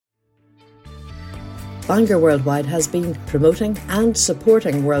Bangor Worldwide has been promoting and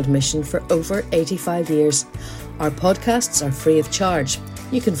supporting World Mission for over 85 years. Our podcasts are free of charge.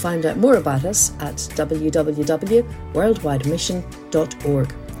 You can find out more about us at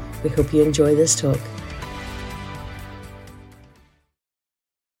www.worldwidemission.org. We hope you enjoy this talk.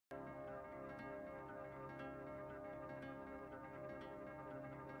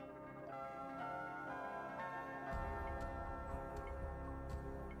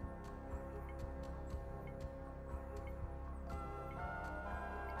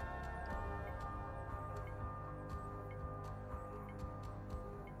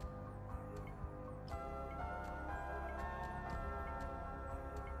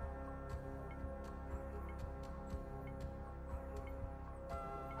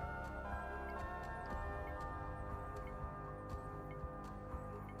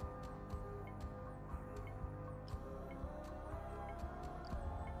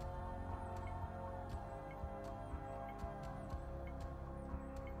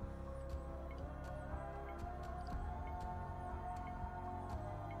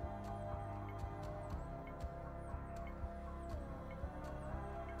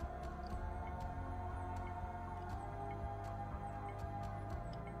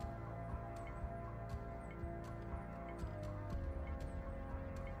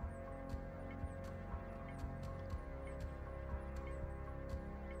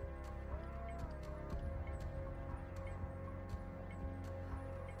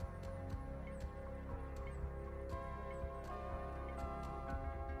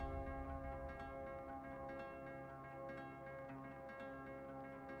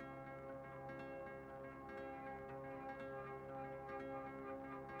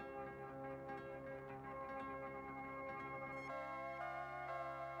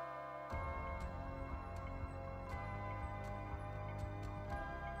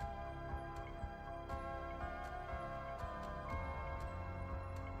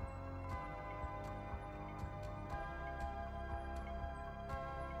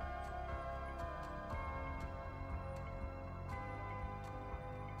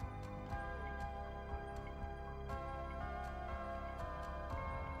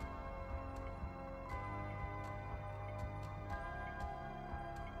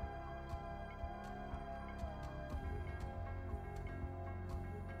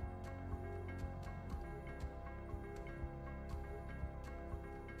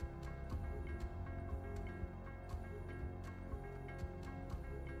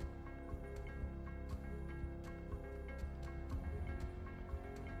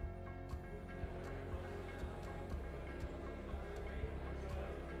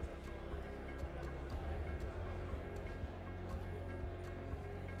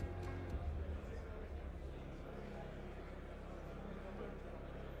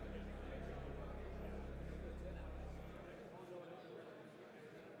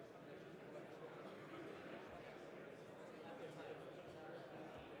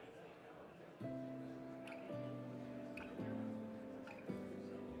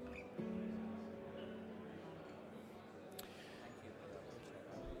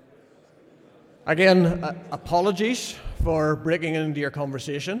 Again, apologies for breaking into your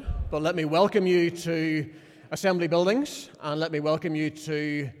conversation, but let me welcome you to Assembly Buildings and let me welcome you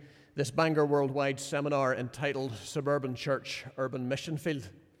to this Bangor Worldwide seminar entitled Suburban Church Urban Mission Field.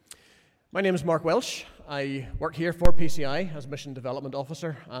 My name is Mark Welsh. I work here for PCI as Mission Development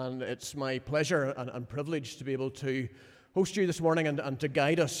Officer, and it's my pleasure and privilege to be able to host you this morning and to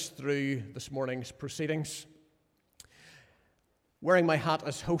guide us through this morning's proceedings. Wearing my hat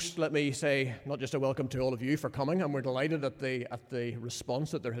as host, let me say not just a welcome to all of you for coming, and we're delighted at the response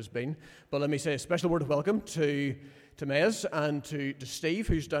that there has been, but let me say a special word of welcome to Mez and to Steve,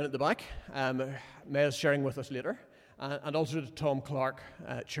 who's down at the back. Mez sharing with us later, and also to Tom Clark,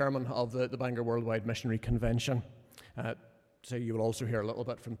 Chairman of the Bangor Worldwide Missionary Convention. So you will also hear a little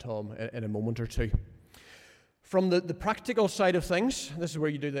bit from Tom in a moment or two. From the practical side of things, this is where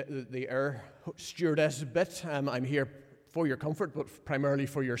you do the air stewardess bit. I'm here for your comfort, but primarily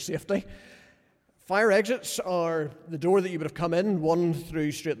for your safety. Fire exits are the door that you would have come in, one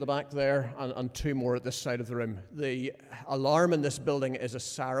through straight at the back there, and two more at this side of the room. The alarm in this building is a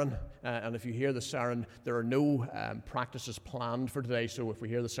siren, and if you hear the siren, there are no practices planned for today, so if we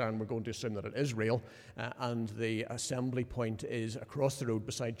hear the siren, we're going to assume that it is real, and the assembly point is across the road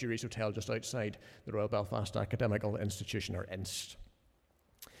beside Jury's Hotel, just outside the Royal Belfast Academical Institution, or INST.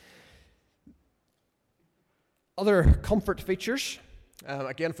 Other comfort features.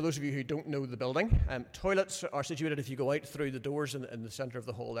 Again, for those of you who don't know the building, toilets are situated if you go out through the doors in the centre of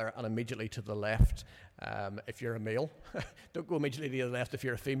the hall there and immediately to the left if you're a male. Don't go immediately to the left if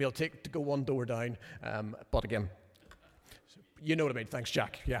you're a female. Go one door down. But again, you know what I mean. Thanks,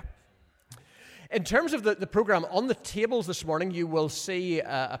 Jack. Yeah. In terms of the programme, on the tables this morning, you will see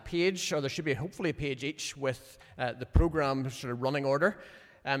a page, or there should be hopefully a page each with the programme sort of running order.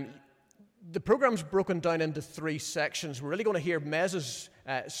 The programme's broken down into 3 sections. We're really going to hear Mez's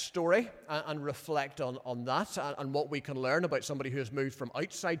story and reflect on that and what we can learn about somebody who has moved from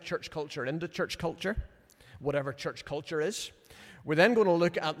outside church culture into church culture, whatever church culture is. We're then going to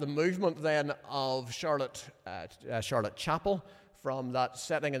look at the movement then of Charlotte Chapel from that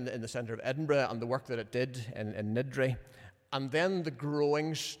setting in the centre of Edinburgh and the work that it did in Niddrie, and then the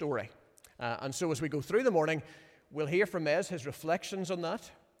growing story. And so as we go through the morning, we'll hear from Mez, his reflections on that.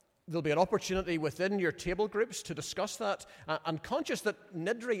 There'll be an opportunity within your table groups to discuss that, and conscious that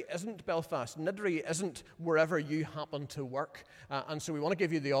Niddrie isn't Belfast, Niddrie isn't wherever you happen to work, and so we want to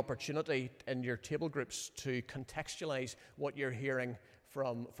give you the opportunity in your table groups to contextualise what you're hearing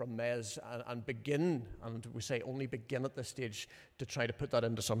from Mez and begin, and we say only begin at this stage, to try to put that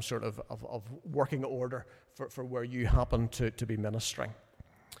into some sort of working order for where you happen to be ministering.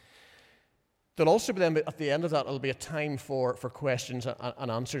 There'll also be then, at the end of that, there'll be a time for questions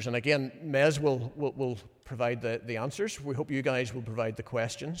and answers. And again, Mez will provide the answers. We hope you guys will provide the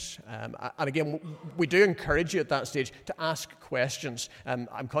questions. And again, we do encourage you at that stage to ask questions.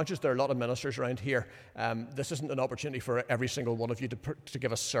 I'm conscious there are a lot of ministers around here. This isn't an opportunity for every single one of you to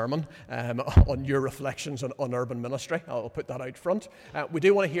give a sermon on your reflections on urban ministry. I'll put that out front. We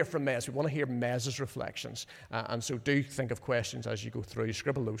do want to hear from Mez. We want to hear Mez's reflections. And so do think of questions as you go through.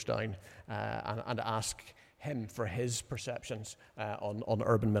 Scribble those down and ask him for his perceptions on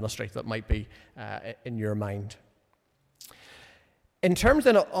urban ministry that might be in your mind. In terms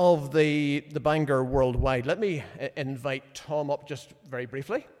then of the Bangor Worldwide, let me invite Tom up just very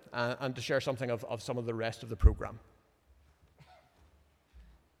briefly and to share something of some of the rest of the programme.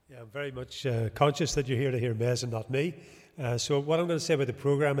 Yeah, I'm very much conscious that you're here to hear Mez and not me. So what I'm going to say about the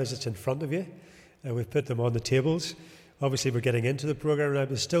programme is it's in front of you. We've put them on the tables. Obviously, we're getting into the programme now.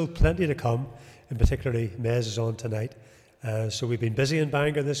 There's still plenty to come, and particularly Mez is on tonight. So we've been busy in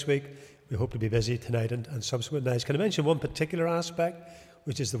Bangor this week. We hope to be busy tonight and subsequent nights. Can I mention one particular aspect,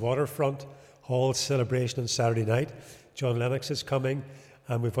 which is the Waterfront Hall celebration on Saturday night? John Lennox is coming,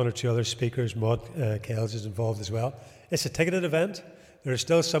 and we've 1 or 2 other speakers. Maud Kells is involved as well. It's a ticketed event. There are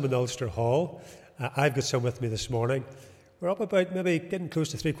still some in Ulster Hall. I've got some with me this morning. We're up about maybe getting close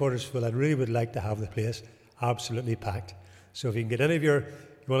to 3/4 full. I really would like to have the place absolutely packed. So if you can get any of you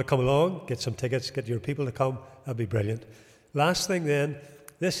want to come along, get some tickets, get your people to come, that'd be brilliant. Last thing then,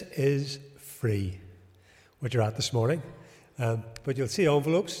 this is free, what you're at this morning. But you'll see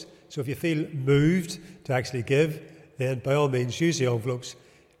envelopes. So if you feel moved to actually give, then by all means use the envelopes.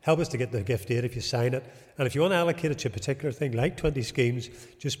 Help us to get the gift aid if you sign it. And if you want to allocate it to a particular thing, like 20 schemes,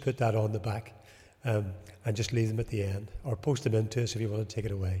 just put that on the back and just leave them at the end. Or post them into us if you want to take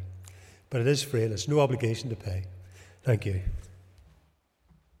it away. But it is free and it's no obligation to pay. Thank you.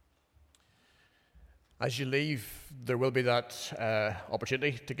 As you leave, there will be that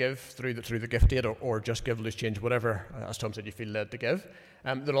opportunity to give through the gift aid or just give loose change, whatever, as Tom said, you feel led to give.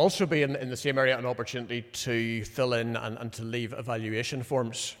 There'll also be in the same area an opportunity to fill in and to leave evaluation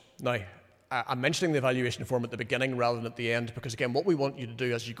forms. Now, I'm mentioning the evaluation form at the beginning rather than at the end because, again, what we want you to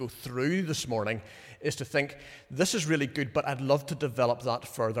do as you go through this morning is to think, this is really good, but I'd love to develop that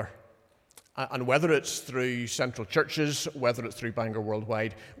further. And whether it's through central churches, whether it's through Bangor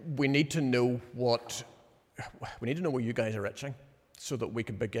Worldwide, we need to know where you guys are itching so that we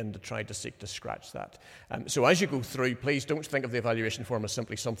can begin to try to seek to scratch that. So as you go through, please don't think of the evaluation form as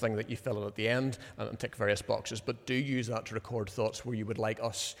simply something that you fill in at the end and tick various boxes, but do use that to record thoughts where you would like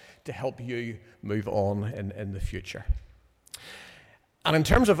us to help you move on in the future. And in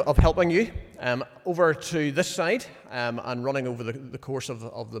terms of helping you, over to this side and running over the course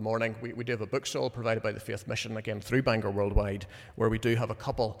of the morning, we do have a book stall provided by the Faith Mission, again through Bangor Worldwide, where we do have a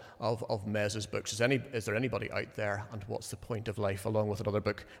couple of Mez's books. Is there anybody out there, and what's the point of life, along with another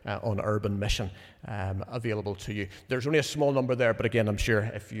book on urban mission available to you. There's only a small number there, but again, I'm sure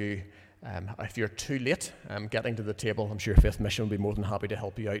if you're too late getting to the table, I'm sure Faith Mission will be more than happy to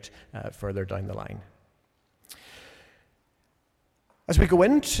help you out further down the line. As we go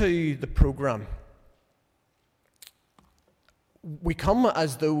into the programme, we come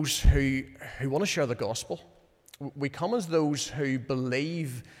as those who want to share the gospel. We come as those who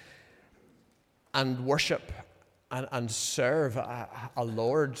believe and worship and serve a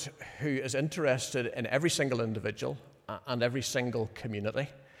Lord who is interested in every single individual and every single community.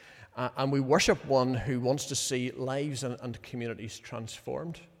 And we worship one who wants to see lives and communities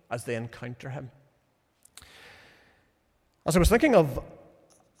transformed as they encounter him. As I was thinking of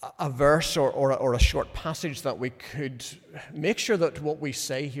a verse or a short passage that we could make sure that what we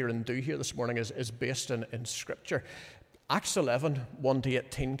say here and do here this morning is based in Scripture, Acts 11,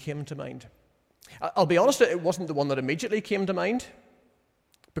 1-18 came to mind. I'll be honest, it wasn't the one that immediately came to mind,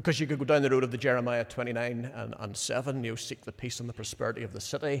 because you could go down the road of the Jeremiah 29 and 7, seek the peace and the prosperity of the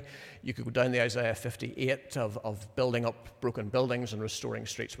city. You could go down the Isaiah 58 of building up broken buildings and restoring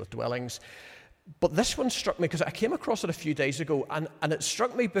streets with dwellings. But this one struck me because I came across it a few days ago, and it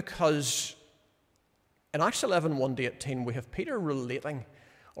struck me because in Acts 11, 1-18, we have Peter relating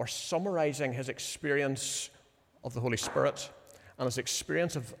or summarizing his experience of the Holy Spirit and his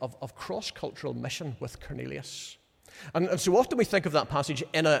experience of cross-cultural mission with Cornelius. And so often we think of that passage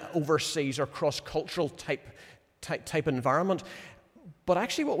in an overseas or cross-cultural type environment. But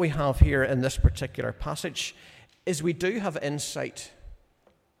actually what we have here in this particular passage is we do have insight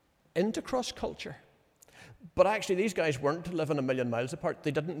into cross-culture. But actually these guys weren't living a million miles apart.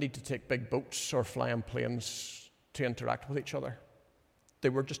 They didn't need to take big boats or fly on planes to interact with each other. They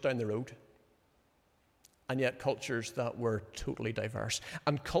were just down the road. And yet cultures that were totally diverse.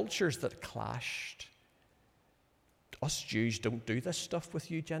 And cultures that clashed. Us Jews don't do this stuff with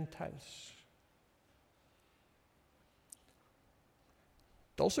you Gentiles.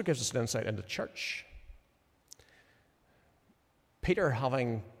 It also gives us an insight into church. Peter,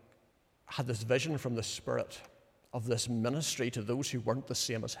 having had this vision from the Spirit of this ministry to those who weren't the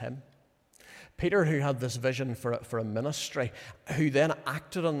same as him. Peter, who had this vision for a ministry, who then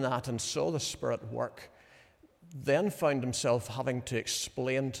acted on that and saw the Spirit work, then found himself having to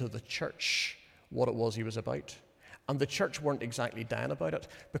explain to the church what it was he was about. And the church weren't exactly down about it,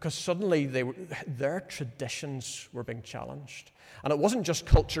 because suddenly their traditions were being challenged. And it wasn't just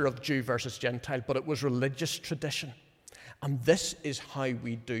culture of Jew versus Gentile, but it was religious tradition. And this is how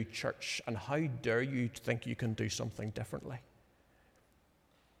we do church, and how dare you think you can do something differently?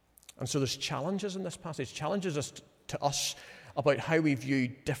 And so there's challenges in this passage, challenges to us about how we view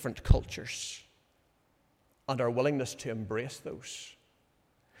different cultures and our willingness to embrace those.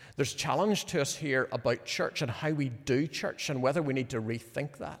 There's challenge to us here about church and how we do church and whether we need to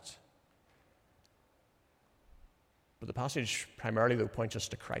rethink that. But the passage primarily, though, points us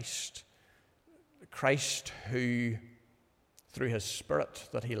to Christ. Christ who, through his Spirit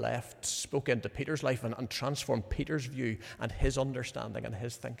that he left, spoke into Peter's life and transformed Peter's view and his understanding and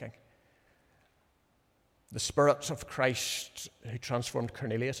his thinking. The Spirit of Christ who transformed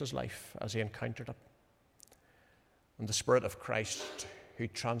Cornelius' life as he encountered him. And the Spirit of Christ who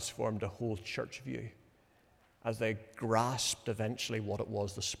transformed a whole church view as they grasped eventually what it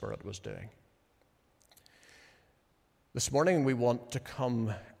was the Spirit was doing. This morning we want to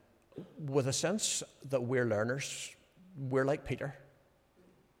come with a sense that we're learners. We're like Peter.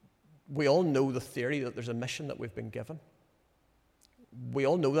 We all know the theory that there's a mission that we've been given. We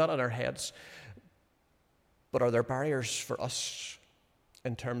all know that in our heads. But are there barriers for us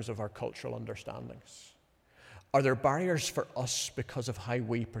in terms of our cultural understandings? Are there barriers for us because of how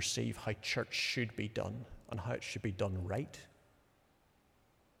we perceive how church should be done and how it should be done right?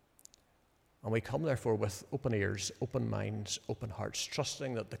 And we come, therefore, with open ears, open minds, open hearts,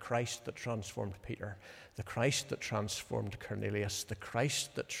 trusting that the Christ that transformed Peter, the Christ that transformed Cornelius, the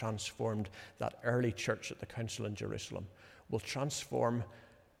Christ that transformed that early church at the council in Jerusalem will transform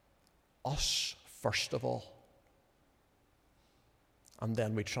us first of all. And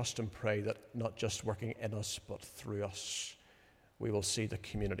then we trust and pray that not just working in us, but through us, we will see the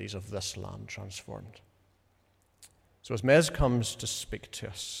communities of this land transformed. So as Mez comes to speak to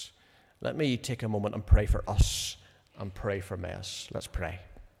us, let me take a moment and pray for us and pray for Mez. Let's pray.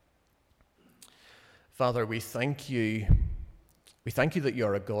 Father, we thank you. We thank you that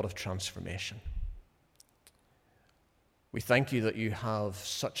you're a God of transformation. We thank you that you have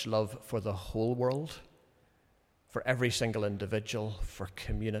such love for the whole world, for every single individual, for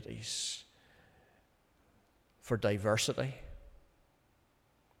communities, for diversity.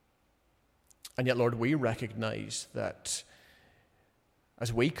 And yet, Lord, we recognize that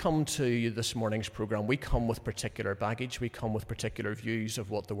as we come to this morning's program, we come with particular baggage, we come with particular views of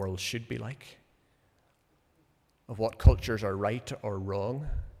what the world should be like, of what cultures are right or wrong,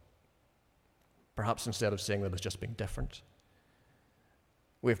 perhaps instead of seeing them as just being different.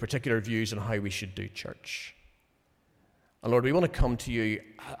 We have particular views on how we should do church. And Lord, we want to come to you,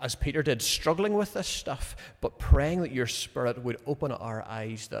 as Peter did, struggling with this stuff, but praying that your Spirit would open our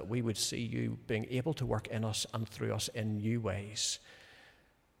eyes, that we would see you being able to work in us and through us in new ways,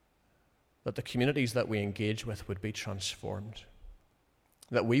 that the communities that we engage with would be transformed,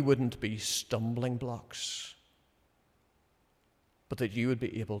 that we wouldn't be stumbling blocks, but that you would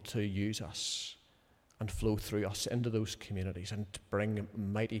be able to use us and flow through us into those communities and bring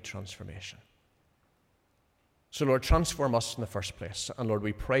mighty transformation. So, Lord, transform us in the first place. And, Lord,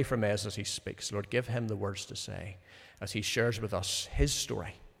 we pray for Mez as he speaks. Lord, give him the words to say as he shares with us his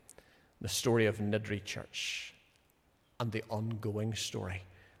story, the story of Niddrie Church, and the ongoing story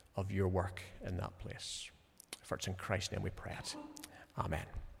of your work in that place. For it's in Christ's name we pray it. Amen.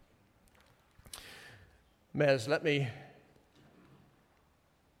 Mez, let me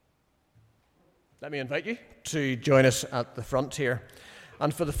invite you to join us at the front here.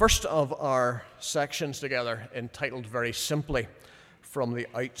 And for the first of our sections together, entitled very simply, From the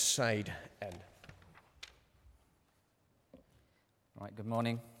Outside In. Right, good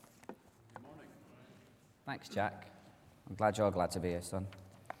morning. Good morning. Thanks, Jack. I'm glad you're glad to be here, son.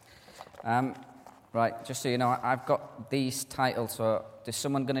 Right, just so you know, I've got these titles, so is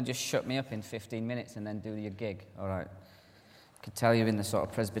someone going to just shut me up in 15 minutes and then do your gig? All right. I can tell you in the sort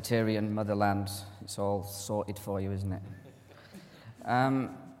of Presbyterian motherland, it's all sorted for you, isn't it?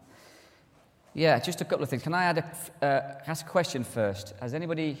 Yeah, just a couple of things. Can I ask a question first? Has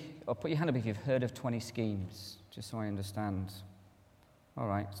anybody, or put your hand up if you've heard of 20 Schemes, just so I understand. All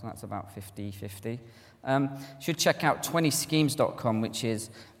right, so that's about 50-50. Should check out 20schemes.com, which is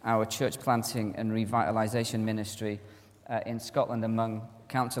our church planting and revitalisation ministry in Scotland among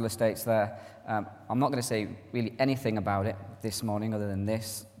council estates there. I'm not going to say really anything about it this morning other than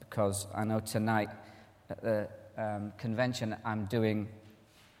this, because I know tonight at the convention I'm doing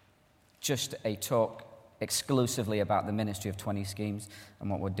just a talk exclusively about the ministry of 20 Schemes and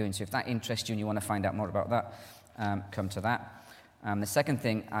what we're doing. So if that interests you and you want to find out more about that, come to that. The second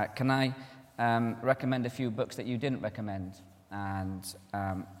thing, can I recommend a few books that you didn't recommend? And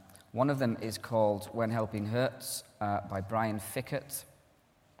one of them is called When Helping Hurts by Brian Fickett.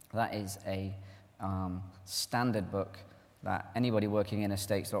 That is a standard book that anybody working in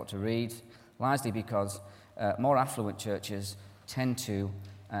estates ought to read, largely because more affluent churches tend to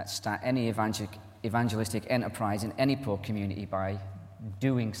start any evangelistic enterprise in any poor community by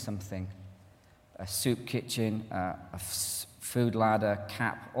doing something. A soup kitchen, a food ladder,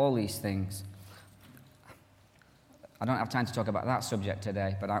 CAP, all these things. I don't have time to talk about that subject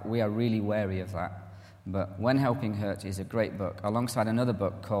today, but we are really wary of that. But When Helping Hurts is a great book, alongside another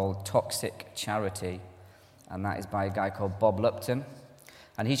book called Toxic Charity, and that is by a guy called Bob Lupton.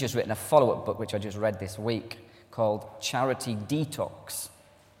 And he's just written a follow-up book, which I just read this week, called Charity Detox,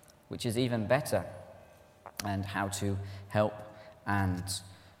 which is even better, and how to help and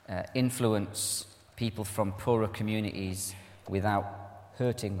influence people from poorer communities without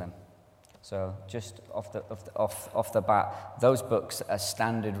hurting them. So just off the bat, those books are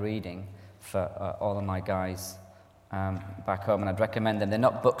standard reading for all of my guys back home, and I'd recommend them. They're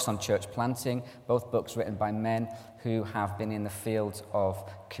not books on church planting, both books written by men who have been in the field of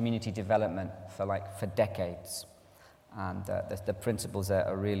community development for decades. And the principles there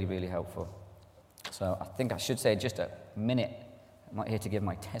are really, really helpful. So I think I should say just a minute. I'm not here to give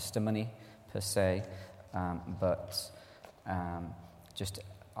my testimony per se, but just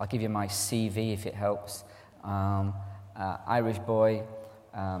I'll give you my CV if it helps. Irish boy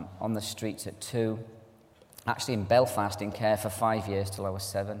on the streets at 2, actually in Belfast in care for 5 years till I was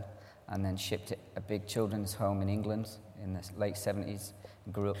 7, and then shipped to a big children's home in England in the late 70s.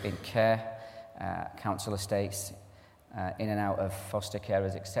 Grew up in care, council estates, in and out of foster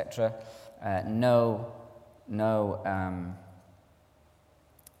carers, etc. No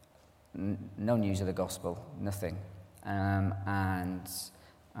news of the gospel, nothing. And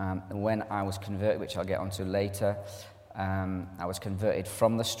when I was converted, which I'll get onto later, I was converted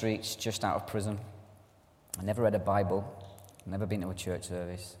from the streets, just out of prison. I never read a Bible, never been to a church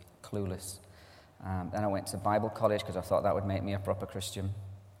service, clueless. Then I went to Bible college because I thought that would make me a proper Christian.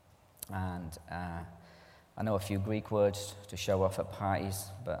 And I know a few Greek words to show off at parties,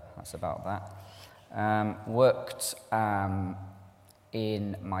 but that's about that. Worked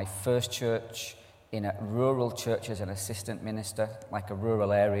in my first church, in a rural church as an assistant minister, like a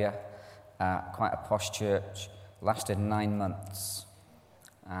rural area, quite a posh church. Lasted 9 months,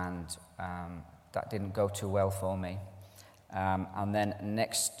 and that didn't go too well for me. And then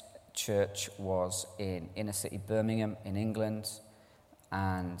next church was in inner city Birmingham in England,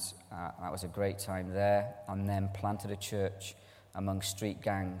 and that was a great time there. And then planted a church among street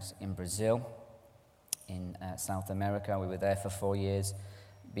gangs in Brazil, in South America. We were there for 4 years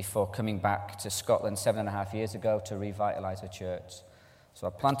before coming back to Scotland 7.5 years ago to revitalise a church. So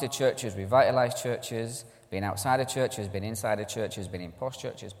I've planted churches, revitalized churches, been outside of churches, been inside of churches, been in posh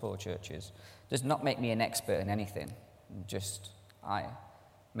churches, poor churches. Does not make me an expert in anything.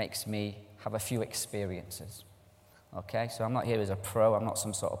 Makes me have a few experiences. Okay, so I'm not here as a pro. I'm not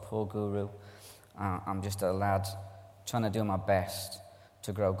some sort of poor guru. I'm just a lad trying to do my best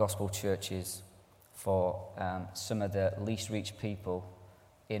to grow gospel churches for some of the least reached people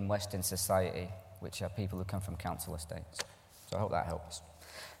in Western society, which are people who come from council estates. So I hope that helps.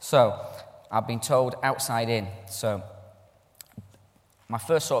 So I've been told outside in. So my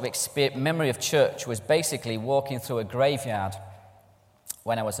first sort of memory of church was basically walking through a graveyard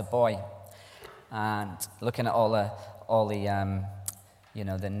when I was a boy and looking at all the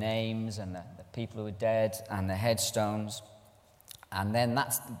the names and the people who were dead and the headstones. And then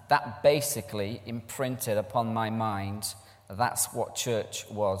that basically imprinted upon my mind. That's what church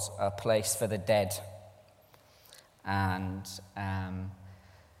was, a place for the dead. And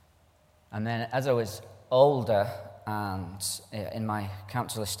then as I was older and in my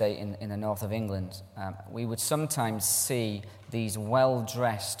council estate in the north of England, we would sometimes see these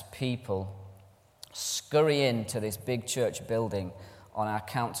well-dressed people scurry into this big church building on our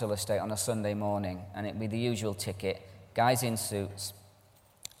council estate on a Sunday morning, and it'd be the usual ticket, guys in suits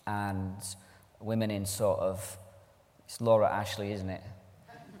and women in sort of, it's Laura Ashley, isn't it?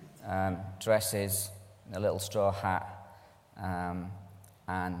 Dresses, a little straw hat,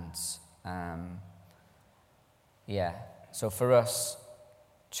 So for us,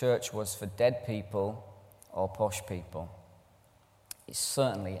 church was for dead people or posh people. It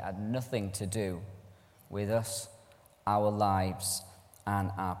certainly had nothing to do with us, our lives,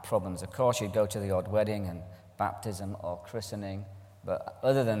 and our problems. Of course, you'd go to the odd wedding and baptism or christening, but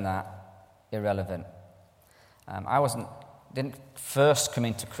other than that, irrelevant. I didn't first come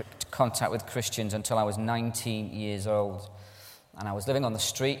into contact with Christians until I was 19 years old, and I was living on the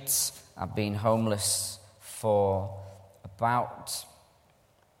streets. I've been homeless for about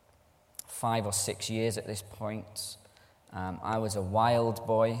 5 or 6 years at this point. I was a wild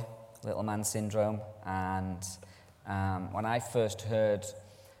boy, little man syndrome, and when I first heard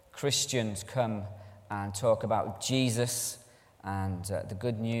Christians come and talk about Jesus and the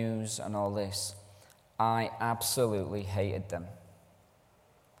good news and all this, I absolutely hated them.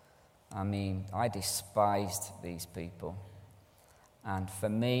 I mean, I despised these people. And for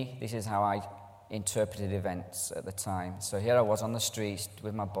me, this is how I interpreted events at the time. So here I was on the streets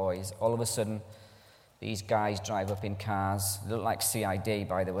with my boys. All of a sudden, these guys drive up in cars. They look like CID,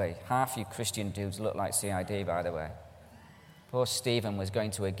 by the way. Half you Christian dudes look like CID, by the way. Poor Stephen was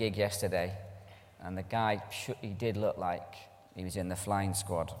going to a gig yesterday, and the guy, he did look like he was in the flying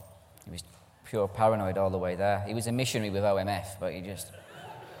squad. He was pure paranoid all the way there. He was a missionary with OMF, but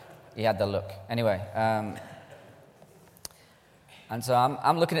he had the look. Anyway, and so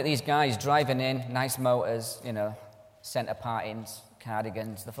I'm looking at these guys driving in, nice motors, centre partings,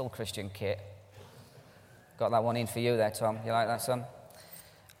 cardigans, the full Christian kit. Got that one in for you there, Tom. You like that, son?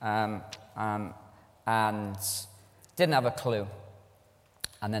 And didn't have a clue.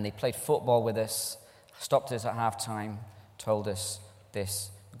 And then they played football with us, stopped us at half-time, told us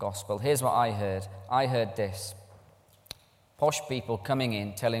this gospel. Here's what I heard. I heard this. Posh people coming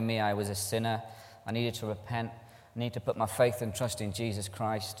in, telling me I was a sinner, I needed to repent, I need to put my faith and trust in Jesus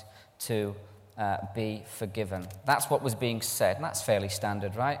Christ to be forgiven. That's what was being said, and that's fairly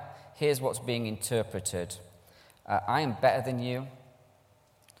standard, right? Here's what's being interpreted. I am better than you,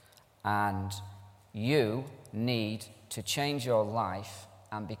 and you need to change your life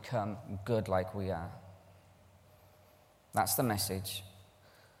and become good like we are. That's the message.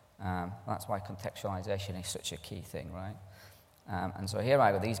 That's why contextualization is such a key thing, right? And so here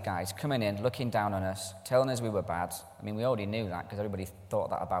I were, these guys coming in, looking down on us, telling us we were bad. I mean, we already knew that because everybody thought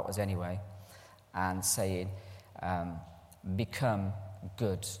that about us anyway. And saying, become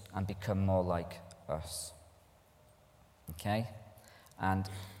good and become more like us. Okay? And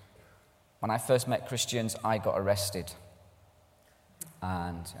when I first met Christians, I got arrested.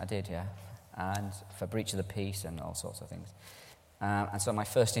 And I did, yeah. And for breach of the peace and all sorts of things. And so my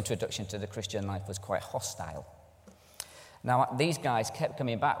first introduction to the Christian life was quite hostile. Now, these guys kept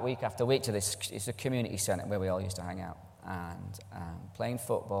coming back week after week to this. It's a community centre where we all used to hang out and playing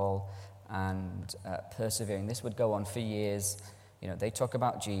football and persevering. This would go on for years. They talk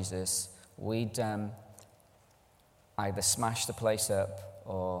about Jesus. We'd either smash the place up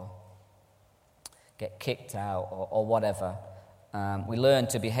or get kicked out or whatever. We learned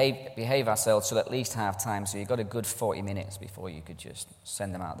to behave ourselves till at least half-time, so you got a good 40 minutes before you could just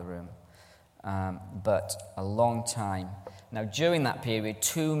send them out of the room. But a long time. Now, during that period,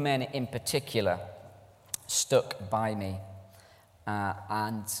 2 men in particular stuck by me.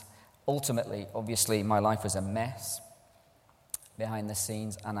 And ultimately, obviously, my life was a mess behind the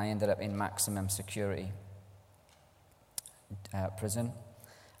scenes, and I ended up in maximum security prison.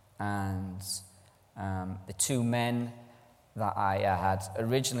 And the two men that I had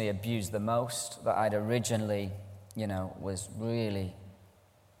originally abused the most, that I'd originally, was really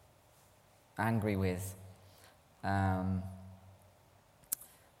angry with,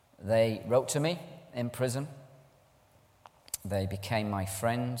 they wrote to me in prison. They became my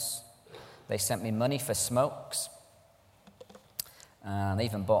friends. They sent me money for smokes. They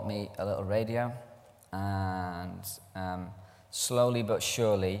even bought me a little radio. And slowly but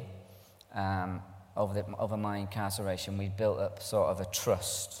surely, over my incarceration, we built up sort of a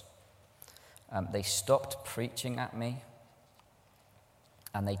trust. They stopped preaching at me,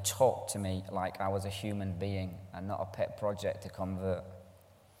 and they talked to me like I was a human being and not a pet project to convert.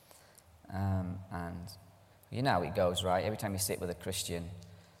 And you know how it goes, right? Every time you sit with a Christian,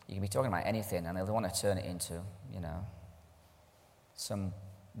 you can be talking about anything, and they'll want to turn it into, some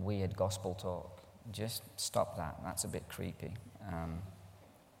weird gospel talk. Just stop that. That's a bit creepy.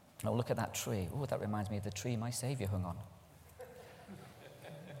 Oh, look at that tree. Oh, that reminds me of the tree my Saviour hung on.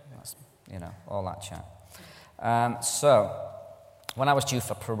 That's, all that chat. So, when I was due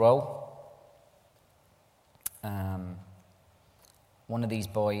for parole, one of these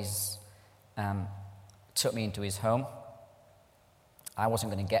boys took me into his home. I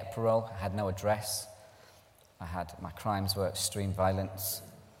wasn't going to get parole. I had no address. My crimes were extreme violence,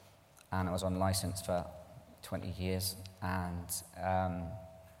 and I was on license for 20 years. And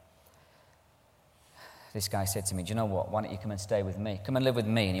this guy said to me, do you know what, why don't you come and stay with me? Come and live with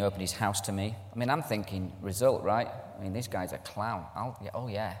me. And he opened his house to me. I mean, I'm thinking, result, right? I mean, this guy's a clown.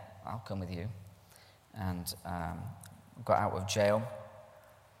 I'll come with you. And got out of jail,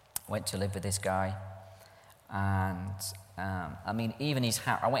 went to live with this guy. And, even his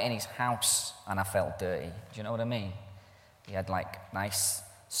house, I went in his house and I felt dirty. Do you know what I mean? He had, nice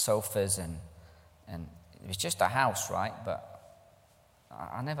sofas and it was just a house, right? But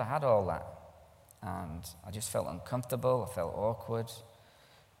I never had all that. And I just felt uncomfortable, I felt awkward.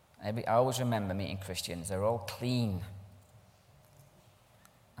 I always remember meeting Christians, they're all clean.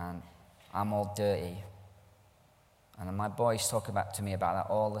 And I'm all dirty. And my boys talk to me about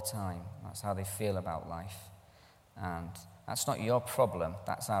that all the time. That's how they feel about life. And that's not your problem,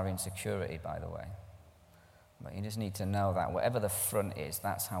 that's our insecurity, by the way. But you just need to know that whatever the front is,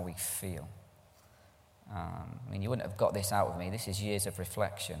 that's how we feel. You wouldn't have got this out of me. This is years of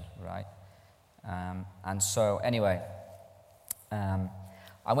reflection, right? And so, anyway,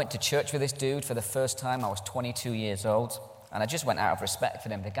 I went to church with this dude for the first time. I was 22 years old, and I just went out of respect for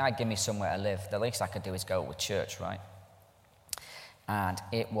him. The guy gave me somewhere to live. The least I could do is go to church, right? And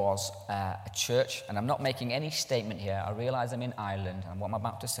it was a church, and I'm not making any statement here. I realize I'm in Ireland, and what I'm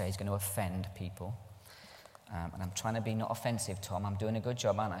about to say is going to offend people. And I'm trying to be not offensive, Tom. I'm doing a good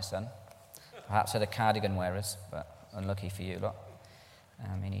job, aren't I, son? Perhaps for the cardigan wearers, but unlucky for you lot.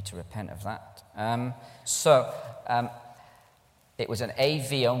 You need to repent of that. It was an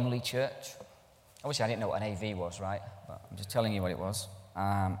AV-only church. Obviously, I didn't know what an AV was, right? But I'm just telling you what it was.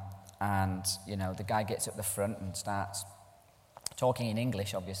 The guy gets up the front and starts talking in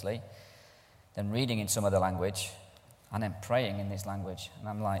English, obviously, then reading in some other language, and then praying in this language. And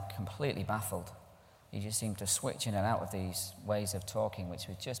I'm completely baffled. He just seemed to switch in and out of these ways of talking, which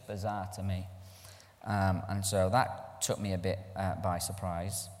was just bizarre to me. And so that took me a bit by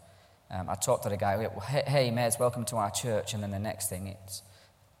surprise. I talked to the guy, hey, Mez, welcome to our church. And then the next thing, it's,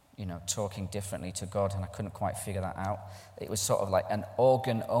 talking differently to God, and I couldn't quite figure that out. It was sort of like an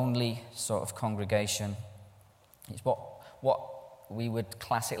organ-only sort of congregation. It's what we would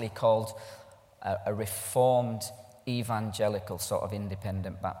classically call a reformed evangelical sort of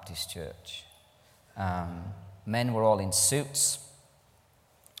independent Baptist church. Men were all in suits,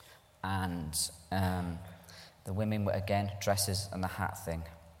 and the women were, again, dresses and the hat thing.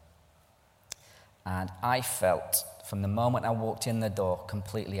 And I felt, from the moment I walked in the door,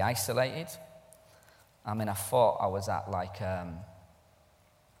 completely isolated. I thought I was at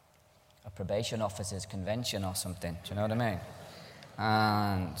a probation officer's convention or something. Do you know what I mean?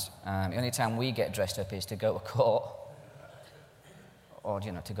 And the only time we get dressed up is to go to court or,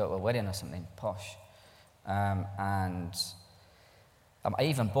 to go to a wedding or something posh. And I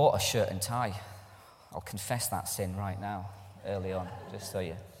even bought a shirt and tie. I'll confess that sin right now, early on, just so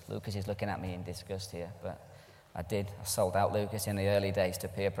you... Lucas is looking at me in disgust here, but I sold out Lucas in the early days to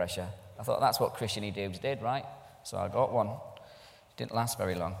peer pressure. I thought that's what Christiany dudes did, right? So I got one. It didn't last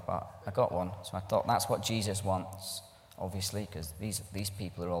very long, but I got one. So I thought that's what Jesus wants, obviously, because these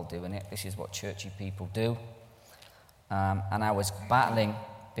people are all doing it. This is what churchy people do. And I was battling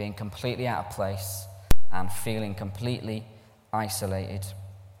being completely out of place and feeling completely isolated.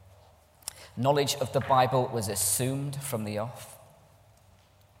 Knowledge of the Bible was assumed from the off.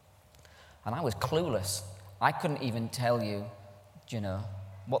 And I was clueless. I couldn't even tell you,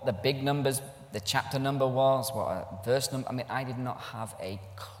 what the big numbers, the chapter number was, what a verse number. I mean, I did not have a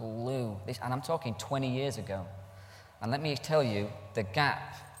clue. And I'm talking 20 years ago. And let me tell you, the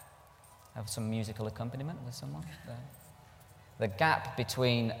gap, have some musical accompaniment with someone there. The gap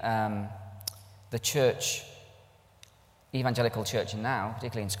between the church, evangelical church now,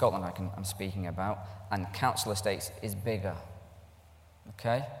 particularly in Scotland I'm speaking about, and council estates is bigger.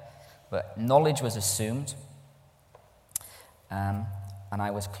 Okay? But knowledge was assumed, and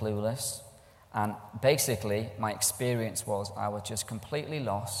I was clueless. And basically, my experience was I was just completely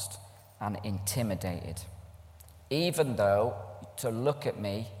lost and intimidated. Even though, to look at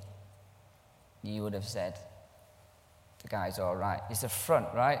me, you would have said, the guy's all right. He's the front,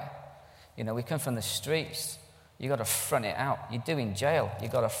 right? We come from the streets. You got to front it out. You're doing jail. You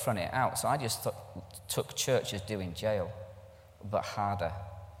got to front it out. So I just took church as doing jail, but harder.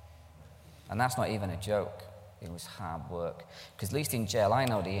 And that's not even a joke. It was hard work. Because at least in jail, I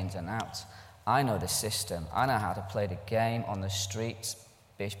know the ins and outs. I know the system. I know how to play the game on the streets,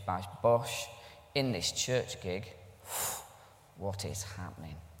 bish, bash, bosh. In this church gig, what is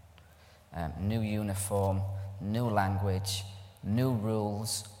happening? New uniform, new language, new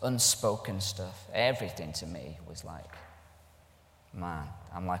rules, unspoken stuff. Everything to me was like, man,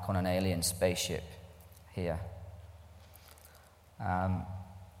 I'm like on an alien spaceship here. And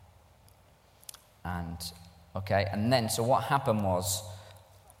then, so what happened was,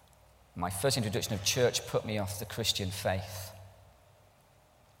 my first introduction of church put me off the Christian faith.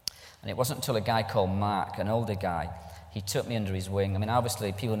 And it wasn't until a guy called Mark, an older guy, he took me under his wing. I mean,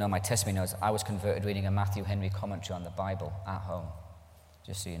 obviously, people who know my testimony knows I was converted reading a Matthew Henry commentary on the Bible at home,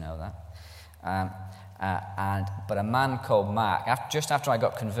 just so you know that. But a man called Mark, just after I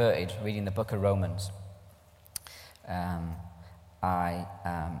got converted, reading the book of Romans, I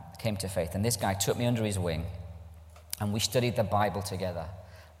came to faith. And this guy took me under his wing, and we studied the Bible together.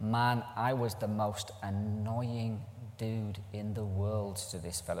 Man, I was the most annoying dude in the world to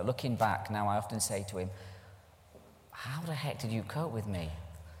this fellow. Looking back now, I often say to him, how the heck did you cope with me?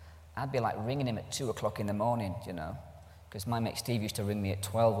 I'd be like ringing him at 2 o'clock in the morning, because my mate Steve used to ring me at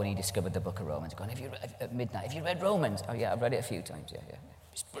 12 when he discovered the book of Romans, going, at midnight, have you read Romans? Oh yeah, I've read it a few times, yeah.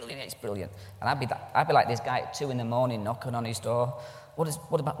 It's brilliant. And I'd be like this guy at 2 in the morning knocking on his door.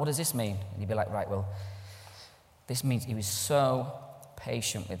 What does this mean? And he'd be like, right, well, this means he was so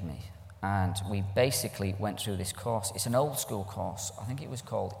patient with me. And we basically went through this course. It's an old school course. I think it was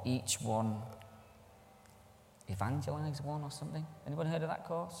called Each One Evangelize One or something. Anyone heard of that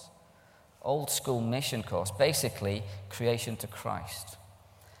course? Old school mission course. Basically, creation to Christ.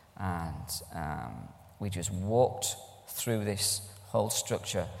 And we just walked through this whole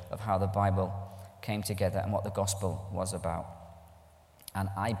structure of how the Bible came together and what the gospel was about. And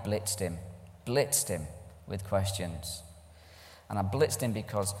I blitzed him with questions. And I blitzed him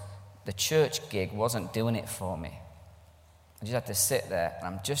because the church gig wasn't doing it for me. I just had to sit there, and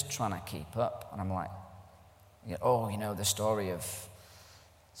I'm just trying to keep up. And I'm like, the story of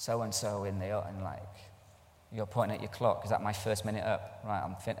so-and-so and like, you're pointing at your clock. Is that my first minute up? Right,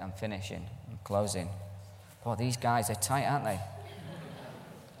 I'm finishing. I'm closing. Oh, these guys are tight, aren't they?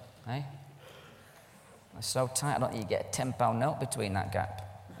 Hey? They're so tight, I don't think you get a £10 note between that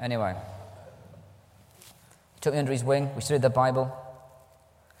gap. Anyway. He took me under his wing. We studied the Bible.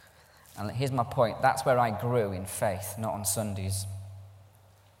 And here's my point. That's where I grew in faith, not on Sundays.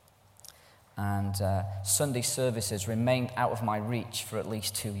 And Sunday services remained out of my reach for at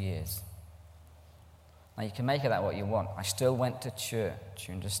least 2 years. Now, you can make of that what you want. I still went to church,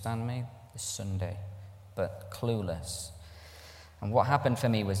 you understand me? This Sunday, but clueless. And what happened for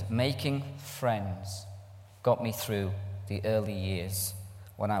me was making friends got me through the early years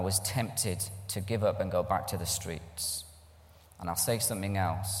when I was tempted to give up and go back to the streets. And I'll say something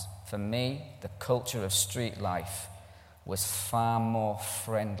else. For me, the culture of street life was far more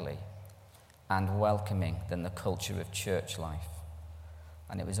friendly and welcoming than the culture of church life.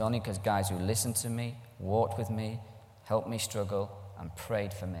 And it was only because guys who listened to me, walked with me, helped me struggle, and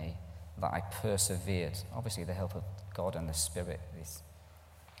prayed for me that I persevered. Obviously, the help of God and the Spirit is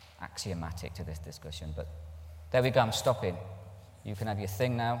axiomatic to this discussion. But there we go, I'm stopping. You can have your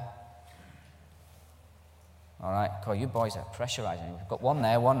thing now. All right, God, you boys are pressurizing. We've got one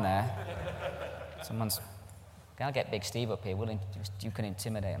there. Someone's... I'll get Big Steve up here. You can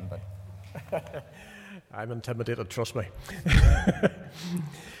intimidate him, but... I'm intimidated, trust me.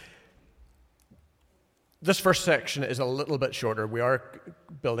 This first section is a little bit shorter. We are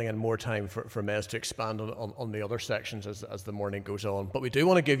building in more time for Mez to expand on the other sections as the morning goes on. But we do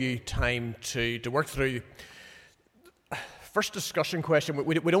want to give you time to work through. First discussion question.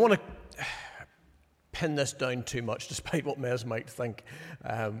 We don't want to pin this down too much, despite what Mez might think.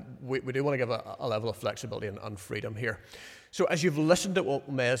 We do want to give a level of flexibility and freedom here. So as you've listened to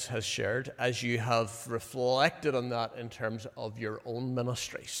what Mez has shared, as you have reflected on that in terms of your own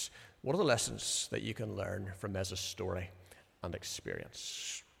ministries, what are the lessons that you can learn from Mez's story and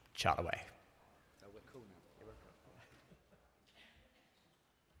experience? Chat away.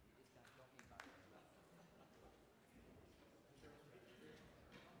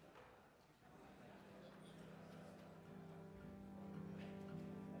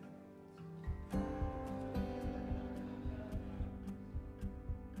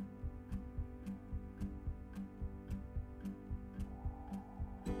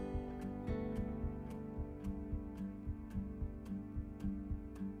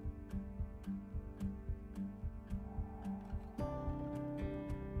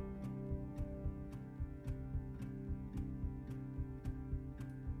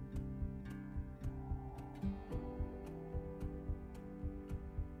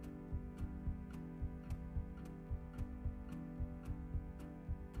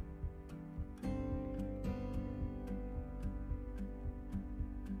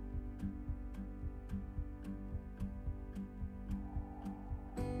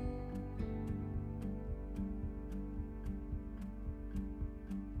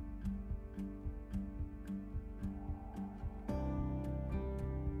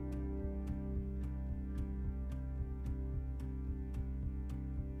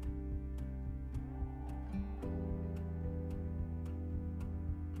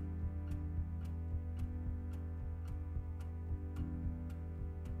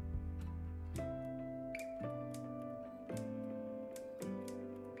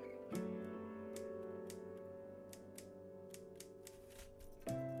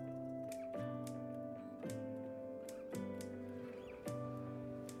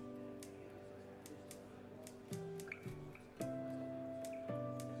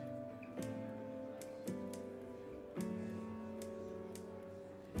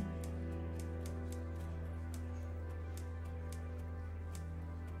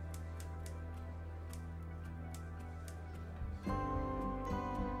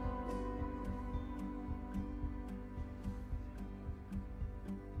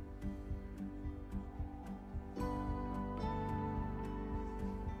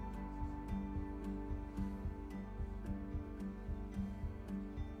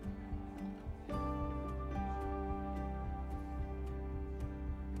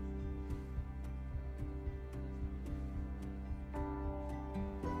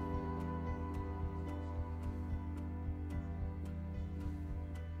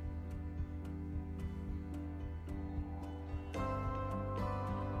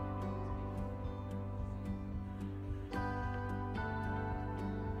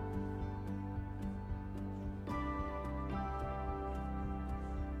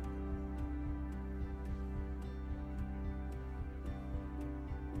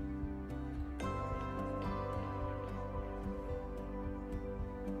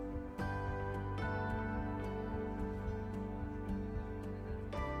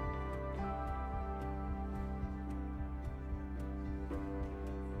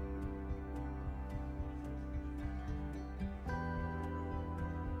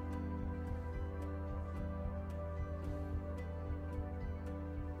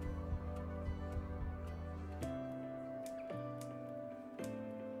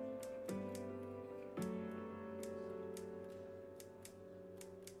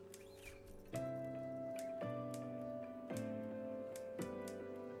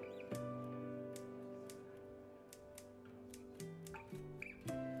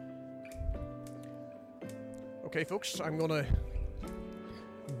 Okay, folks, I'm going to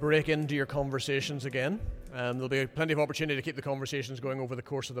break into your conversations again. There'll be plenty of opportunity to keep the conversations going over the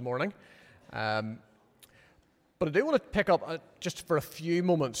course of the morning. But I do want to pick up just for a few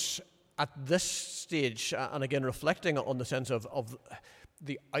moments at this stage, and again reflecting on the sense of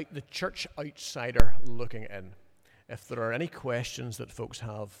the church outsider looking in. If there are any questions that folks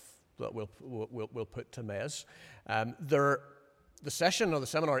have that we'll put to Mez, the session or the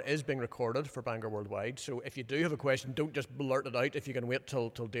seminar is being recorded for Bangor Worldwide, so if you do have a question, don't just blurt it out. If you can wait till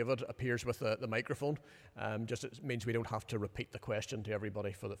David appears with the microphone, just it means we don't have to repeat the question to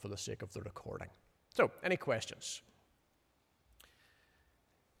everybody for the sake of the recording. So, any questions?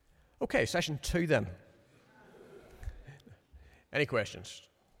 Okay, session 2 then. Any questions?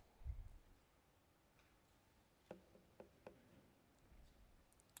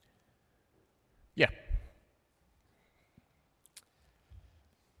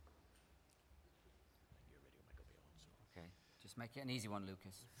 Just make it an easy one,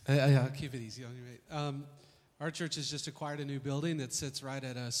 Lucas. Yeah, keep it easy on you, mate. Our church has just acquired a new building that sits right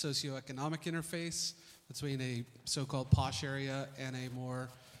at a socioeconomic interface between a so-called posh area and a more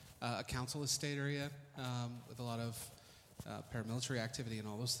a council estate area with a lot of paramilitary activity and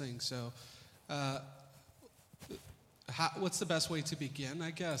all those things. So what's the best way to begin,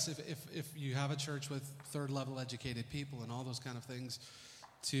 I guess, if you have a church with third-level educated people and all those kind of things,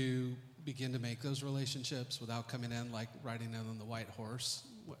 to begin to make those relationships without coming in like riding in on the white horse?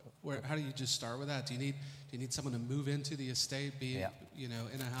 How do you just start with that? Do you need someone to move into the estate, in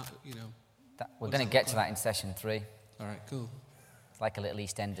a house, We're going to get to that in session 3. All right, cool. It's like a little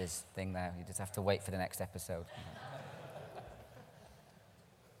EastEnders thing there. You just have to wait for the next episode.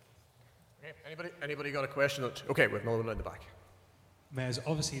 Okay, anybody got a question? Okay, we have another one in the back. Mez,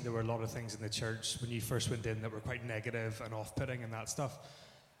 obviously there were a lot of things in the church when you first went in that were quite negative and off-putting and that stuff.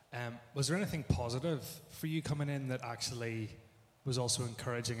 Was there anything positive for you coming in that actually was also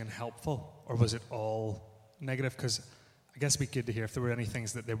encouraging and helpful, or was it all negative? Because I guess it'd be good to hear if there were any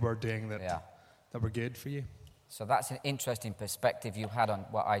things that they were doing that were good for you. So that's an interesting perspective you had on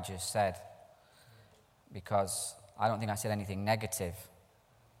what I just said, because I don't think I said anything negative.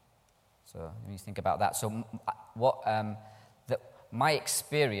 So when you think about that, so my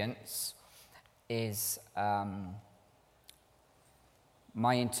experience is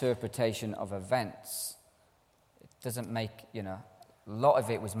my interpretation of events. It doesn't make, a lot of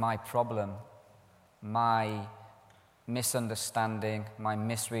it was my problem, my misunderstanding, my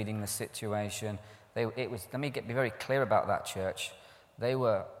misreading the situation. Let me be very clear about that church. They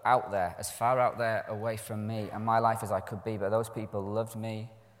were out there, as far out there away from me and my life as I could be, but those people loved me.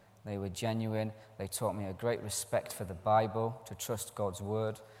 They were genuine. They taught me a great respect for the Bible, to trust God's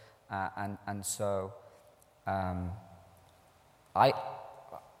word, and so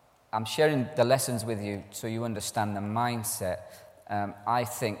I'm sharing the lessons with you so you understand the mindset. I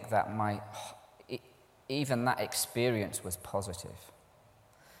think that even that experience was positive,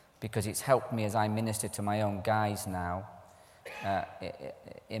 because it's helped me as I minister to my own guys now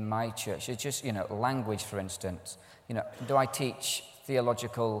in my church. It's just, language, for instance. Do I teach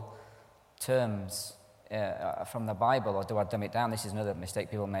theological terms from the Bible, or do I dumb it down? This is another mistake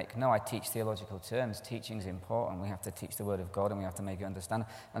people make. No, I teach theological terms. Teaching is important. We have to teach the Word of God, and we have to make it understand.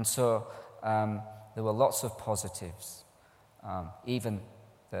 And so there were lots of positives, even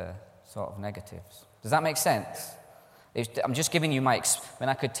the sort of negatives. Does that make sense? I'm just giving you I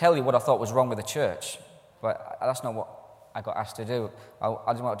could tell you what I thought was wrong with the church, but that's not what I got asked to do.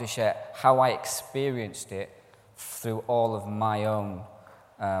 I just wanted to share how I experienced it through all of my own,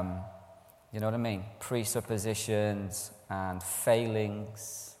 presuppositions and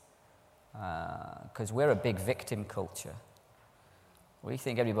failings, because we're a big victim culture. We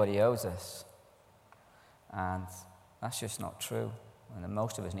think everybody owes us, and that's just not true. And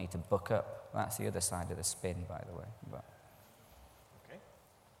most of us need to buck up. That's the other side of the spin, by the way. But. Okay,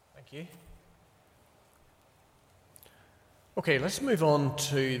 thank you. Okay, let's move on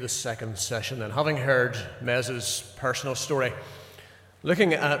to the second session, and having heard Mez's personal story,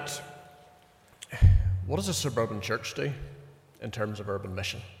 looking at what does a suburban church do in terms of urban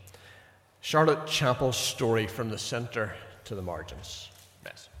mission? Charlotte Chapel's story from the centre to the margins.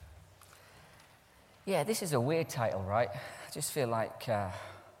 Mez. Yeah, this is a weird title, right? I just feel like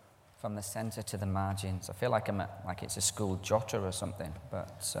from the centre to the margins. I feel like it's a school jotter or something,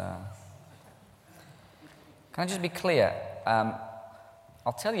 but... Can I just be clear?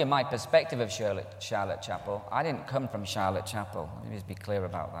 I'll tell you my perspective of Charlotte Chapel. I didn't come from Charlotte Chapel. Let me just be clear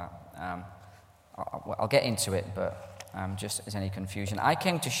about that. I'll get into it, but just as any confusion. I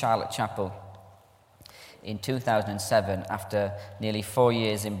came to Charlotte Chapel in 2007 after nearly 4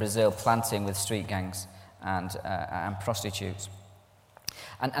 years in Brazil planting with street gangs and prostitutes.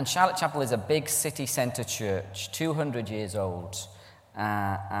 And Charlotte Chapel is a big city centre church, 200 years old,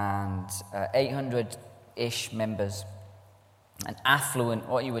 and 800-ish members. An affluent,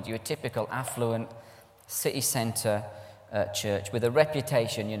 your typical affluent city centre church with a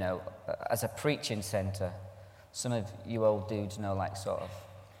reputation, as a preaching centre. Some of you old dudes know, like sort of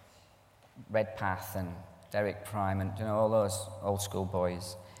Redpath and Derek Prime and all those old school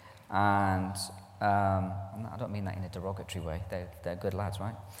boys. And I don't mean that in a derogatory way. They're good lads,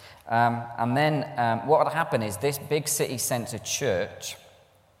 right? And then what would happen is this big city centre church,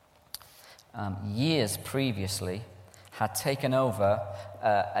 years previously, had taken over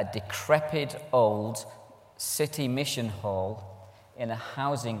a decrepit old city mission hall in a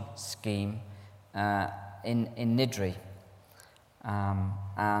housing scheme in Niddrie.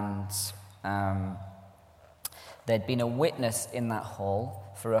 There'd been a witness in that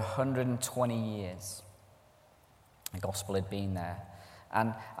hall for 120 years. The gospel had been there.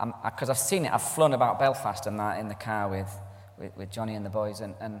 And because I've seen it, I've flown about Belfast and that in the car with Johnny and the boys.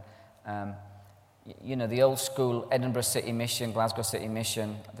 And you know, the old school Edinburgh City Mission, Glasgow City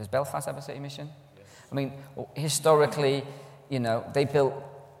Mission. Does Belfast have a city mission? Yes. I mean, historically, you know, they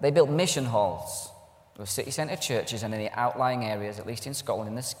built mission halls. There were city centre churches, and in the outlying areas, at least in Scotland,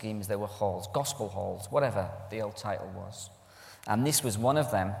 in the schemes, there were halls, gospel halls, whatever the old title was. And this was one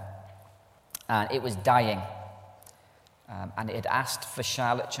of them, and it was dying. And it had asked for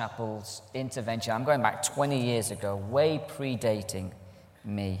Charlotte Chapel's intervention. I'm going back 20 years ago, way predating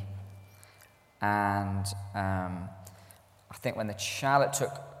me. And I think when the Charlotte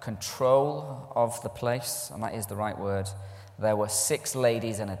took control of the place, and that is the right word, there were 6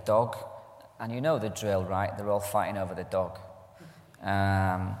 ladies and a dog. And you know the drill, right? They're all fighting over the dog.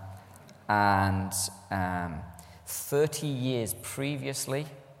 30 years previously,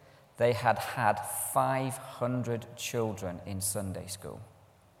 they had 500 children in Sunday school.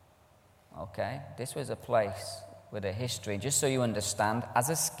 Okay? This was a place with a history. Just so you understand, as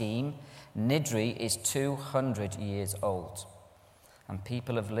a scheme, Niddrie is 200 years old. And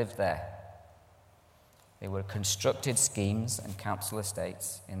people have lived there. They were constructed schemes and council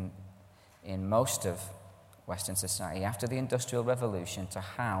estates in most of Western society after the Industrial Revolution to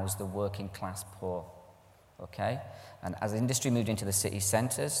house the working class poor. Okay? And as industry moved into the city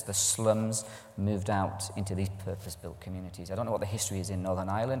centres, the slums moved out into these purpose-built communities. I don't know what the history is in Northern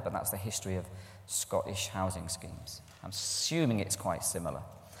Ireland, but that's the history of Scottish housing schemes. I'm assuming it's quite similar.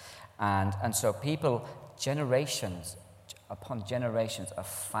 And so people, generations upon generations of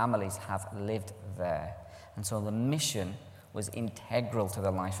families have lived there. And so the mission was integral to the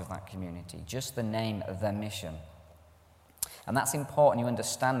life of that community. Just the name, the mission. And that's important you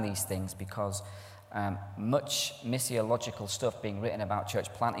understand these things because much missiological stuff being written about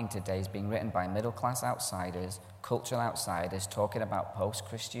church planting today is being written by middle-class outsiders, cultural outsiders, talking about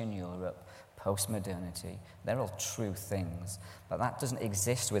post-Christian Europe, post-modernity. They're all true things, but that doesn't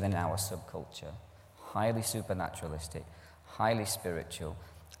exist within our subculture. Highly supernaturalistic, highly spiritual,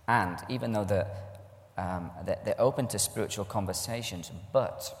 and even though they're open to spiritual conversations,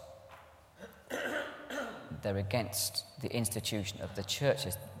 but they're against the institution of the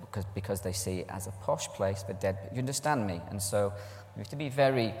churches because they see it as a posh place for dead. You understand me? And so we have to be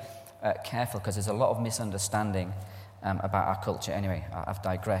very careful because there's a lot of misunderstanding about our culture. Anyway, I've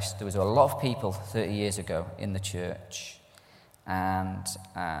digressed. There was a lot of people 30 years ago in the church, and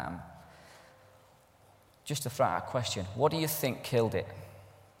just to throw out a question, what do you think killed it?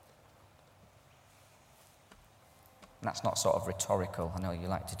 That's not sort of rhetorical. I know you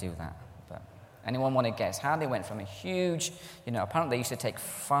like to do that. But anyone want to guess how they went from a huge, apparently they used to take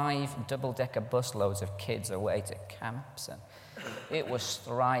 5 double-decker bus loads of kids away to camps, and it was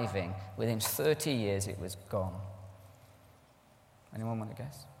thriving. Within 30 years, it was gone. Anyone want to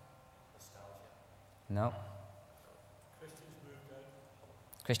guess? No?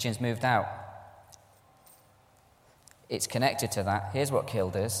 Christians moved out. It's connected to that. Here's what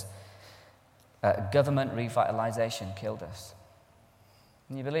killed us. Government revitalisation killed us.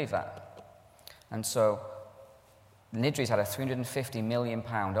 Can you believe that? And so, Niddrie's had a £350 million,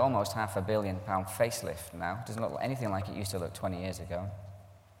 almost £500 million facelift now. It doesn't look anything like it used to look 20 years ago.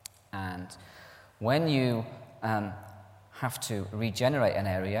 And when you have to regenerate an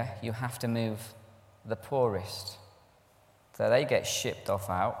area, you have to move the poorest. So they get shipped off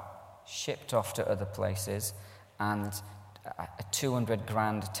to other places, and a 200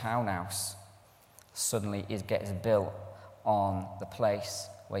 grand townhouse suddenly gets built on the place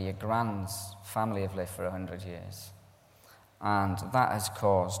where your grand's family have lived for 100 years. And that has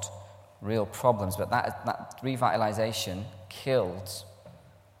caused real problems. But that revitalisation killed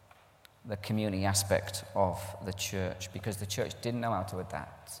the community aspect of the church because the church didn't know how to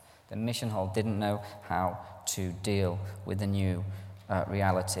adapt. The mission hall didn't know how to deal with the new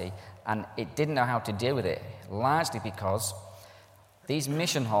reality. And it didn't know how to deal with it, largely because these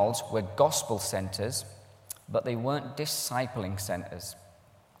mission halls were gospel centres, but they weren't discipling centres.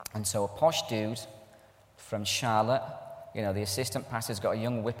 And so a posh dude from Charlotte, the assistant pastor's got a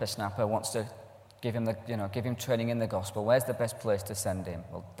young whippersnapper, wants to give him training in the gospel. Where's the best place to send him?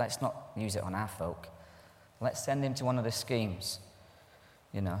 Well, let's not use it on our folk. Let's send him to one of the schemes.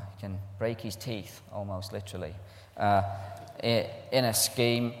 He can break his teeth, almost literally, in a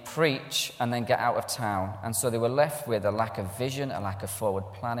scheme, preach, and then get out of town. And so they were left with a lack of vision, a lack of forward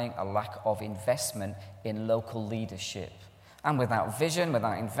planning, a lack of investment in local leadership. And without vision,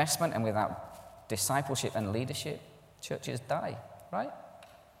 without investment, and without discipleship and leadership, churches die, right?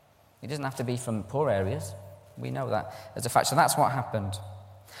 It doesn't have to be from poor areas. We know that as a fact. So that's what happened.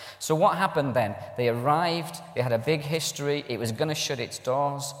 So what happened then? They arrived, they had a big history, it was going to shut its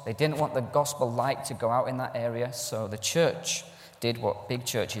doors. They didn't want the gospel light to go out in that area, so the church did what big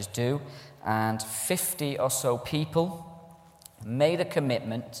churches do, and 50 or so people made a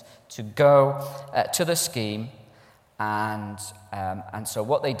commitment to go to the scheme, and so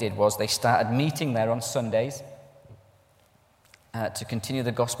what they did was they started meeting there on Sundays to continue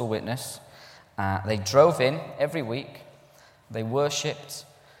the gospel witness. They drove in every week, they worshipped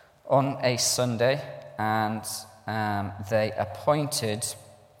on a Sunday, and they appointed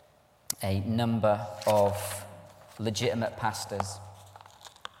a number of legitimate pastors.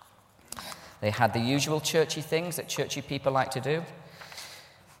 They had the usual churchy things that churchy people like to do,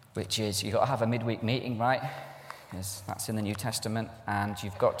 which is you've got to have a midweek meeting, right? Because that's in the New Testament. And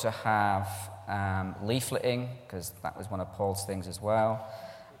you've got to have leafleting, because that was one of Paul's things as well.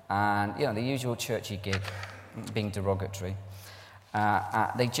 And, the usual churchy gig, being derogatory.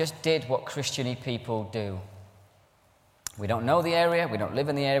 They just did what Christian-y people do. We don't know the area, we don't live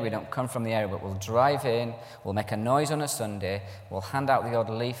in the area, we don't come from the area, but we'll drive in, we'll make a noise on a Sunday, we'll hand out the odd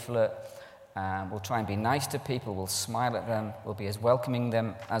leaflet, we'll try and be nice to people, we'll smile at them, we'll be as welcoming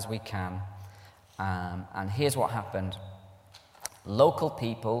them as we can. And here's what happened. Local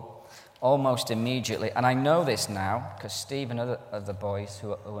people, almost immediately, and I know this now, because Steve and other of the boys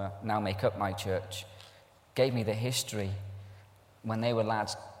who now make up my church gave me the history when they were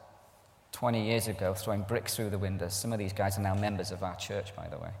lads 20 years ago, throwing bricks through the windows. Some of these guys are now members of our church, by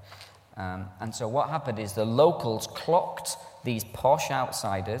the way. And so what happened is the locals clocked these posh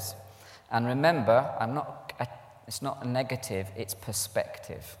outsiders. And remember, it's not a negative, it's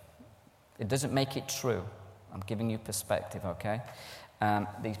perspective. It doesn't make it true. I'm giving you perspective, okay?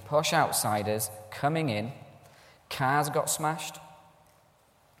 These posh outsiders coming in, cars got smashed,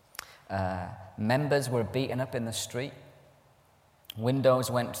 members were beaten up in the street, windows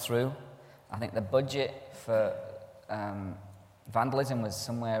went through. I think the budget for vandalism was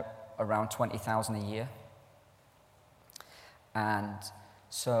somewhere around $20,000 a year. And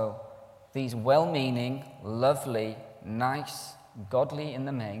so these well-meaning, lovely, nice, godly in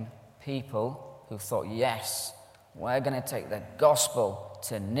the main people who thought, yes, we're going to take the gospel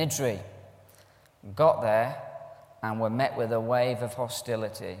to Niddrie, got there and were met with a wave of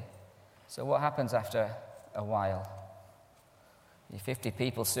hostility. So what happens after a while? Your 50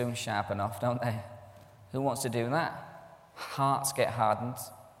 people soon sharpen off, don't they? Who wants to do that? Hearts get hardened.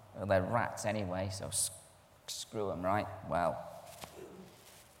 Well, they're rats anyway, so screw them, right? Well.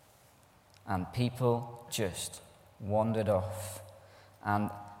 And people just wandered off. And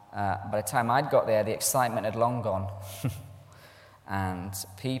by the time I'd got there, the excitement had long gone. And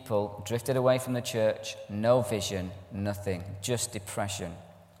people drifted away from the church, no vision, nothing, just depression.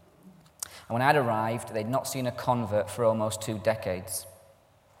 And when I'd arrived, they'd not seen a convert for almost 2 decades.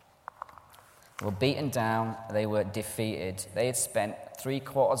 They were beaten down, they were defeated. They had spent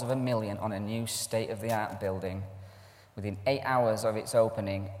 $750,000 on a new state-of-the-art building. Within 8 hours of its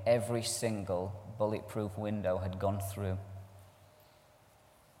opening, every single bulletproof window had gone through.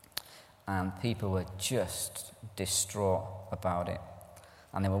 And people were just distraught about it.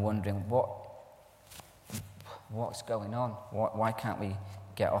 And they were wondering, what's going on? Why can't we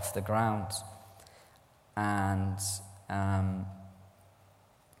get off the ground? And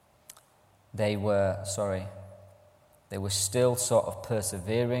they were still sort of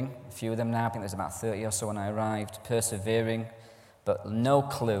persevering. A few of them now, I think there's about 30 or so when I arrived, persevering, but no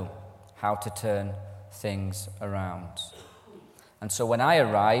clue how to turn things around. And so when I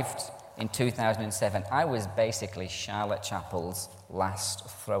arrived in 2007, I was basically Charlotte Chapel's last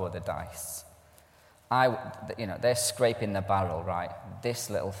throw of the dice. They're scraping the barrel, right? This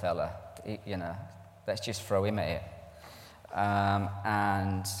little fella, let's just throw him at it.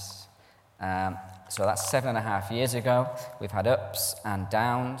 So that's 7.5 years ago. We've had ups and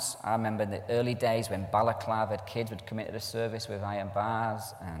downs. I remember in the early days when Balaclava kids would come into the service with iron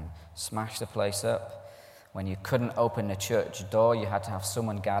bars and smash the place up. When you couldn't open the church door, you had to have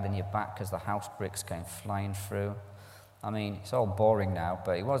someone guarding your back because the house bricks came flying through. I mean, it's all boring now,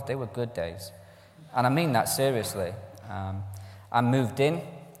 but they were good days. And I mean that seriously. I moved in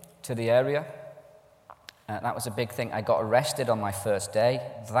to the area. That was a big thing. I got arrested on my first day.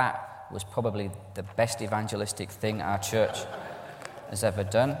 That was probably the best evangelistic thing our church has ever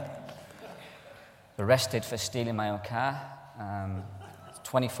done. Arrested for stealing my own car.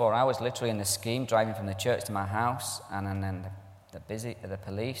 24 hours literally in the scheme, driving from the church to my house, and then the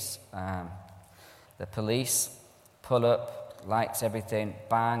police. The police pull up, lights, everything,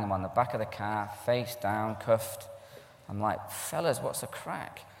 bang, I'm on the back of the car, face down, cuffed. I'm like, fellas, what's the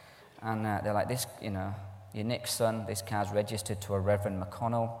crack? And they're like, your Nick's son, this car's registered to a Reverend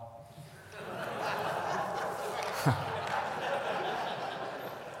McConnell.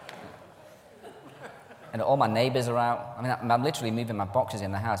 And all my neighbours are out. I mean, I'm literally moving my boxes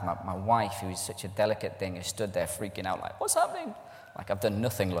in the house. My wife, who is such a delicate thing, is stood there freaking out like, what's happening? Like, I've done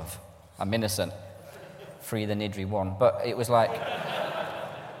nothing, love. I'm innocent. Free the Nidri one. But it was like,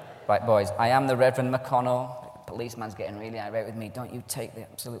 right, boys, I am the Reverend McConnell. The policeman's getting really irate with me. Don't you take the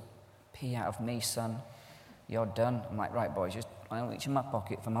absolute pee out of me, son. You're done. I'm like, right, boys, I reach in my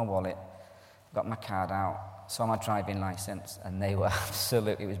pocket for my wallet. Got my card out. Saw my driving license, and they were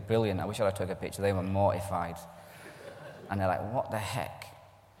absolutely, it was brilliant. I wish I took a picture. They were mortified. And they're like, what the heck?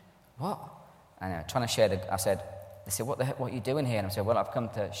 What? And trying to share they said, what the heck, what are you doing here? And I said, well, I've come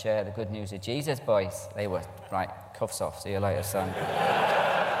to share the good news of Jesus, boys. They were, right, cuffs off, see you later, son.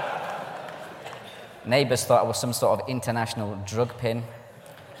 Neighbours thought I was some sort of international drug pin.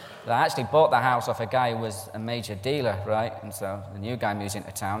 I actually bought the house off a guy who was a major dealer, right? And so the new guy moves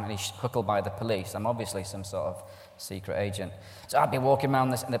into town, and he's huckled by the police. I'm obviously some sort of secret agent. So I'd be walking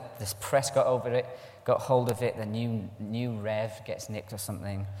around this, and this press got over it, got hold of it. The new Rev gets nicked or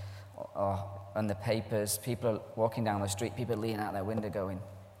something. And the papers, people are walking down the street, people are leaning out their window going,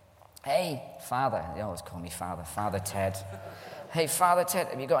 hey, Father. They always call me Father, Father Ted. Hey, Father Ted,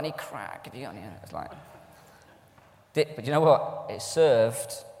 have you got any crack? Have you got any? It's like, but you know what? It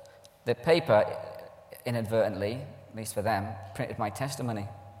served. The paper, inadvertently, at least for them, printed my testimony.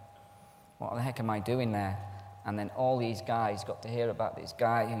 What the heck am I doing there? And then all these guys got to hear about this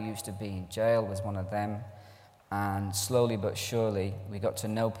guy who used to be in jail, was one of them. And slowly but surely, we got to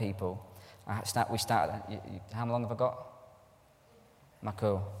know people. We started, how long have I got?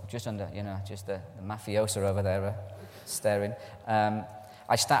 Marco, just under, just the mafiosa over there staring.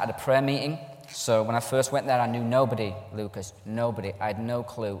 I started a prayer meeting. So when I first went there, I knew nobody, Lucas, nobody. I had no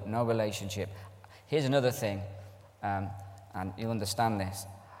clue, no relationship. Here's another thing, and you'll understand this.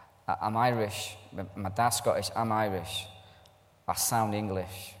 I'm Irish. My dad's Scottish. I'm Irish. I sound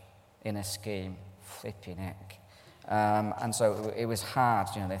English in a scheme. Flipping heck. And so it was hard.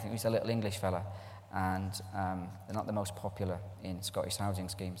 They think he's a little English fella, and they're not the most popular in Scottish housing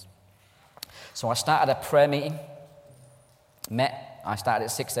schemes. So I started a prayer meeting. I started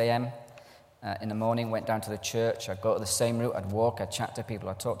at 6 a.m. In the morning, went down to the church. I'd go to the same route. I'd walk, I'd chat to people,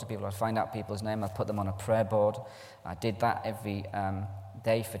 I'd talk to people, I'd find out people's name, I'd put them on a prayer board. I did that every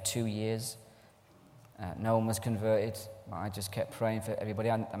day for 2 years. No one was converted. I just kept praying for everybody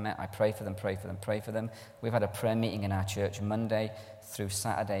I met. I pray for them, pray for them, pray for them. We've had a prayer meeting in our church Monday through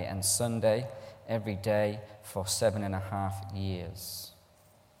Saturday and Sunday, every day for 7.5 years.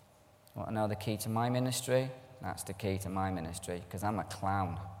 Want to know the key to my ministry? That's the key to my ministry, because I'm a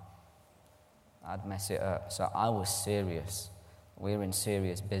clown. I'd mess it up. So I was serious. We're in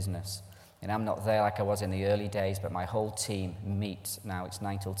serious business. And I'm not there like I was in the early days, but my whole team meets now. It's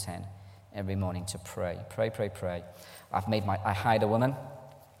 9 till 10 every morning to pray. Pray, pray, pray. I hired a woman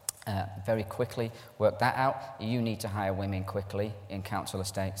very quickly. Worked that out. You need to hire women quickly in council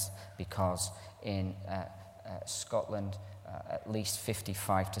estates, because in Scotland, at least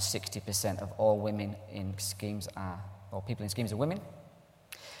 55 to 60% of all women in schemes or people in schemes are women.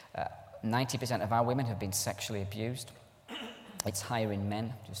 90% of our women have been sexually abused. It's higher in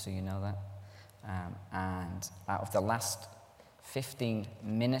men, just so you know that. And out of the last 15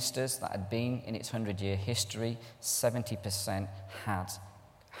 ministers that had been in its 100-year history, 70%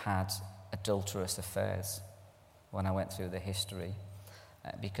 had adulterous affairs when I went through the history.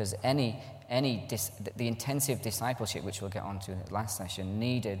 Because the intensive discipleship, which we'll get onto in the last session,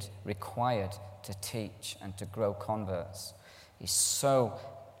 required to teach and to grow converts, is so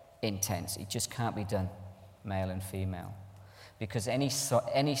intense. It just can't be done, male and female. Because any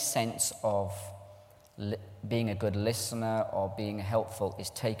sense of being a good listener or being helpful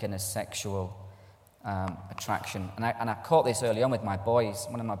is taken as sexual attraction. And I caught this early on with my boys.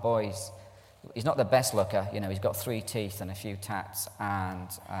 One of my boys, he's not the best looker, he's got 3 teeth and a few tats, and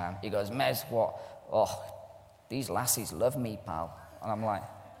he goes, Mez, what? Oh, these lassies love me, pal. And I'm like,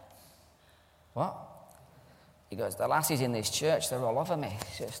 what? He goes, the lassies in this church, they're all over me.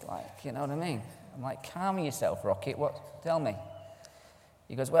 It's just like, you know what I mean? I'm like, calm yourself, Rocket. What? Tell me.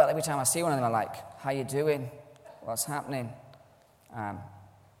 He goes, well, every time I see one of them, I'm like, how you doing? What's happening? Would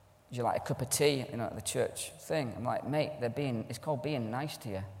you like a cup of tea? At the church thing. I'm like, mate, it's called being nice to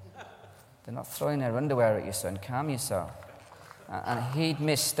you. They're not throwing their underwear at you, son. Calm yourself. And he'd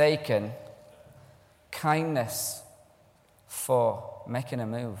mistaken kindness for making a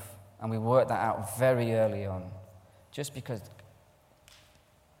move. And we worked that out very early on. Just because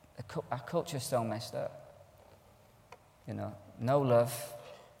our culture's so messed up. No love,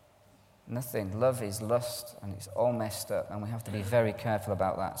 nothing. Love is lust, and it's all messed up, and we have to be very careful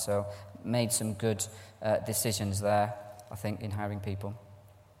about that. So made some good decisions there, I think, in hiring people.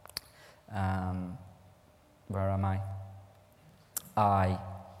 Where am I? I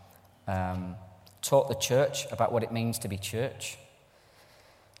taught the church about what it means to be church.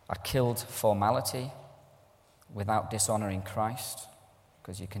 I killed formality without dishonoring Christ,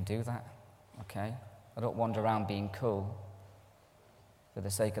 because you can do that, okay? I don't wander around being cool for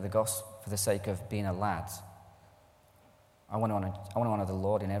the sake of the gospel, for the sake of being a lad. I want to honor the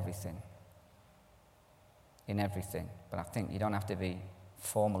Lord in everything. In everything. But I think you don't have to be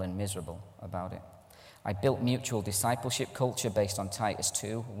formal and miserable about it. I built mutual discipleship culture based on Titus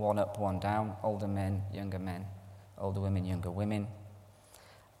 2, one up, one down, older men, older women, younger women.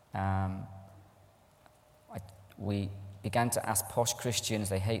 We began to ask posh Christians,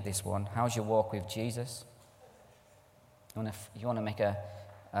 they hate this one, how's your walk with Jesus? You want to make a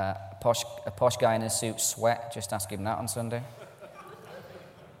posh guy in a suit sweat? Just ask him that on Sunday.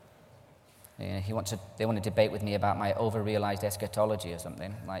 They want to debate with me about my over-realized eschatology or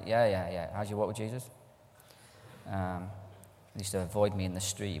something. Like, yeah. How's your walk with Jesus? He used to avoid me in the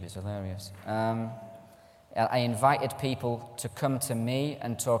street. It was hilarious. I invited people to come to me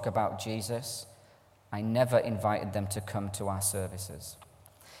and talk about Jesus. I never invited them to come to our services.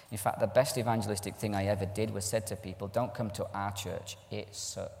 In fact, the best evangelistic thing I ever did was said to people, don't come to our church. It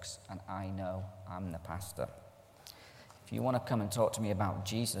sucks, and I know I'm the pastor. If you want to come and talk to me about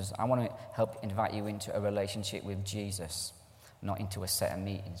Jesus, I want to help invite you into a relationship with Jesus, not into a set of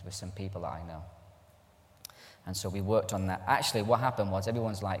meetings with some people that I know. And so we worked on that. Actually, what happened was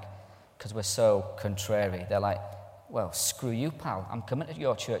everyone's like, because we're so contrary, they're like, well, screw you, pal. I'm coming to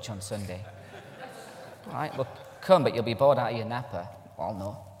your church on Sunday. All right, well, come, but you'll be bored out of your napper. Well,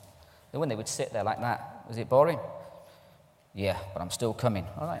 no. When they would sit there like that, was it boring? Yeah, but I'm still coming.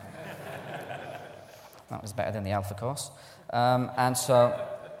 All right. That was better than the Alpha course. And so,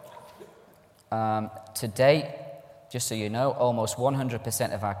 to date, just so you know, almost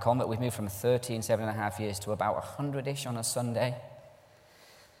 100% of our convert, we've moved from 7.5 years to about 100-ish on a Sunday.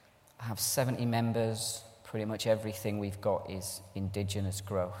 I have 70 members. Pretty much everything we've got is indigenous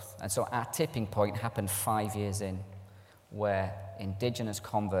growth. And so our tipping point happened 5 years in, where indigenous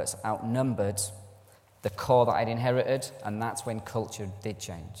converts outnumbered the core that I'd inherited, and that's when culture did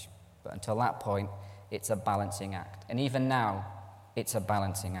change. But until that point, it's a balancing act. And even now, it's a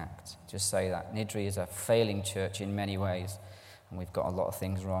balancing act. Just say that. Niddrie is a failing church in many ways, and we've got a lot of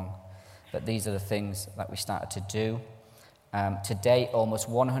things wrong. But these are the things that we started to do. Today, almost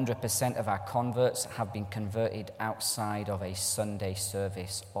 100% of our converts have been converted outside of a Sunday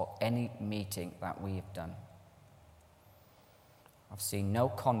service or any meeting that we've done. I've seen no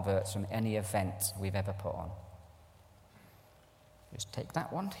converts from any event we've ever put on. Just take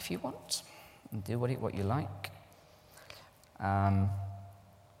that one if you want and do what you like.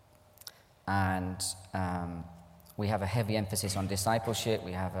 We have a heavy emphasis on discipleship.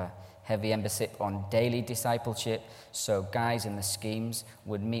 We have a heavy emphasis on daily discipleship. So guys in the schemes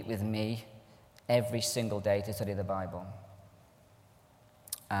would meet with me every single day to study the Bible.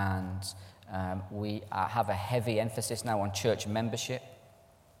 And we have a heavy emphasis now on church membership.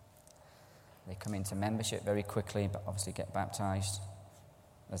 They come into membership very quickly, but obviously get baptized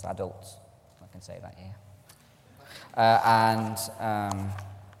as adults. I can say that here.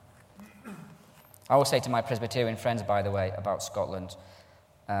 I always say to my Presbyterian friends, by the way, about Scotland,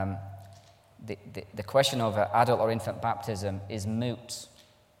 the question of adult or infant baptism is moot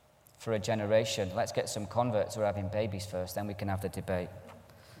for a generation. Let's get some converts who are having babies first, then we can have the debate.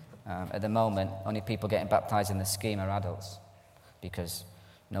 At the moment, only people getting baptized in the scheme are adults because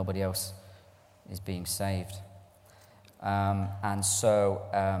nobody else is being saved.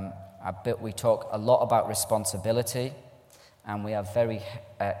 We talk a lot about responsibility, and we are very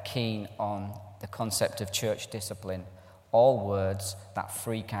keen on the concept of church discipline. All words that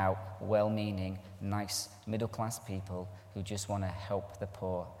freak out well-meaning, nice, middle-class people who just want to help the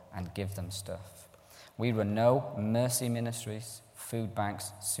poor and give them stuff. We run no mercy ministries, food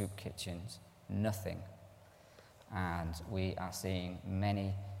banks, soup kitchens, nothing. And we are seeing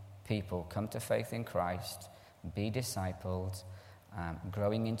many people come to faith in Christ, be discipled,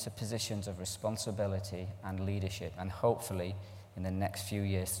 growing into positions of responsibility and leadership, and hopefully in the next few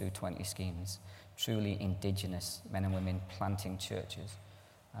years through 20 schemes, truly indigenous men and women planting churches.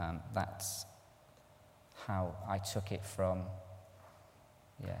 That's how I took it from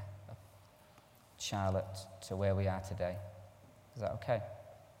Charlotte to where we are today. Is that okay?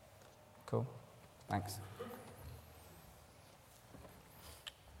 Cool. Thanks.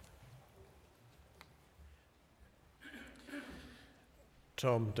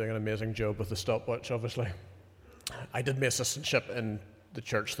 Tom doing an amazing job with the stopwatch, obviously. I did my assistantship in the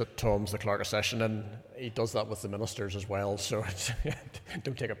church that Tom's the clerk of session, and he does that with the ministers as well, so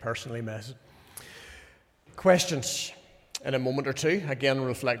don't take it personally, Mez. Questions in a moment or two, again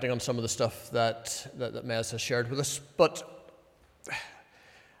reflecting on some of the stuff that Mez has shared with us. But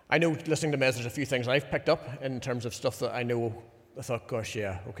I know, listening to Mez, there's a few things I've picked up in terms of stuff that I know. I thought, gosh,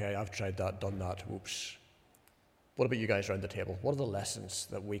 yeah, okay, I've tried that, done that, whoops. What about you guys around the table? What are the lessons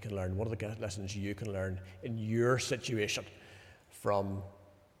that we can learn? What are the lessons you can learn in your situation from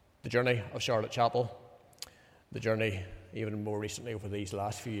the journey of Charlotte Chapel, the journey even more recently over these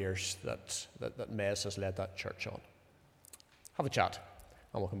last few years that Mez has led that church on? Have a chat,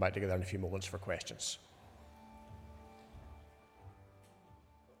 and we'll come back together in a few moments for questions.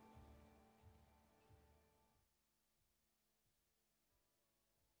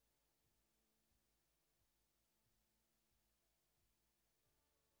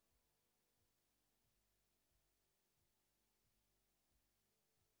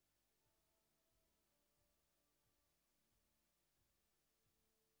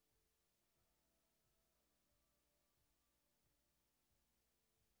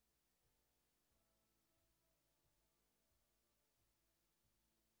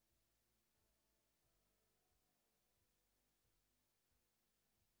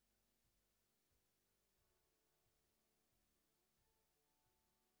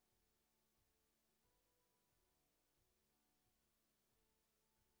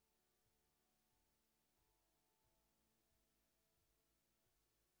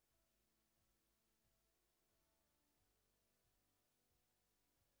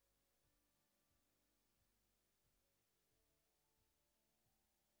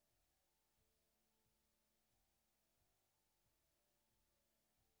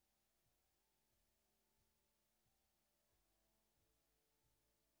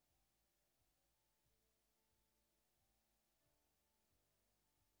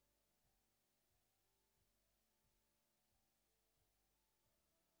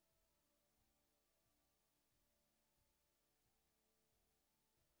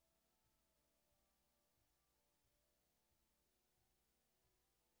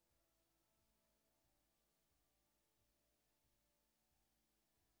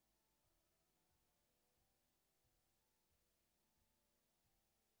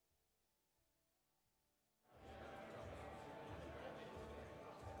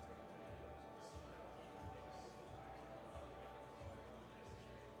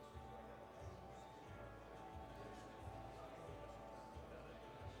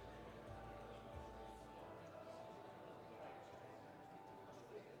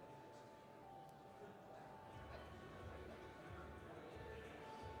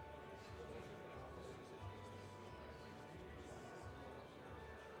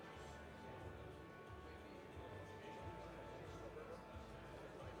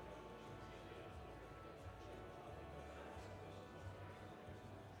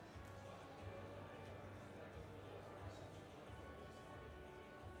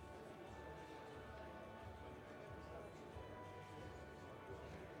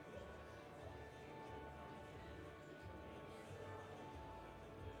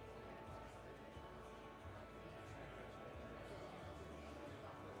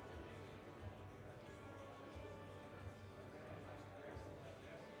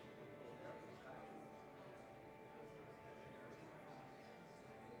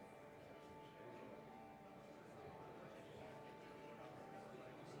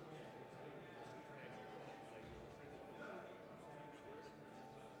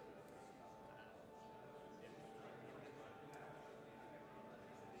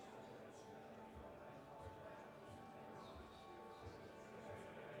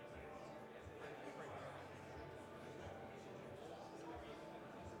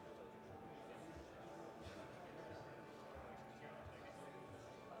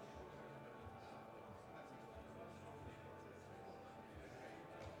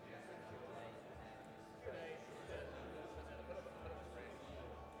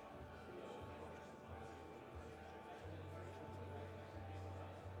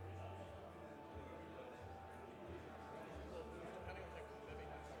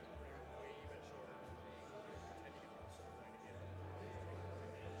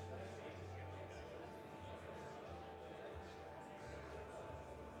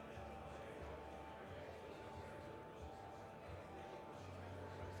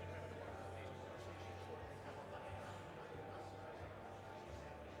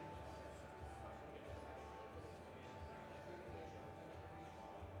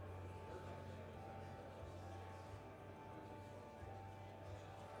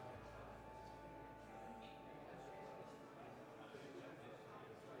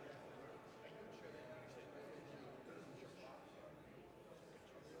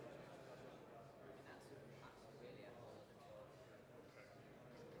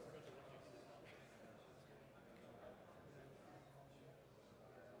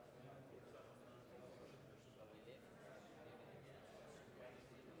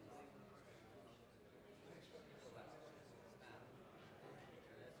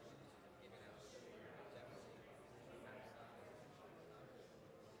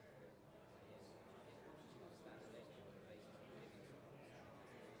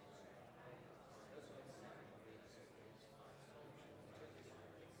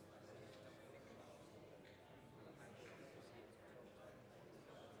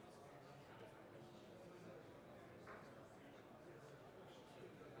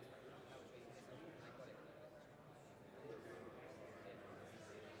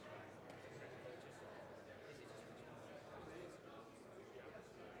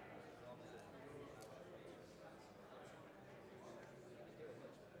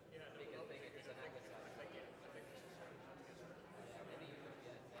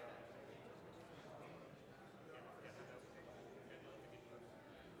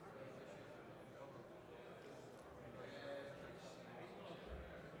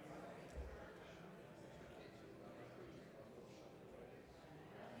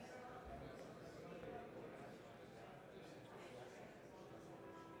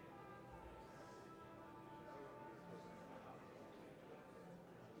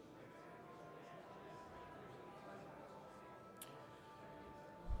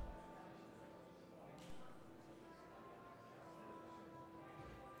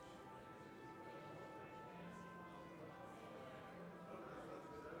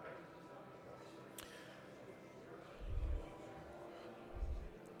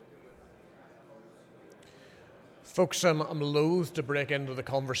 Folks, I'm loath to break into the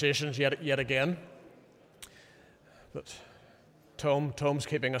conversations yet again, but Tom's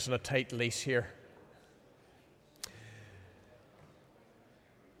keeping us on a tight leash here.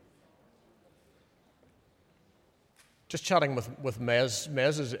 Just chatting with Mez.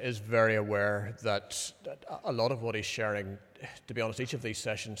 Mez is very aware that a lot of what he's sharing, to be honest, each of these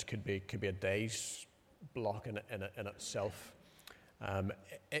sessions could be a day's block in itself.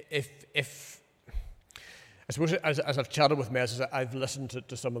 I suppose as I've chatted with Mez, as I've listened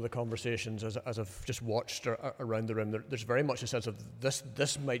to some of the conversations, as I've just watched around the room, there's very much a sense of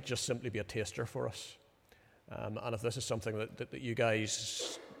this might just simply be a taster for us. And if this is something that you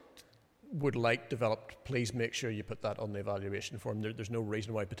guys would like developed, please make sure you put that on the evaluation form. There's no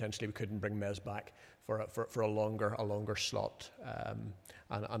reason why potentially we couldn't bring Mez back for a longer slot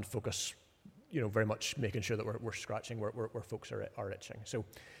and focus, very much making sure that we're scratching where folks are itching. So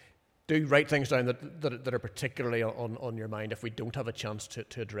do write things down that are particularly on your mind if we don't have a chance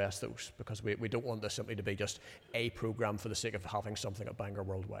to address those, because we don't want this simply to be just a program for the sake of having something at Bangor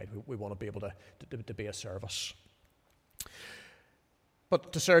Worldwide. We want to be able to be a service.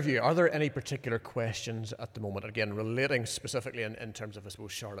 But to serve you, are there any particular questions at the moment? Again, relating specifically in terms of, I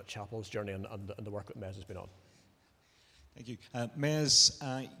suppose, Charlotte Chapel's journey and the work that Mez has been on. Thank you. Mez,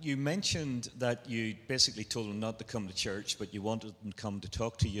 you mentioned that you basically told them not to come to church, but you wanted them to come to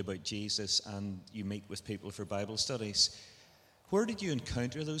talk to you about Jesus, and you meet with people for Bible studies. Where did you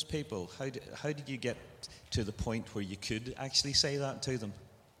encounter those people? How did you get to the point where you could actually say that to them?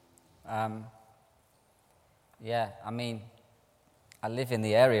 I live in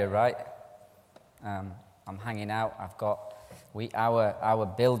the area, right? I'm hanging out. Our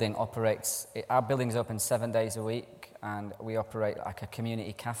building operates. Our building's open 7 days a week, and we operate like a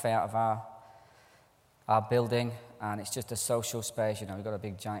community cafe out of our building, and it's just a social space. We've got a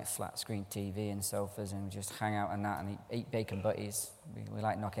big giant flat screen TV and sofas, and we just hang out and that, and eat bacon butties. We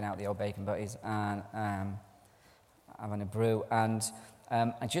like knocking out the old bacon butties and having a brew, and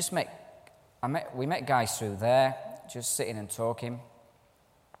we met guys through there, just sitting and talking.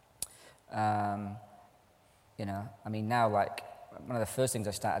 Now, like, one of the first things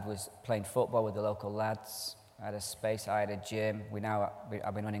I started was playing football with the local lads. I had a space, I had a gym.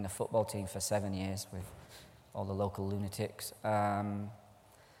 I've been running a football team for 7 years with all the local lunatics. And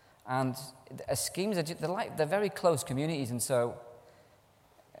schemes, they're very close communities, and so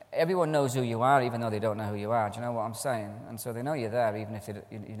everyone knows who you are, even though they don't know who you are. Do you know what I'm saying? And so they know you're there, even if you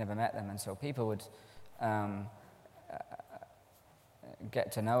never met them. And so people would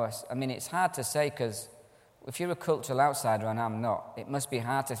get to know us. It's hard to say, because if you're a cultural outsider and I'm not, it must be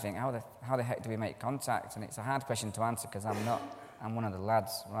hard to think, how the heck do we make contact? And it's a hard question to answer, because I'm not. I'm one of the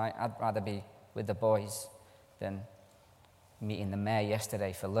lads, right? I'd rather be with the boys than meeting the mayor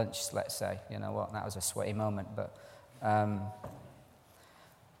yesterday for lunch, let's say. You know what? That was a sweaty moment. But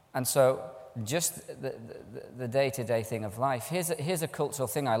and so just the day-to-day thing of life. Here's a cultural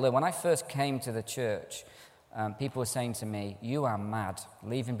thing I learned. When I first came to the church, people were saying to me, "You are mad,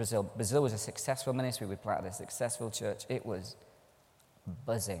 leaving Brazil." Brazil was a successful ministry. We planted a successful church. It was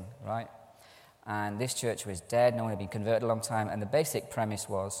buzzing, right? And this church was dead. No one had been converted a long time. And the basic premise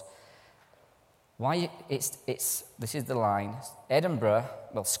was, this is the line.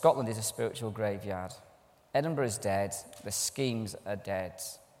 Scotland is a spiritual graveyard. Edinburgh is dead. The schemes are dead.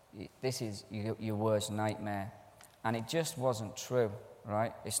 This is your worst nightmare. And it just wasn't true,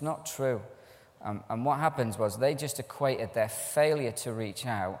 right? It's not true. And what happens was they just equated their failure to reach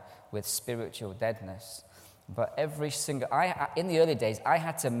out with spiritual deadness. But in the early days, I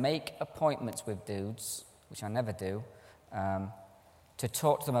had to make appointments with dudes, which I never do, to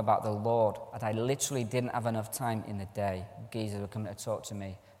talk to them about the Lord. And I literally didn't have enough time in the day. Geezers were coming to talk to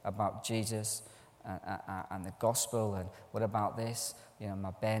me about Jesus and the gospel, and what about this?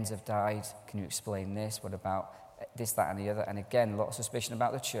 My bairns have died. Can you explain this? What about this, that, and the other? And again, a lot of suspicion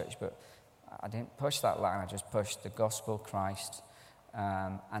about the church, but I didn't push that line. I just pushed the gospel, Christ.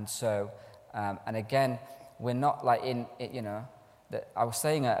 And again, we're not like I was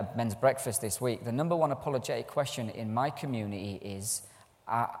saying at a men's breakfast this week, the number one apologetic question in my community is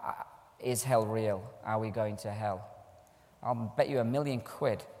hell real? Are we going to hell? I'll bet you £1 million.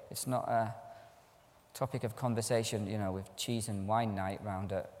 It's not a topic of conversation, with cheese and wine night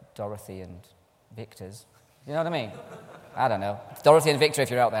round at Dorothy and Victor's. You know what I mean? I don't know. Dorothy and Victor, if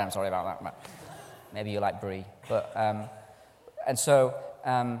you're out there, I'm sorry about that. But maybe you like brie. But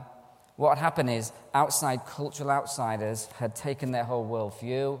what had happened is cultural outsiders had taken their whole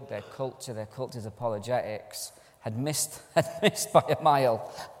worldview, their culture's apologetics, had missed by a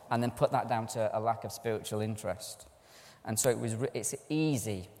mile, and then put that down to a lack of spiritual interest. And so it's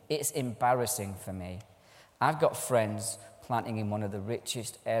easy, it's embarrassing for me I've got friends planting in one of the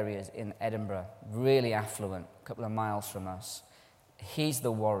richest areas in Edinburgh, really affluent, a couple of miles from us. He's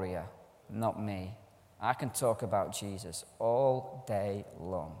the warrior, not me. I can talk about Jesus all day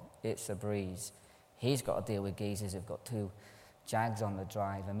long. It's a breeze. He's got to deal with geezers who've got 2 Jags on the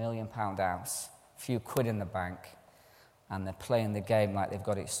drive, £1 million house, a few quid in the bank, and they're playing the game like they've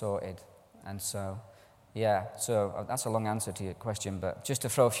got it sorted. And so, so that's a long answer to your question, but just to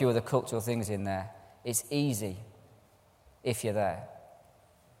throw a few of the cultural things in there, it's easy if you're there.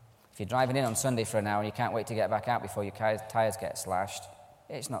 If you're driving in on Sunday for an hour and you can't wait to get back out before your tyres get slashed,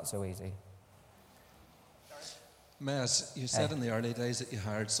 it's not so easy. Mez, you said in the early days that you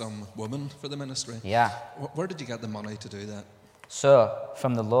hired some woman for the ministry. Yeah. Where did you get the money to do that? So,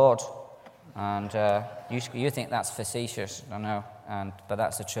 from the Lord. And you think that's facetious, I know, but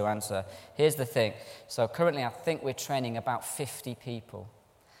that's the true answer. Here's the thing. So currently I think we're training about 50 people.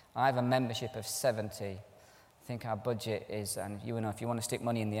 I have a membership of 70. I think our budget is, and you know, if you want to stick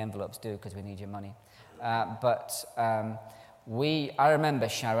money in the envelopes, do, because we need your money. I remember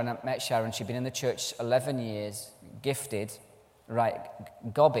Sharon, I met Sharon, she'd been in the church 11 years, gifted, right,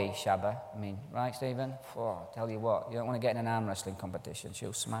 gobby Shabba, right, Stephen? Oh, tell you what, you don't want to get in an arm wrestling competition,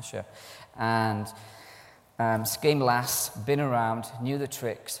 she'll smash her. And scheme lass, been around, knew the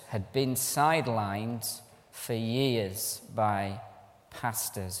tricks, had been sidelined for years by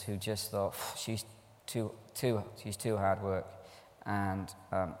pastors who just thought, she's too hard work. And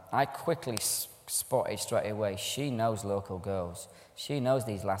I quickly spotted straight away, she knows local girls. She knows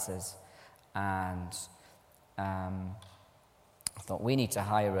these lasses. And I thought, we need to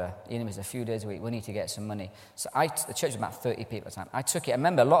hire her. Even if it's a few days a week, we need to get some money. So the church was about 30 people at the time. I took it. I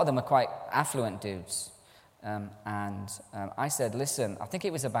remember a lot of them were quite affluent dudes. I said, listen, I think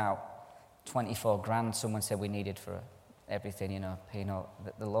it was about 24 grand someone said we needed for everything,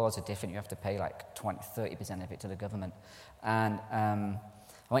 the laws are different. You have to pay like 30% of it to the government. And I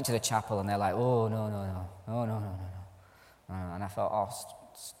went to the chapel and they're like, oh, no. And I thought,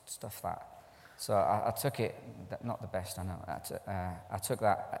 stuff that. So I took it, not the best, I know. I took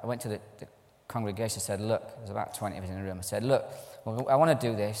that, I went to the congregation, said, look, there's about 20 of us in the room. I said, look, I want to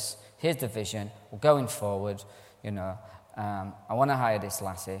do this. Here's the vision. We're going forward, I want to hire this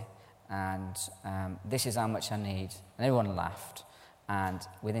lassie, and this is how much I need. And everyone laughed. And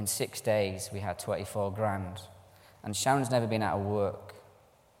within 6 days, we had 24 grand. And Sharon's never been out of work.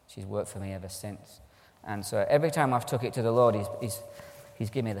 She's worked for me ever since. And so every time I've took it to the Lord, he's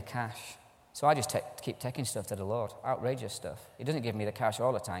given me the cash. So I just keep taking stuff to the Lord, outrageous stuff. He doesn't give me the cash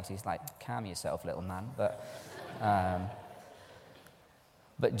all the time, so he's like, calm yourself, little man.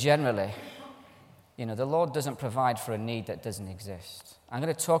 But generally, the Lord doesn't provide for a need that doesn't exist. I'm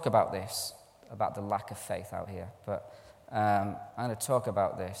going to talk about this, about the lack of faith out here, but I'm going to talk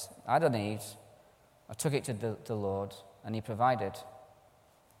about this. I had a need. I took it to the Lord, and he provided.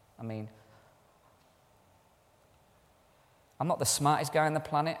 I'm not the smartest guy on the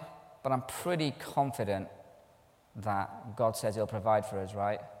planet, but I'm pretty confident that God says he'll provide for us,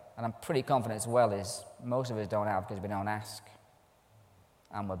 right? And I'm pretty confident as well as most of us don't have because we don't ask.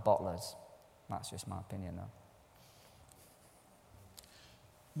 And we're bottlers. That's just my opinion, though.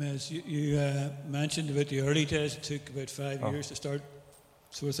 Mez, you mentioned about the early days. It took about 5 years to start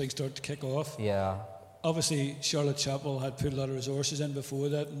to kick off. Yeah. Obviously, Charlotte Chapel had put a lot of resources in before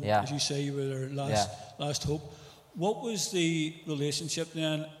that. And as you say, you were their last hope. What was the relationship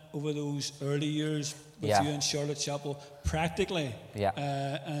then over those early years with you and Charlotte Chapel practically?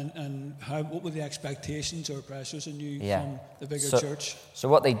 And what were the expectations or pressures on you from the bigger church? So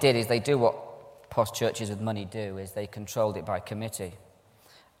what they did is they do what posh churches with money do, is they controlled it by committee.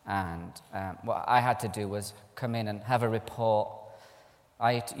 And what I had to do was come in and have a report.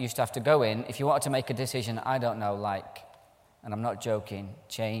 I used to have to go in, if you wanted to make a decision, I don't know, and I'm not joking,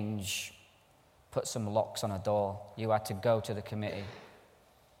 put some locks on a door, you had to go to the committee.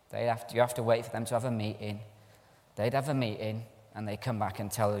 You have to wait for them to have a meeting. They'd have a meeting, and they'd come back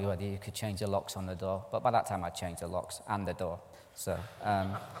and tell you whether you could change the locks on the door. But by that time, I'd changed the locks and the door. So,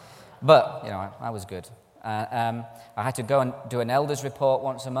 I was good. I had to go and do an elders report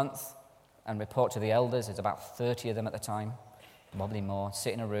once a month and report to the elders. There's about 30 of them at the time, probably more.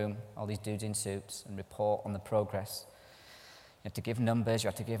 Sit in a room, all these dudes in suits, and report on the progress. You had to give numbers. You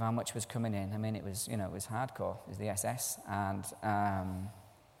had to give how much was coming in. It was hardcore. It was the SS. And, I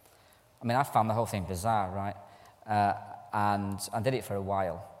found the whole thing bizarre, right? And I did it for a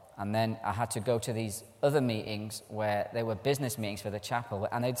while. And then I had to go to these other meetings where they were business meetings for the chapel,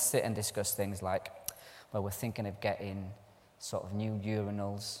 and they'd sit and discuss things like, well, we're thinking of getting sort of new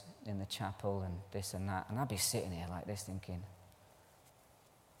urinals in the chapel and this and that. And I'd be sitting here like this thinking,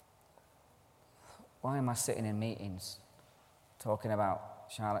 why am I sitting in meetings talking about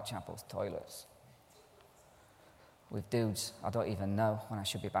Charlotte Chapel's toilets with dudes I don't even know when I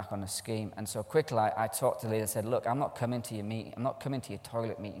should be back on the scheme? And so quickly I talked to the leader and said, look, I'm not coming to your meeting. I'm not coming to your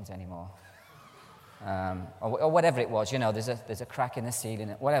toilet meetings anymore. Or whatever it was, there's a crack in the ceiling,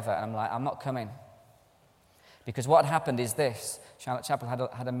 whatever. And I'm like, I'm not coming. Because what happened is this. Charlotte Chapel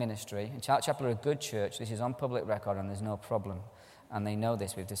had a ministry, and Charlotte Chapel are a good church. This is on public record, and there's no problem. And they know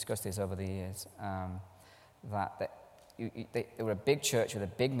this. We've discussed this over the years. They were a big church with a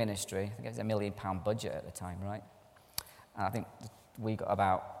big ministry. I think it was £1 million budget at the time, right? And I think we got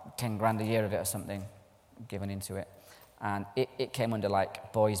about 10 grand a year of it or something given into it. And it came under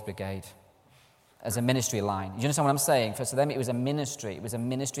like Boys Brigade as a ministry line. You understand what I'm saying? For them, it was a ministry. It was a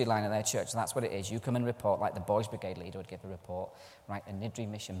ministry line of their church. So that's what it is. You come and report, like the Boys Brigade leader would give a report. Right, a Niddrie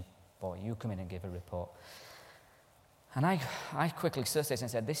mission boy, you come in and give a report. And I quickly sussed this and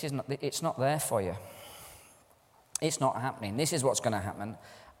said, it's not there for you. It's not happening. This is what's going to happen.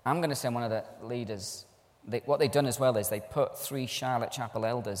 I'm going to send one of the leaders. What they've done as well is they put 3 Charlotte Chapel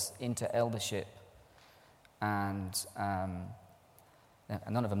elders into eldership. And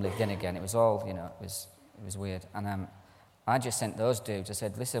none of them lived in again. It was all, it was weird. And I just sent those dudes. I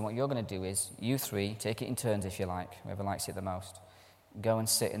said, listen, what you're going to do is, you 3, take it in turns if you like, whoever likes it the most, go and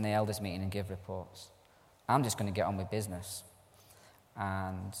sit in the elders meeting and give reports. I'm just going to get on with business.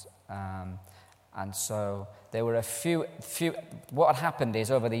 And so there were a few. What had happened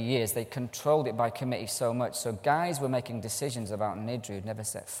is, over the years, they controlled it by committee so much. So guys were making decisions about Niddrie who'd never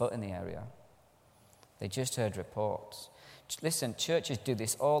set foot in the area. They just heard reports. Listen, churches do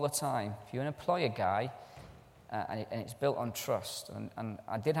this all the time. If you employ a guy, and it's built on trust, and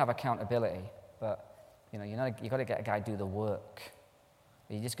I did have accountability, but you've got to get a guy to do the work.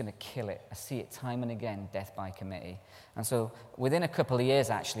 You're just going to kill it. I see it time and again, death by committee. And so within a couple of years,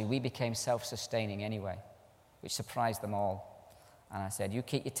 actually, we became self-sustaining anyway, which surprised them all. And I said, you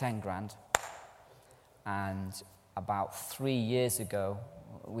keep your 10 grand. And about 3 years ago,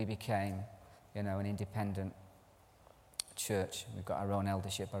 we became, an independent church. We've got our own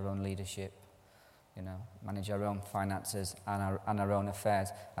eldership, our own leadership, manage our own finances and our own affairs.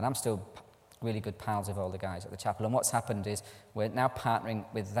 And I'm still really good pals of all the guys at the chapel. And what's happened is we're now partnering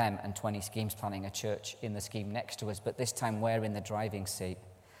with them and 20 Schemes, planning a church in the scheme next to us, but this time we're in the driving seat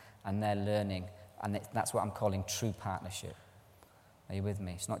and they're learning, and that's what I'm calling true partnership. Are you with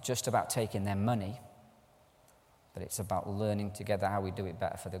me? It's not just about taking their money, but it's about learning together how we do it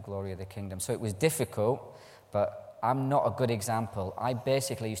better for the glory of the kingdom. So it was difficult, but I'm not a good example. I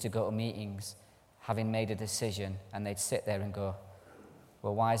basically used to go to meetings having made a decision, and they'd sit there and go,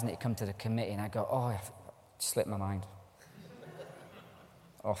 well, why hasn't it come to the committee? And I go, I slipped my mind.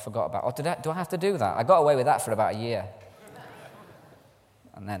 I forgot about it. Do I have to do that? I got away with that for about a year.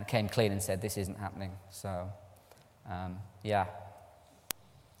 And then came clean and said, this isn't happening. So,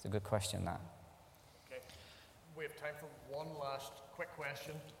 it's a good question, that. Okay. We have time for one last quick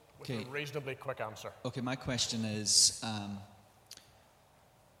question with a reasonably quick answer. Okay, my question is,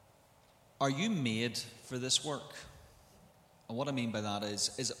 are you made for this work? And what I mean by that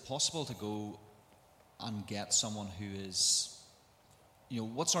is it possible to go and get someone who is,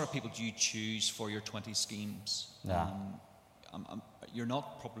 what sort of people do you choose for your 20 schemes? Yeah. You're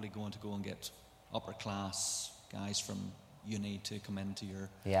not probably going to go and get upper class guys from uni to come into your...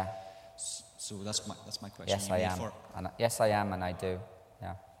 Yeah. So that's my question. Yes, I am. Yes, I am, and I do.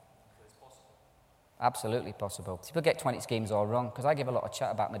 Yeah. It's possible. Absolutely possible. People get 20 schemes all wrong, because I give a lot of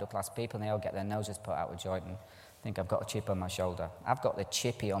chat about middle class people, and they all get their noses put out with joint and think I've got a chip on my shoulder. I've got the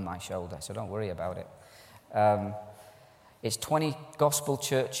chippy on my shoulder, so don't worry about it. It's 20 gospel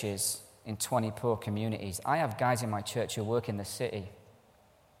churches in 20 poor communities. I have guys in my church who work in the city.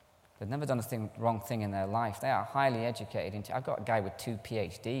 They've never done a wrong thing in their life. They are highly educated. I've got a guy with 2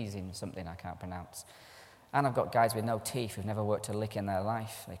 PhDs in something I can't pronounce. And I've got guys with no teeth who've never worked a lick in their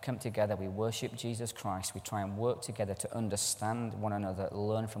life. They come together, we worship Jesus Christ, we try and work together to understand one another,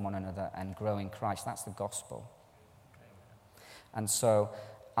 learn from one another, and grow in Christ. That's the gospel. And so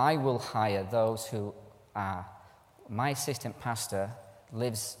I will hire those who are... My assistant pastor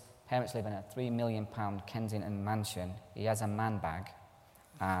parents live in a £3 million Kensington mansion. He has a man bag,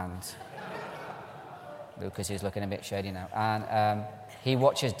 and Lucas is looking a bit shady now. And he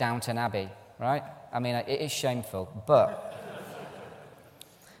watches Downton Abbey, right? I mean, it is shameful, but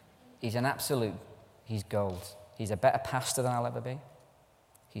he's gold. He's a better pastor than I'll ever be.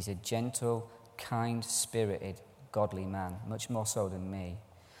 He's a gentle, kind-spirited, godly man, much more so than me.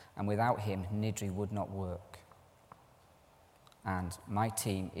 And without him, Niddrie would not work. And my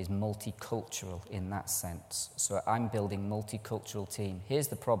team is multicultural in that sense. So I'm building multicultural team. Here's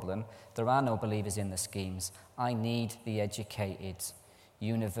the problem. There are no believers in the schemes. I need the educated,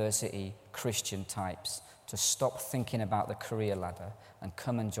 university Christian types to stop thinking about the career ladder and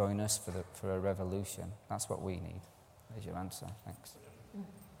come and join us for a revolution. That's what we need. There's your answer. Thanks.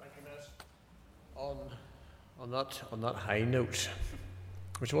 Thank you, Miss. On that high note,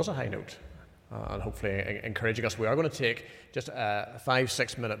 which was a high note, and hopefully encouraging us, we are going to take just a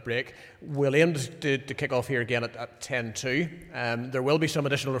 5-6 minute break. We'll aim to kick off here again at 10:02. There will be some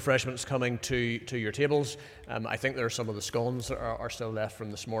additional refreshments coming to your tables. I think there are some of the scones that are still left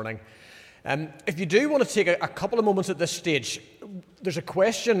from this morning. If you do want to take a couple of moments at this stage, there's a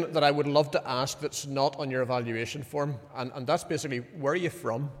question that I would love to ask that's not on your evaluation form, and that's basically, where are you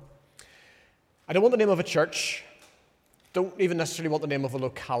from? I don't want the name of a church, don't even necessarily want the name of a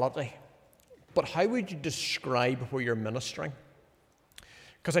locality, but how would you describe where you're ministering?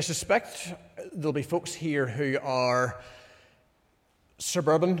 Because I suspect there'll be folks here who are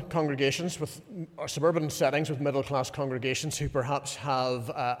suburban congregations or suburban settings with middle-class congregations who perhaps have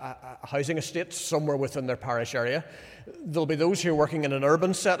a housing estate somewhere within their parish area. There'll be those who are working in an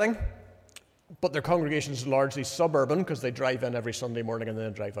urban setting, but their congregation is largely suburban because they drive in every Sunday morning and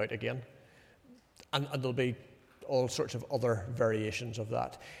then drive out again. And there'll be all sorts of other variations of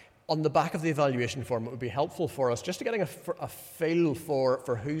that. On the back of the evaluation form, it would be helpful for us just to getting a feel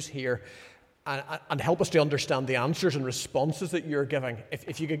for who's here and help us to understand the answers and responses that you're giving.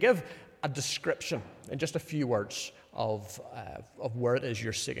 If you could give a description in just a few words of where it is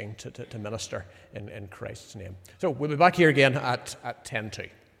you're seeking to minister in Christ's name. So we'll be back here again at 10:02.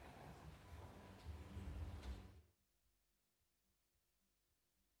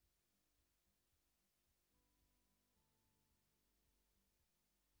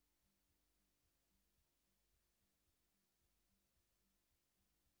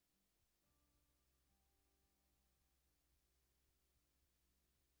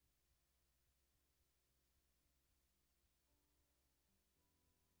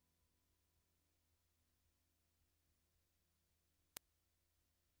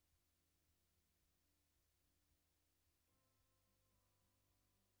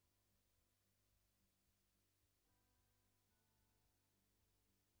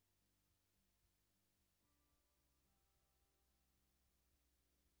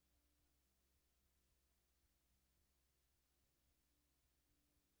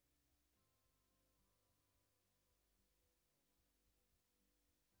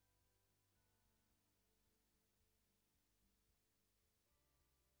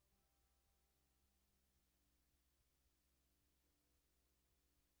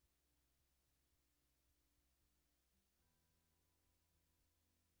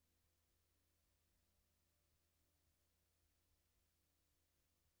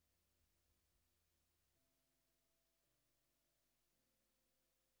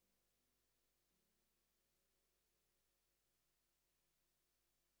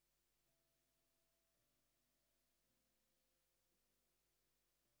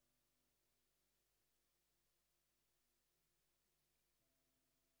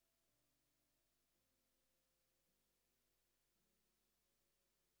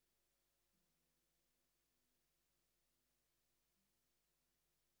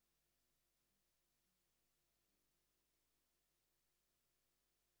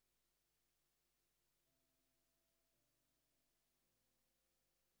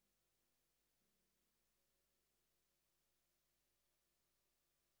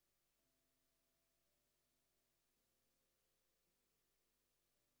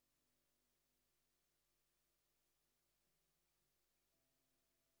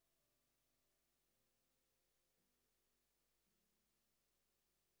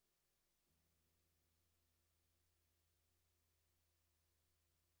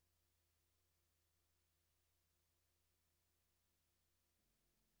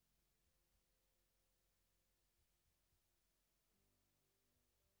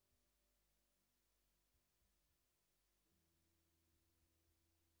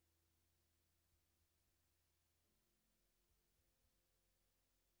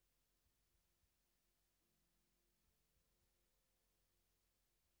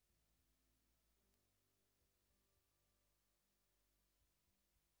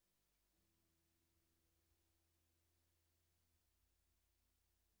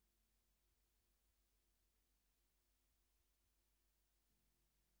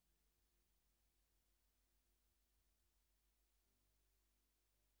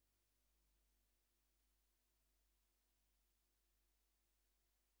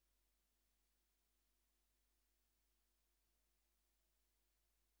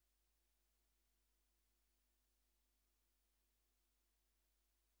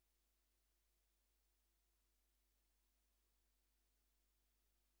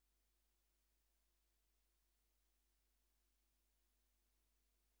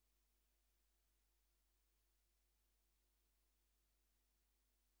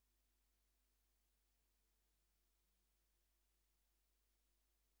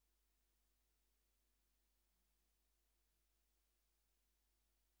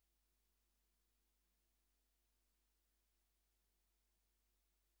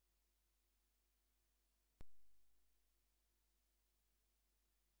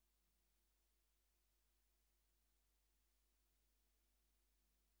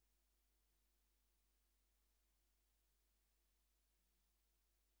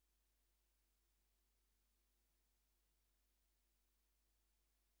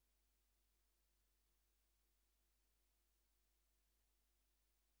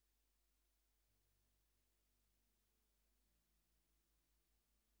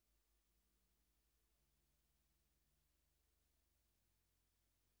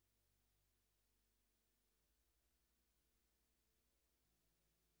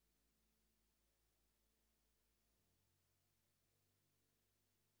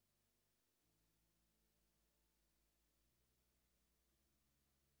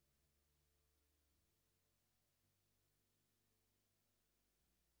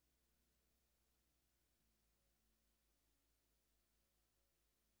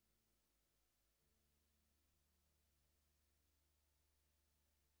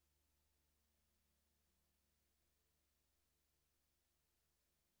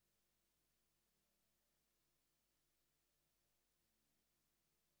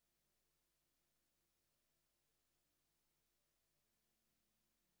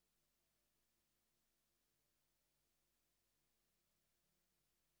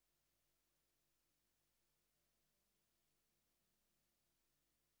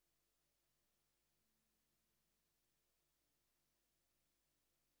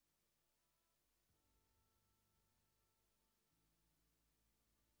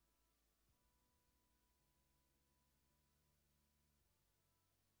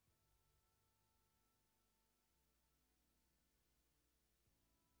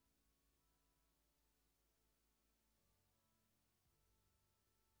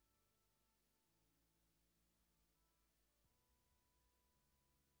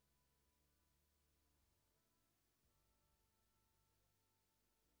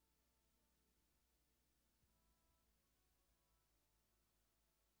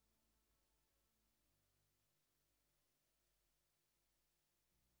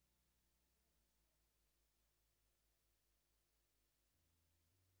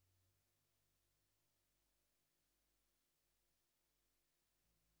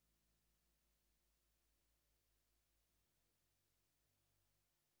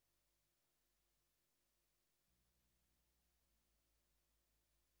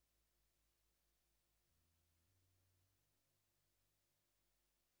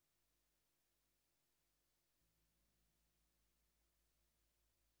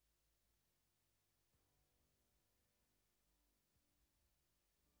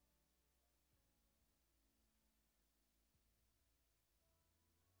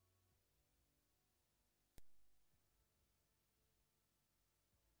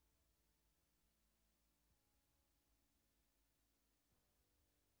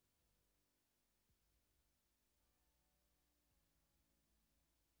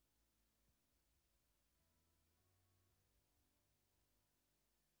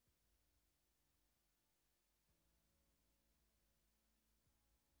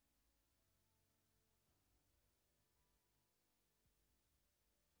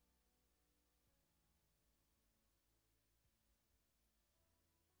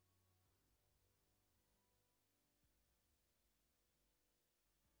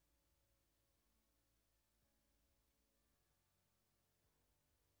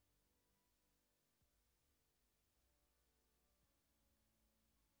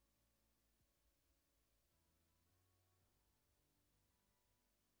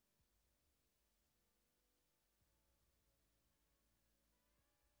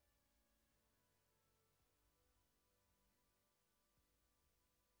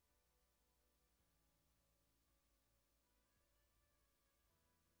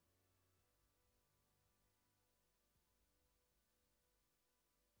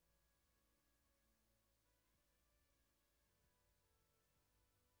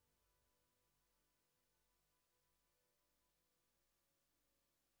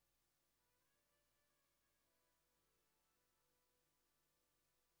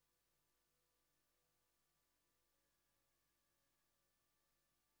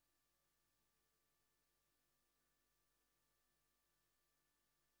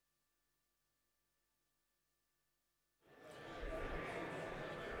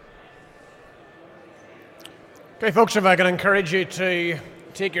 Okay, folks, if I can encourage you to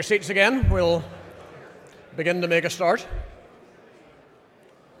take your seats again, we'll begin to make a start.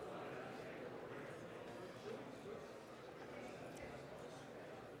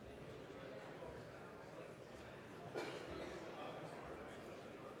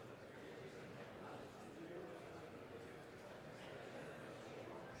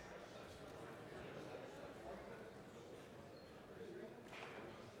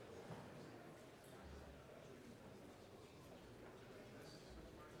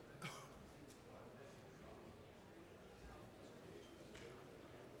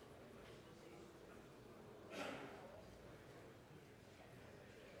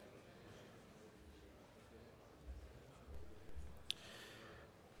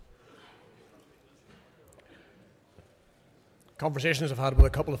 Conversations I've had with a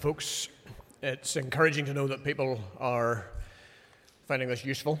couple of folks, it's encouraging to know that people are finding this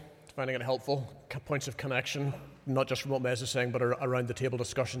useful, finding it helpful, points of connection, not just from what Mez is saying, but around the table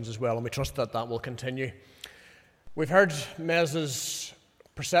discussions as well, and we trust that that will continue. We've heard Mez's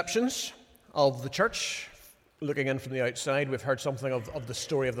perceptions of the church, looking in from the outside. We've heard something of the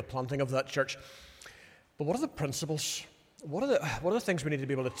story of the planting of that church. But what are the principles? What are the things we need to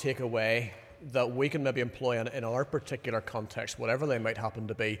be able to take away that we can maybe employ in our particular context, whatever they might happen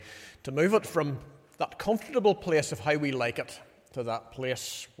to be, to move it from that comfortable place of how we like it to that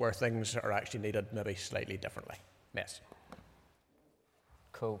place where things are actually needed maybe slightly differently? Yes.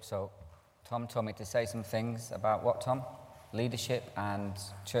 Cool. So Tom told me to say some things about what, Tom? Leadership and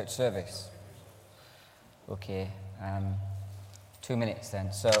church service. Okay. 2 minutes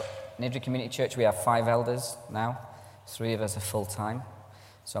then. So Niddrie Community Church, we have 5 elders now. 3 of us are full-time.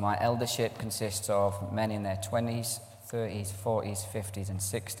 So my eldership consists of men in their 20s, 30s, 40s, 50s and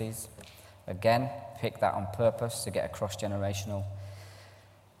 60s. Again, pick that on purpose to get a cross-generational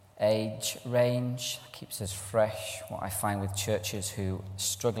age range. Keeps us fresh. What I find with churches who are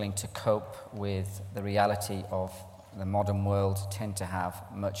struggling to cope with the reality of the modern world tend to have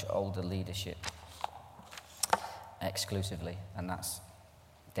much older leadership exclusively, and that's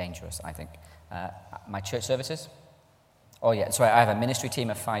dangerous, I think. My church services? Oh yeah, sorry, I have a ministry team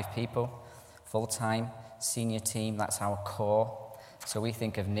of 5 people, full-time, senior team, that's our core. So we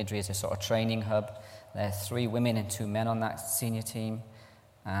think of Niddrie as a sort of training hub. There are 3 women and 2 men on that senior team,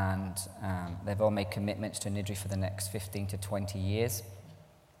 and they've all made commitments to Niddrie for the next 15 to 20 years.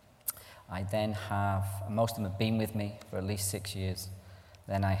 I then have, most of them have been with me for at least 6 years.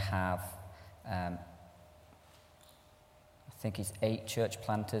 Then I have, I think it's 8 church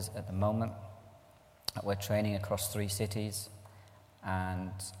planters at the moment. We're training across 3 cities,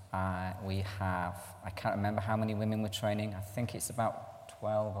 and we have, I can't remember how many women we're training. I think it's about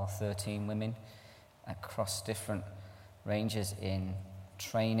 12 or 13 women across different ranges in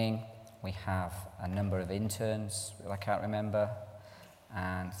training. We have a number of interns, I can't remember.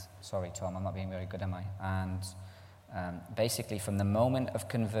 And, sorry Tom, I'm not being very good, am I? And basically from the moment of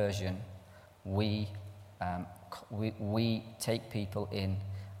conversion, we take people in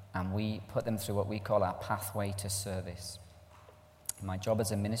and we put them through what we call our pathway to service. My job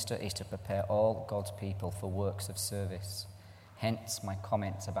as a minister is to prepare all God's people for works of service. Hence my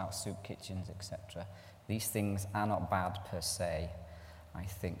comments about soup kitchens, etc. These things are not bad per se. I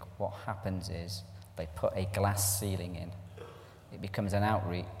think what happens is they put a glass ceiling in. It becomes an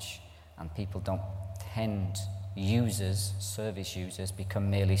outreach, and people don't tend, users, service users, become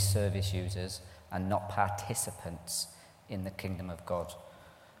merely service users and not participants in the kingdom of God.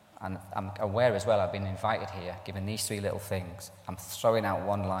 And I'm aware as well, I've been invited here, given these 3 little things. I'm throwing out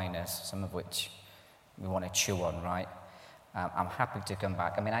one-liners, some of which we want to chew on, right? I'm happy to come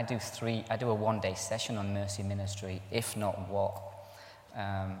back. I mean, I do a 1-day session on mercy ministry, if not what,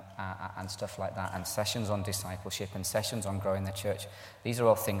 and stuff like that, and sessions on discipleship and sessions on growing the church. These are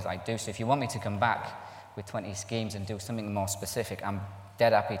all things I do. So if you want me to come back with 20 schemes and do something more specific, I'm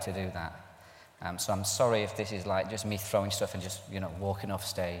dead happy to do that. So I'm sorry if this is like just me throwing stuff and just, walking off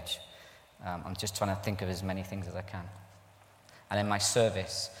stage. I'm just trying to think of as many things as I can. And then my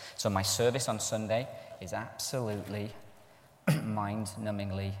service. So my service on Sunday is absolutely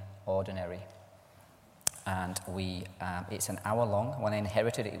mind-numbingly ordinary. And it's an hour long. When I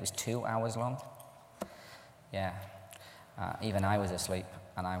inherited it, it was 2 hours long. Yeah. Even I was asleep,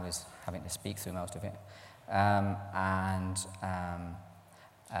 and I was having to speak through most of it.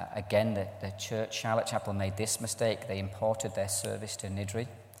 Again, the church, Charlotte Chapel, made this mistake. They imported their service to Niddrie.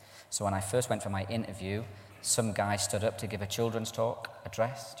 So when I first went for my interview, some guy stood up to give a children's talk,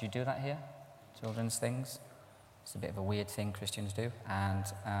 address. Do you do that here? Children's things? It's a bit of a weird thing Christians do. And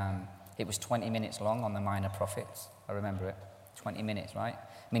it was 20 minutes long on the Minor Prophets. I remember it. 20 minutes, right?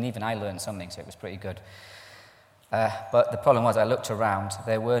 I mean, even I learned something, so it was pretty good. But the problem was I looked around,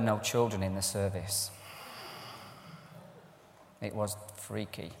 there were no children in the service. It was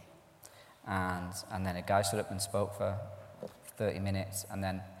freaky. And then a guy stood up and spoke for 30 minutes, and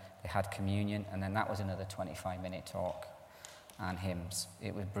then they had communion, and then that was another 25-minute talk and hymns.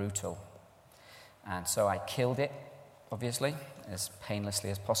 It was brutal. And so I killed it, obviously, as painlessly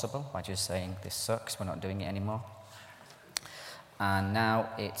as possible by just saying, this sucks, we're not doing it anymore. And now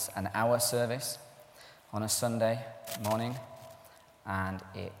it's an hour service on a Sunday morning, and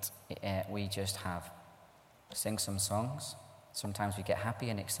we just sing some songs. Sometimes we get happy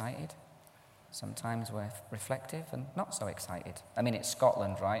and excited. Sometimes we're reflective and not so excited. I mean, it's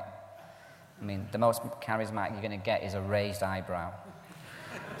Scotland, right? I mean, the most charismatic you're going to get is a raised eyebrow.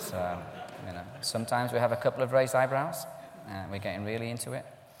 So, sometimes we have a couple of raised eyebrows. We're getting really into it.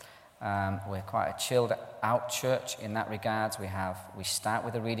 We're quite a chilled out church in that regards. We start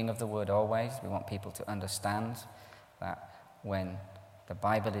with the reading of the word always. We want people to understand that when the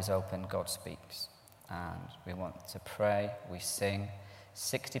Bible is open, God speaks. And we want to pray, we sing.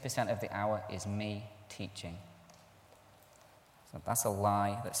 60% of the hour is me teaching. So that's a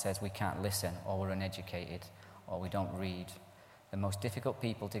lie that says we can't listen, or we're uneducated, or we don't read. The most difficult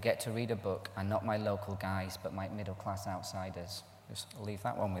people to get to read a book are not my local guys, but my middle-class outsiders. Just leave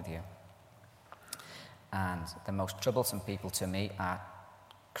that one with you. And the most troublesome people to me are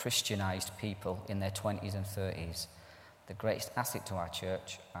Christianized people in their 20s and 30s. The greatest asset to our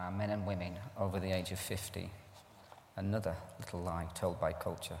church are men and women over the age of 50. Another little lie told by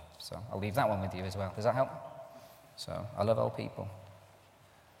culture. So I'll leave that one with you as well. Does that help? So I love old people.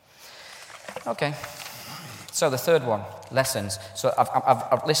 Okay. So the third one, lessons. So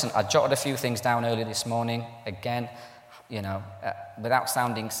I jotted a few things down earlier this morning. Again, without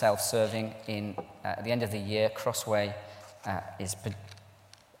sounding self-serving, at the end of the year, Crossway is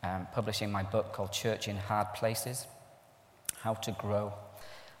publishing my book called Church in Hard Places, How to Grow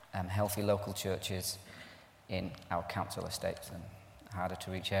Healthy Local Churches in our council estates and harder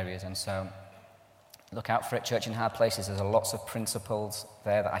to reach areas. And so look out for it, Church in Hard Places. There's lots of principles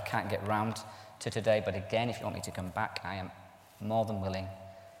there that I can't get round to today, but again, if you want me to come back, I am more than willing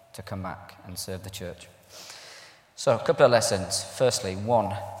to come back and serve the church. So a couple of lessons. Firstly,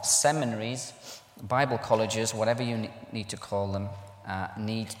 1, seminaries, Bible colleges, whatever you need to call them,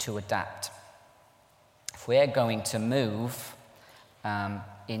 need to adapt. If we're going to move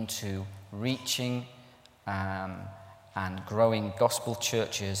into reaching and growing gospel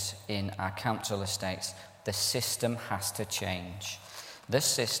churches in our council estates, the system has to change. The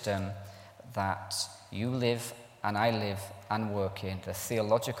system that you live and I live and work in, the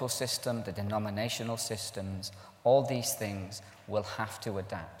theological system, the denominational systems, all these things will have to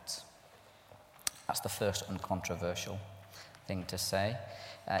adapt. That's the first uncontroversial thing to say.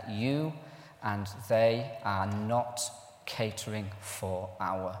 You and they are not catering for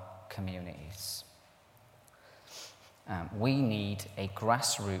our communities. We need a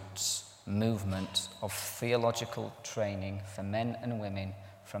grassroots movement of theological training for men and women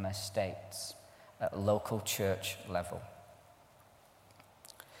from estates at local church level.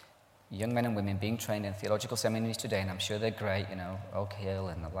 Young men and women being trained in theological seminaries today, and I'm sure they're great, Oak Hill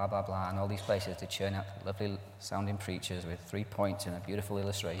and the blah, blah, blah, and all these places to churn out lovely sounding preachers with 3 points and a beautiful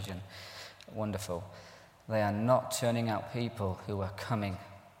illustration. Wonderful. They are not turning out people who are coming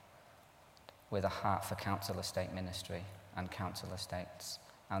with a heart for council estate ministry and council estates.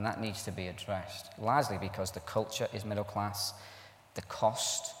 And that needs to be addressed, largely because the culture is middle class, the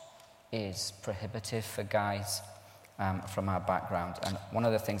cost is prohibitive for guys from our background. And one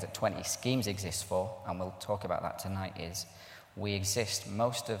of the things that 20 Schemes exists for, and we'll talk about that tonight, is we exist,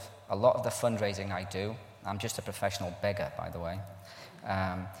 a lot of the fundraising I do, I'm just a professional beggar, by the way,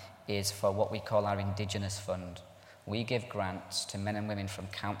 is for what we call our Indigenous Fund. We give grants to men and women from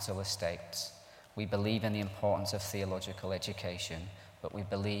council estates. We believe in the importance of theological education, but we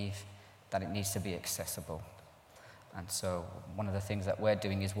believe that it needs to be accessible. And so one of the things that we're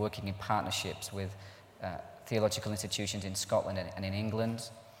doing is working in partnerships with theological institutions in Scotland and in England,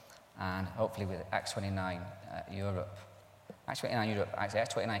 and hopefully with Acts 29 Europe. Acts 29 Europe, actually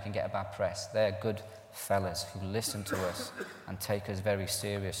Acts 29 can get a bad press. They're good fellas who listen to us and take us very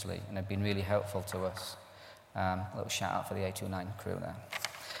seriously and have been really helpful to us. A little shout out for the A29 crew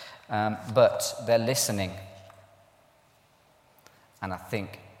there. But they're listening. And I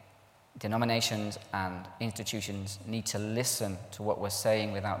think denominations and institutions need to listen to what we're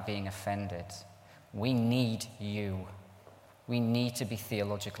saying without being offended. We need you. We need to be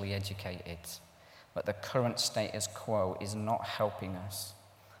theologically educated. But the current status quo is not helping us.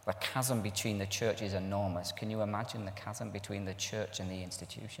 The chasm between the church is enormous. Can you imagine the chasm between the church and the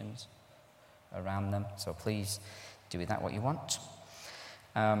institutions? around them. So please do with that what you want.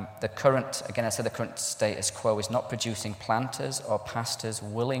 The current status quo is not producing planters or pastors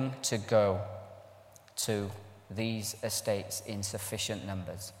willing to go to these estates in sufficient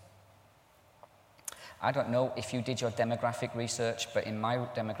numbers. I don't know if you did your demographic research, but in my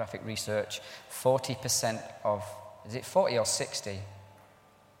demographic research, 40% of, is it 40 or 60?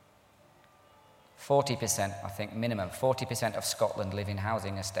 40%, I think, minimum. 40% of Scotland live in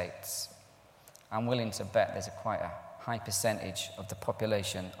housing estates. I'm willing to bet there's quite a high percentage of the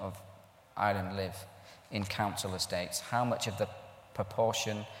population of Ireland live in council estates. How much of the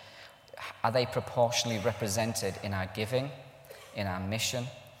proportion, are they proportionally represented in our giving, in our mission,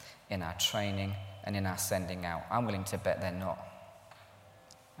 in our training, and in our sending out? I'm willing to bet they're not.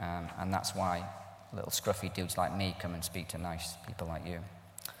 And that's why little scruffy dudes like me come and speak to nice people like you.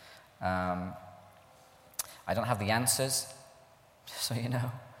 I don't have the answers, so you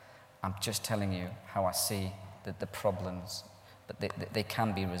know. I'm just telling you how I see the problems, but they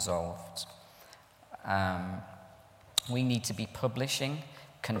can be resolved. We need to be publishing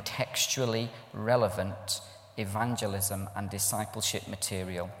contextually relevant evangelism and discipleship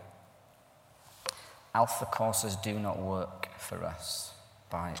material. Alpha courses do not work for us,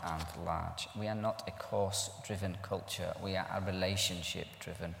 by and large. We are not a course-driven culture. We are a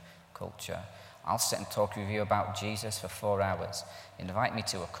relationship-driven culture. I'll sit and talk with you about Jesus for 4 hours. Invite me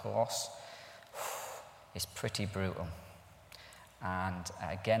to a course, it's pretty brutal. And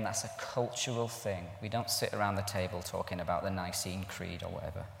again, that's a cultural thing. We don't sit around the table talking about the Nicene Creed or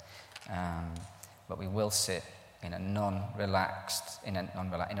whatever. But we will sit in a relaxed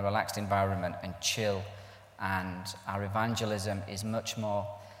environment and chill. And our evangelism is much more,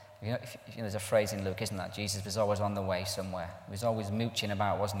 there's a phrase in Luke, isn't that? Jesus was always on the way somewhere. He was always mooching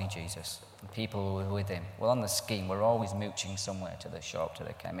about, wasn't he, Jesus? And people who were with him. Well, on the scheme, we're always mooching somewhere, to the shop, to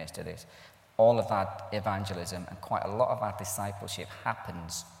the chemist, to this. All of that evangelism and quite a lot of our discipleship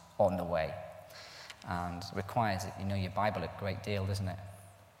happens on the way. And requires, your Bible a great deal, doesn't it?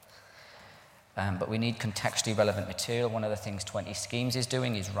 But we need contextually relevant material. One of the things 20 Schemes is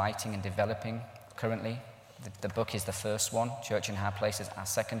doing is writing and developing currently. The book is the first one, Church in Hard Places. Our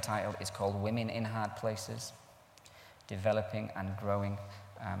second title is called Women in Hard Places, developing and growing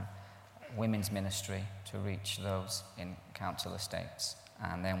women's ministry to reach those in council estates.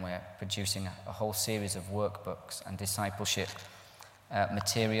 And then we're producing a whole series of workbooks and discipleship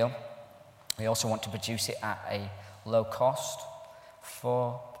material. We also want to produce it at a low cost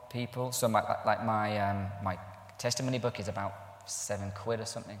for people. So my testimony book is about £7 or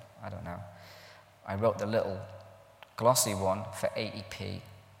something. I don't know. I wrote the little glossy one for 80p.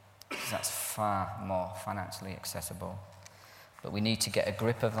 That's far more financially accessible. But we need to get a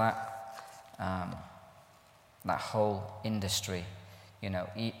grip of that whole industry.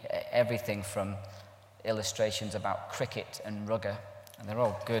 Everything from illustrations about cricket and rugger, and they're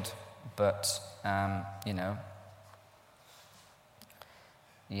all good, but you know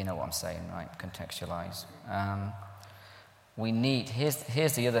what I'm saying, right? Contextualize.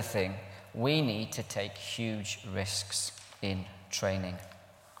 Here's the other thing. We need to take huge risks in training.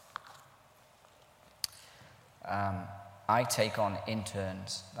 I take on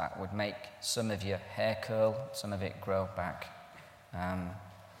interns that would make some of your hair curl, some of it grow back.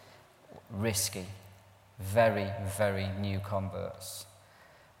 Risky, very, very new converts.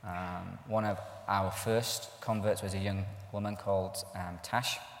 One of our first converts was a young woman called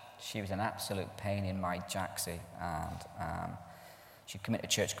Tash. She was an absolute pain in my jacksie, and she'd come into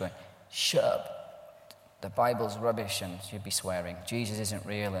church going, "Shut up, the Bible's rubbish," and she'd be swearing, "Jesus isn't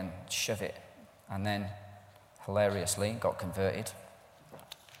real," and shove it. And then, hilariously, got converted.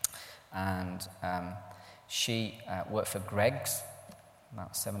 And she worked for Greggs,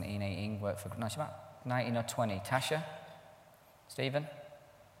 about 17, 18, she's about 19 or 20. Tasha? Stephen?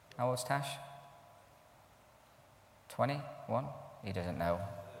 How old's Tash? 21? He doesn't know.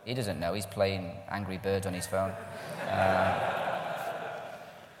 He's playing Angry Birds on his phone.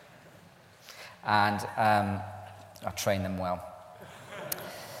 And I trained them well.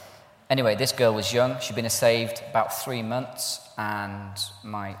 Anyway, this girl was young. She'd been saved about 3 months, and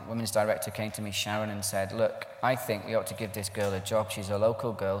my women's director came to me, Sharon, and said, "Look, I think we ought to give this girl a job. She's a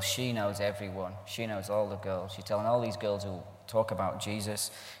local girl. She knows everyone. She knows all the girls. She's telling all these girls who talk about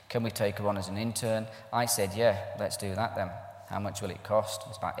Jesus. Can we take her on as an intern?" I said, "Yeah, let's do that then. How much will it cost?" It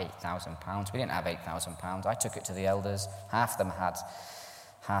was about £8,000. We didn't have £8,000. I took it to the elders. Half of them had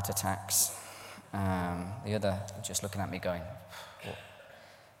heart attacks. The other were just looking at me going, "Well,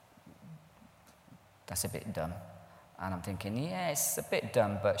 that's a bit dumb." And I'm thinking, yeah, it's a bit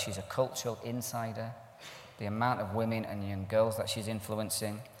dumb, but she's a cultural insider. The amount of women and young girls that she's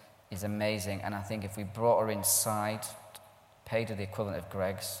influencing, is amazing. And I think if we brought her inside, paid her the equivalent of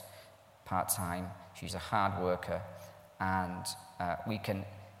Greg's part-time, she's a hard worker, and we can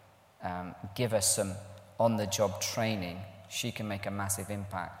give her some on-the-job training, she can make a massive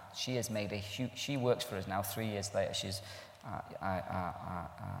impact. She has made a huge... She works for us now 3 years later. She's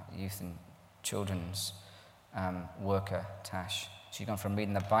youth and children's worker, Tash. She's gone from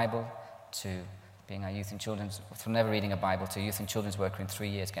reading the Bible to being our youth and children's... From never reading a Bible to youth and children's worker in 3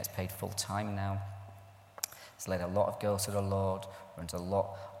 years, gets paid full-time now. Has led a lot of girls to the Lord, runs a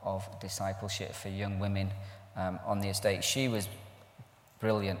lot of discipleship for young women on the estate. She was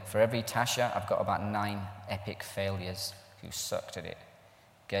brilliant. For every Tasha, I've got about 9 epic failures who sucked at it,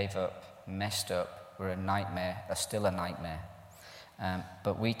 gave up, messed up, were a nightmare, are still a nightmare.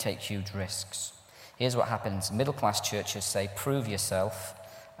 But we take huge risks. Here's what happens. Middle-class churches say, prove yourself,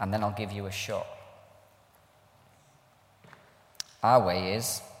 and then I'll give you a shot. Our way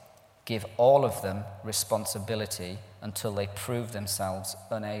is, give all of them responsibility until they prove themselves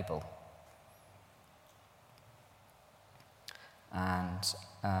unable. And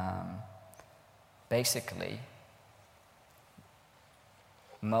basically,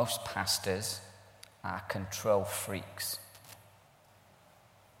 most pastors are control freaks.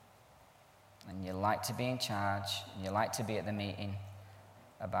 And you like to be in charge, and you like to be at the meeting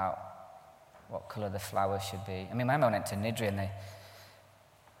about what colour the flowers should be. I mean, my mum went to Niddrie, and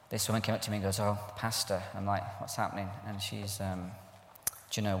this woman came up to me and goes, "Oh, pastor." I'm like, "What's happening?" And she's, "Do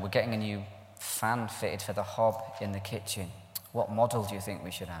you know, we're getting a new fan fitted for the hob in the kitchen. What model do you think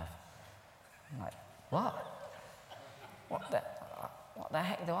we should have?" I'm like, "What? What the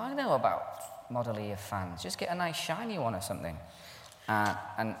heck do I know about model year fans? Just get a nice shiny one or something."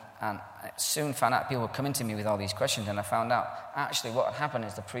 And I soon found out people were coming to me with all these questions, and I found out actually what had happened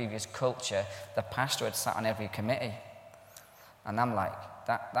is the previous culture, the pastor had sat on every committee. And I'm like,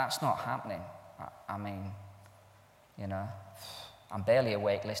 that's not happening. I mean, you know, I'm barely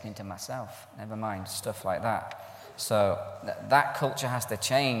awake listening to myself, never mind stuff like that. So that culture has to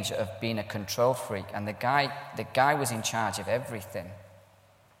change of being a control freak, and the guy was in charge of everything.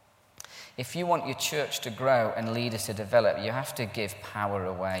 If you want your church to grow and leaders to develop, you have to give power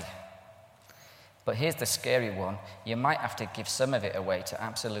away. But here's the scary one. You might have to give some of it away to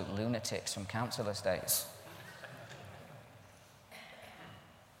absolute lunatics from council estates.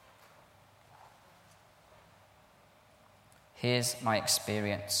 Here's my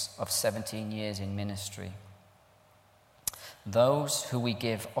experience of 17 years in ministry. Those who we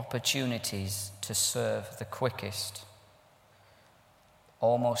give opportunities to serve the quickest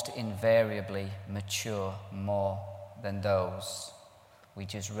almost invariably mature more than those we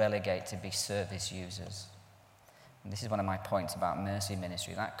just relegate to be service users. And this is one of my points about mercy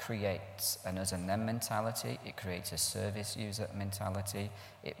ministry. That creates an us and them mentality. It creates a service user mentality.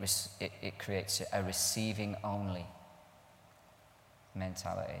 It creates a receiving only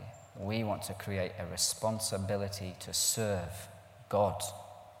mentality. We want to create a responsibility to serve God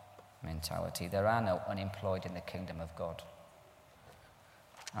mentality. There are no unemployed in the kingdom of God.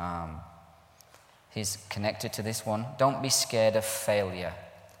 He's connected to this one. Don't be scared of failure.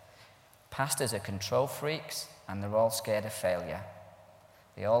 Pastors are control freaks, and they're all scared of failure.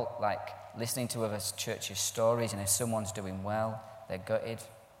 They all like listening to other churches' stories, and if someone's doing well, they're gutted.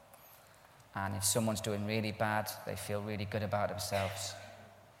 And if someone's doing really bad, they feel really good about themselves.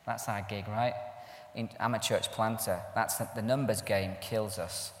 That's our gig, right? I'm a church planter. That's the numbers game kills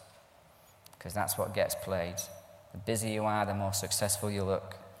us, because that's what gets played. The busier you are, the more successful you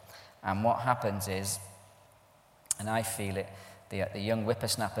look. And what happens is, and I feel it, the young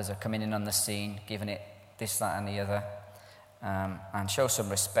whippersnappers are coming in on the scene, giving it this, that, and the other. And show some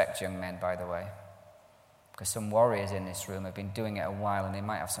respect, young men, by the way. Because some warriors in this room have been doing it a while, and they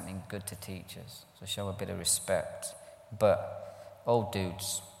might have something good to teach us. So show a bit of respect. But old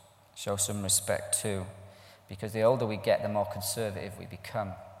dudes, show some respect too. Because the older we get, the more conservative we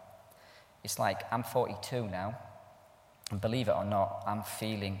become. It's like, I'm 42 now. And believe it or not, I'm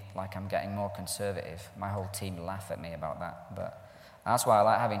feeling like I'm getting more conservative. My whole team laugh at me about that. But that's why I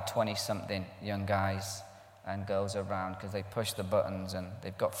like having 20-something young guys and girls around, because they push the buttons and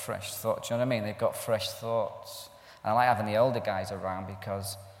they've got fresh thoughts. Do you know what I mean? They've got fresh thoughts. And I like having the older guys around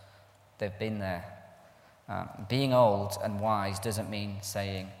because they've been there. Being old and wise doesn't mean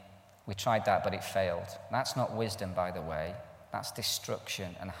saying, we tried that but it failed. That's not wisdom, by the way. That's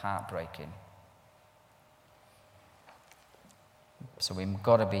destruction and heartbreaking. So we've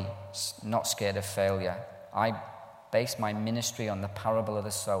got to be not scared of failure. I base my ministry on the parable of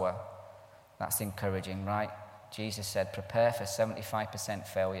the sower. That's encouraging, right? Jesus said, prepare for 75%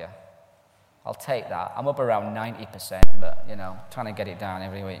 failure. I'll take that. I'm up around 90%, but, trying to get it down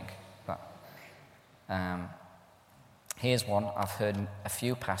every week. Here's one. I've heard a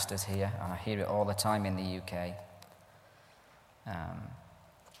few pastors here, and I hear it all the time in the UK.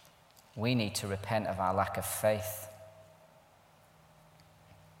 We need to repent of our lack of faith.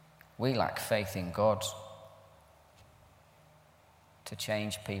 We lack faith in God to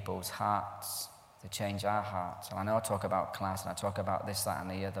change people's hearts, to change our hearts. And I know I talk about class and I talk about this, that, and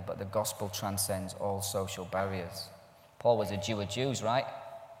the other, but the gospel transcends all social barriers. Paul was a Jew of Jews, right?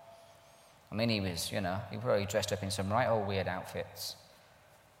 I mean, he was, he probably dressed up in some right old weird outfits.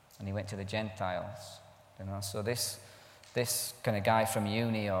 And he went to the Gentiles, So this kind of guy from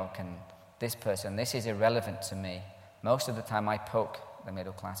uni or this person, this is irrelevant to me. Most of the time I poke the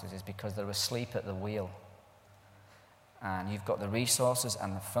middle classes is because they're asleep at the wheel. And you've got the resources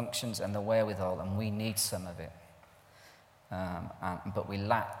and the functions and the wherewithal, and we need some of it. But we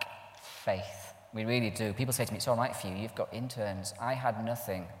lack faith. We really do. People say to me, it's all right for you, you've got interns. I had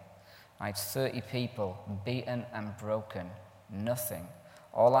nothing. I had 30 people, beaten and broken, nothing.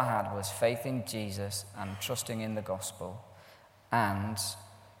 All I had was faith in Jesus and trusting in the gospel and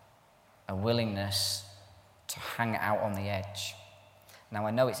a willingness to hang out on the edge. Now,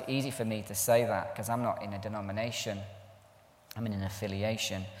 I know it's easy for me to say that because I'm not in a denomination. I'm in an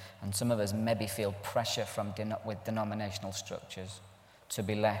affiliation, and some of us maybe feel pressure with denominational structures to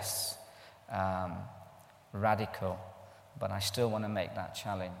be less radical, but I still want to make that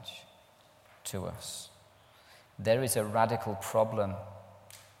challenge to us. There is a radical problem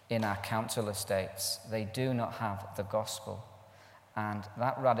in our council estates. They do not have the gospel, and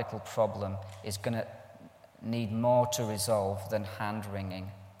that radical problem is going to need more to resolve than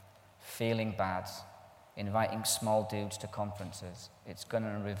hand-wringing, feeling bad, inviting small dudes to conferences. It's going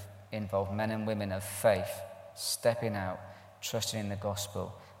to involve men and women of faith stepping out, trusting in the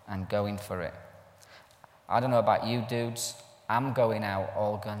gospel, and going for it. I don't know about you dudes, I'm going out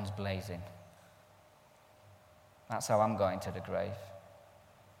all guns blazing. That's how I'm going to the grave.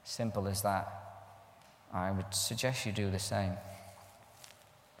 Simple as that. I would suggest you do the same.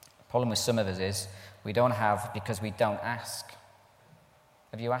 The problem with some of us is we don't have because we don't ask.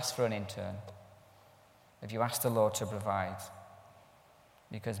 Have you asked for an intern? Have you asked the Lord to provide?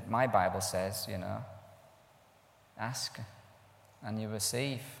 Because my Bible says, ask and you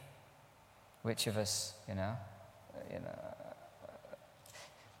receive. Which of us, and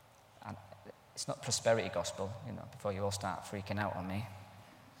it's not prosperity gospel, before you all start freaking out on me.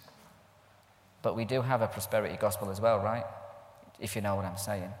 But we do have a prosperity gospel as well, right? If you know what I'm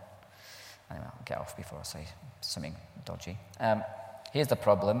saying. Anyway, I'll get off before I say something dodgy. Here's the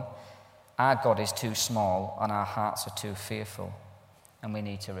problem. Our God is too small and our hearts are too fearful, and we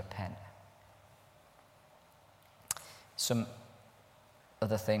need to repent. Some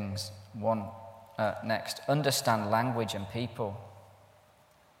other things. Next, understand language and people.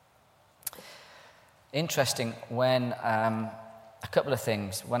 Interesting, when a couple of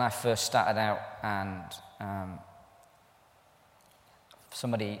things. When I first started out and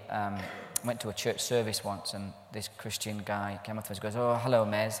somebody went to a church service once, and this Christian guy came up to us and goes, "Oh, hello,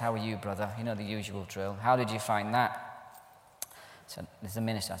 Mez, how are you, brother?" The usual drill. "How did you find that?" So there's a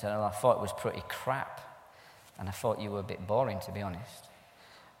minister. I said, "Oh, I thought it was pretty crap, and I thought you were a bit boring, to be honest."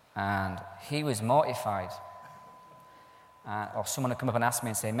 And he was mortified. Or someone would come up and ask me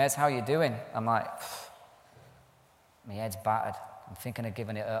and say, "Mez, how are you doing?" I'm like, my head's battered. I'm thinking of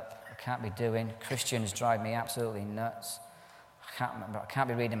giving it up. I can't be doing. Christians drive me absolutely nuts. I can't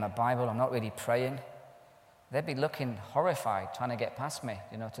be reading my Bible. I'm not really praying. They'd be looking horrified, trying to get past me,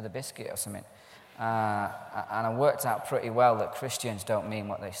 to the biscuit or something. And I worked out pretty well that Christians don't mean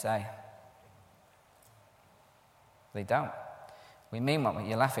what they say. They don't. We mean what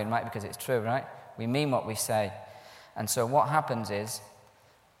you're laughing, right? Because it's true, right? We mean what we say. And so what happens is,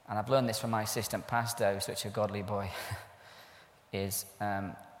 and I've learned this from my assistant pastor, who's such a godly boy, is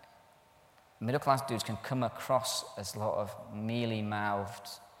middle-class dudes can come across as a lot of mealy-mouthed,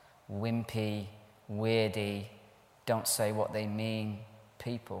 wimpy, weirdy, don't say what they mean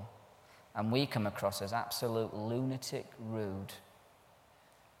people. And we come across as absolute lunatic, rude,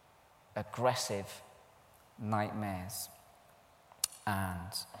 aggressive nightmares.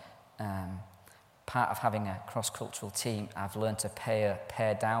 And part of having a cross-cultural team, I've learned to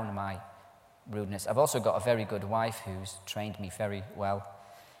pare down my rudeness. I've also got a very good wife who's trained me very well.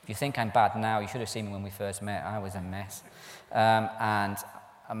 If you think I'm bad now, you should have seen me when we first met. I was a mess. And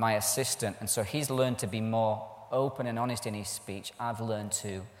my assistant, and so he's learned to be more open and honest in his speech. I've learned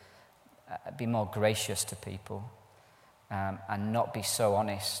to be more gracious to people and not be so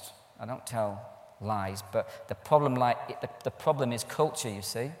honest. I don't tell lies, but the problem is culture, you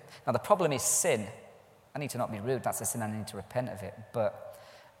see. Now, the problem is sin. I need to not be rude. That's a sin. I need to repent of it. But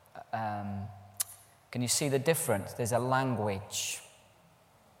Can you see the difference? There's a language.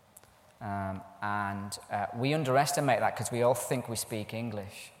 And we underestimate that because we all think we speak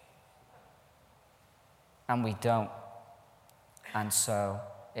English. And we don't. And so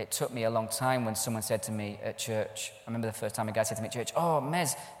it took me a long time when someone said to me at church, I remember the first time a guy said to me at church, "Oh,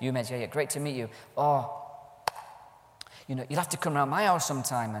 Mez, yeah, great to meet you. Oh, you'll have to come around my house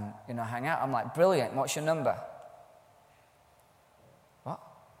sometime and, hang out." I'm like, "Brilliant, what's your number?" "What?"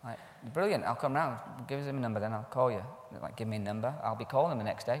 Like, "Brilliant, I'll come round. Give us a number, then I'll call you." Like, "Give me a number, I'll be calling them the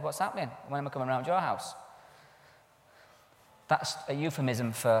next day. What's happening? When am I coming around your house?" That's a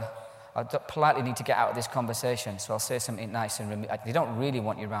euphemism for, I politely need to get out of this conversation, so I'll say something nice and they don't really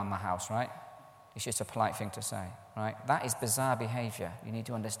want you around my house, right? It's just a polite thing to say, right? That is bizarre behavior. You need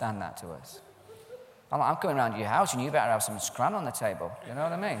to understand that to us. I'm coming around your house and you better have some scran on the table. You know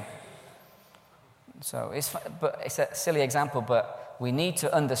what I mean? So it's a silly example, but we need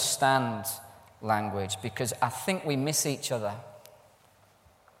to understand language because I think we miss each other.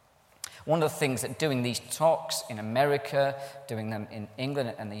 One of the things that doing these talks in America, doing them in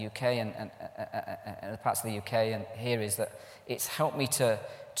England and the UK and other parts of the UK and here is that it's helped me to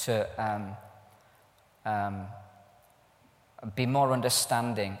be more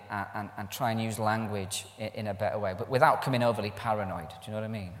understanding and try and use language in a better way, but without coming overly paranoid. Do you know what I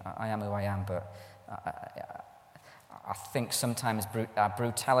mean? I am who I am, but I think sometimes our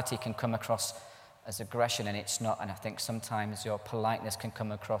brutality can come across as aggression, and it's not. And I think sometimes your politeness can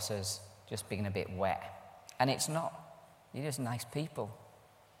come across as just being a bit wet, and it's not. You're just nice people.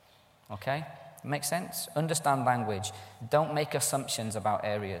 Okay? Makes sense? Understand language. Don't make assumptions about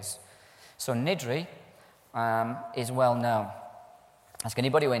areas. So Niddrie is well known. Ask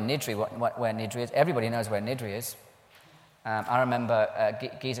anybody where Niddrie is. Everybody knows where Niddrie is. I remember a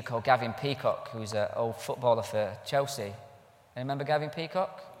geezer called Gavin Peacock, who's an old footballer for Chelsea. You remember Gavin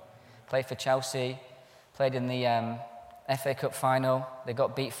Peacock? Played for Chelsea, played in the FA Cup final. They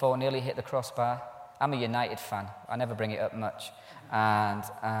got beat 4-0, nearly hit the crossbar. I'm a United fan. I never bring it up much. And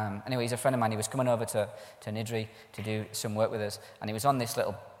anyway, he's a friend of mine. He was coming over to Niddrie to do some work with us. And he was on this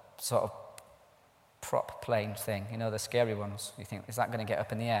little sort of prop plane thing, the scary ones. You think, is that going to get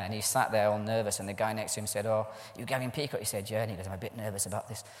up in the air? And he sat there all nervous. And the guy next to him said, "Oh, you Gavin Peacock?" He said, "Yeah." And he goes, "I'm a bit nervous about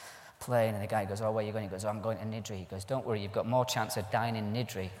this plane." And the guy goes, "Oh, where are you going?" He goes, "Oh, I'm going to Niddrie." He goes, "Don't worry, you've got more chance of dying in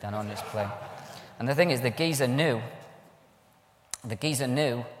Niddrie than on this plane." And the thing is, the geezer knew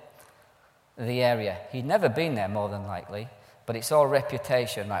the area. He'd never been there, more than likely, but it's all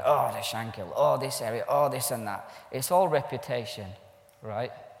reputation, like, oh, the Shankill, oh, this area, oh, this and that. It's all reputation,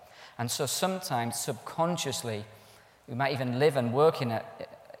 right? And so sometimes, subconsciously, we might even live and work in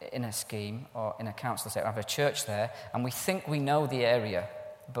a scheme or in a council estate, or have a church there, and we think we know the area,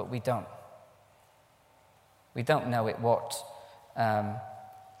 but we don't. We don't know it whatsoever.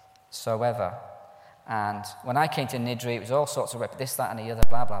 And when I came to Niddrie, it was all sorts of this, that, and the other,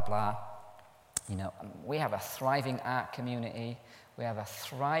 blah, blah, blah. We have a thriving art community. We have a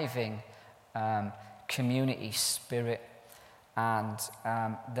thriving community spirit. And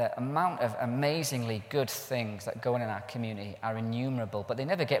the amount of amazingly good things that go on in our community are innumerable, but they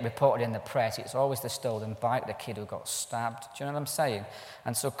never get reported in the press. It's always the stolen bike, the kid who got stabbed. Do you know what I'm saying?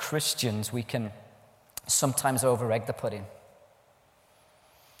 And so Christians, we can sometimes over-egg the pudding.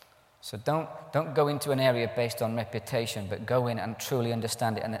 So don't go into an area based on reputation, but go in and truly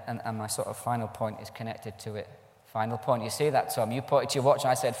understand it. And my sort of final point is connected to it. Final point. You see that, Tom? You pointed to your watch,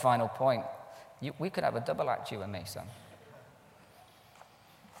 I said final point. We could have a double act, you and me, son.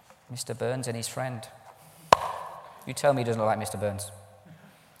 Mr. Burns and his friend. You tell me he doesn't like Mr. Burns.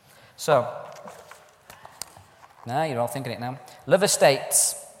 So, now you're all thinking it now. Love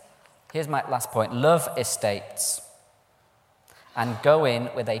estates. Here's my last point. Love estates. And go in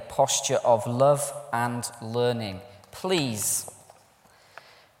with a posture of love and learning. Please,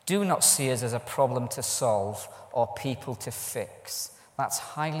 do not see us as a problem to solve or people to fix. That's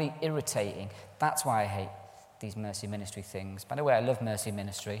highly irritating. That's why I hate these mercy ministry things. By the way, I love mercy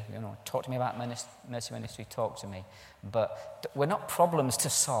ministry. Talk to me about mercy ministry, talk to me. But we're not problems to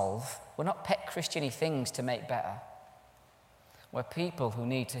solve. We're not pet Christian-y things to make better. We're people who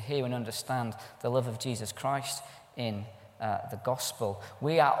need to hear and understand the love of Jesus Christ in the gospel.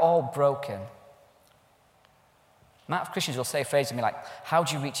 We are all broken. A amount of Christians will say phrases to me like, how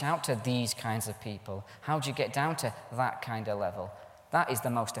do you reach out to these kinds of people? How do you get down to that kind of level? That is the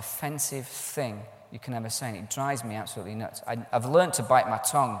most offensive thing you can ever say, and it drives me absolutely nuts. I've learned to bite my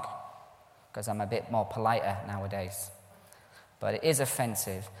tongue because I'm a bit more politer nowadays. But it is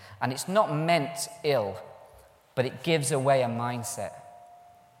offensive, and it's not meant ill, but it gives away a mindset.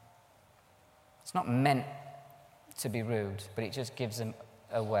 It's not meant to be rude, but it just gives them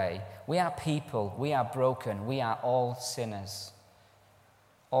away. We are people. We are broken. We are all sinners.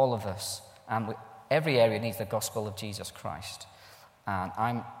 All of us. And every area needs the gospel of Jesus Christ. And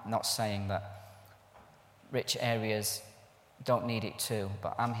I'm not saying that rich areas don't need it too,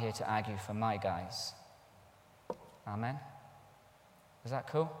 but I'm here to argue for my guys. Amen? Is that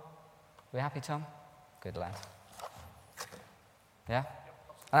cool? We happy, Tom? Good lad. Yeah?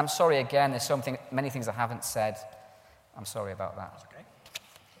 And I'm sorry again, there's many things I haven't said. I'm sorry about that. That's okay.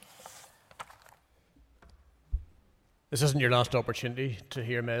 This isn't your last opportunity to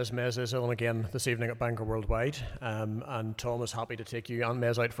hear Mez. Mez is on again this evening at Bangor Worldwide, and Tom is happy to take you and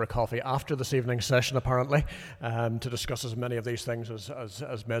Mez out for a coffee after this evening's session, apparently, to discuss as many of these things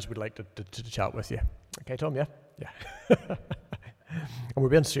as Mez would like to chat with you. Okay, Tom, yeah? Yeah. And we're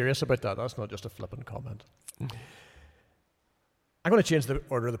being serious about that. That's not just a flippant comment. I'm going to change the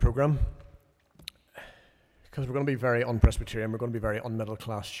order of the programme, because we're going to be very un-Presbyterian, we're going to be very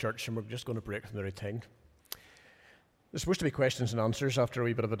un-middle-class church, and we're just going to break from the routine. There's supposed to be questions and answers after a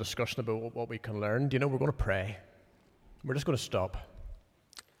wee bit of a discussion about what we can learn. Do you know, we're going to pray. We're just going to stop,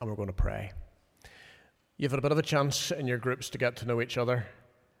 and we're going to pray. You've had a bit of a chance in your groups to get to know each other.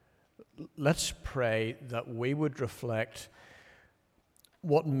 Let's pray that we would reflect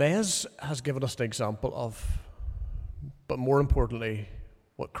what Mez has given us an example of, but more importantly,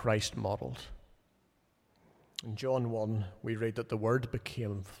 what Christ modelled. In John 1, we read that the Word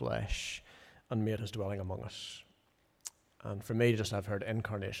became flesh and made his dwelling among us. And for me, I've heard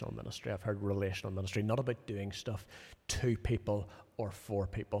incarnational ministry, I've heard relational ministry, not about doing stuff to people or for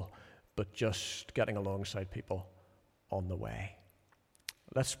people, but just getting alongside people on the way.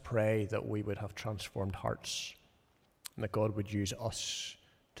 Let's pray that we would have transformed hearts and that God would use us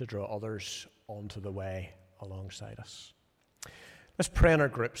to draw others onto the way alongside us. Let's pray in our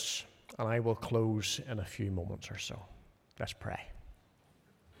groups, and I will close in a few moments or so. Let's pray.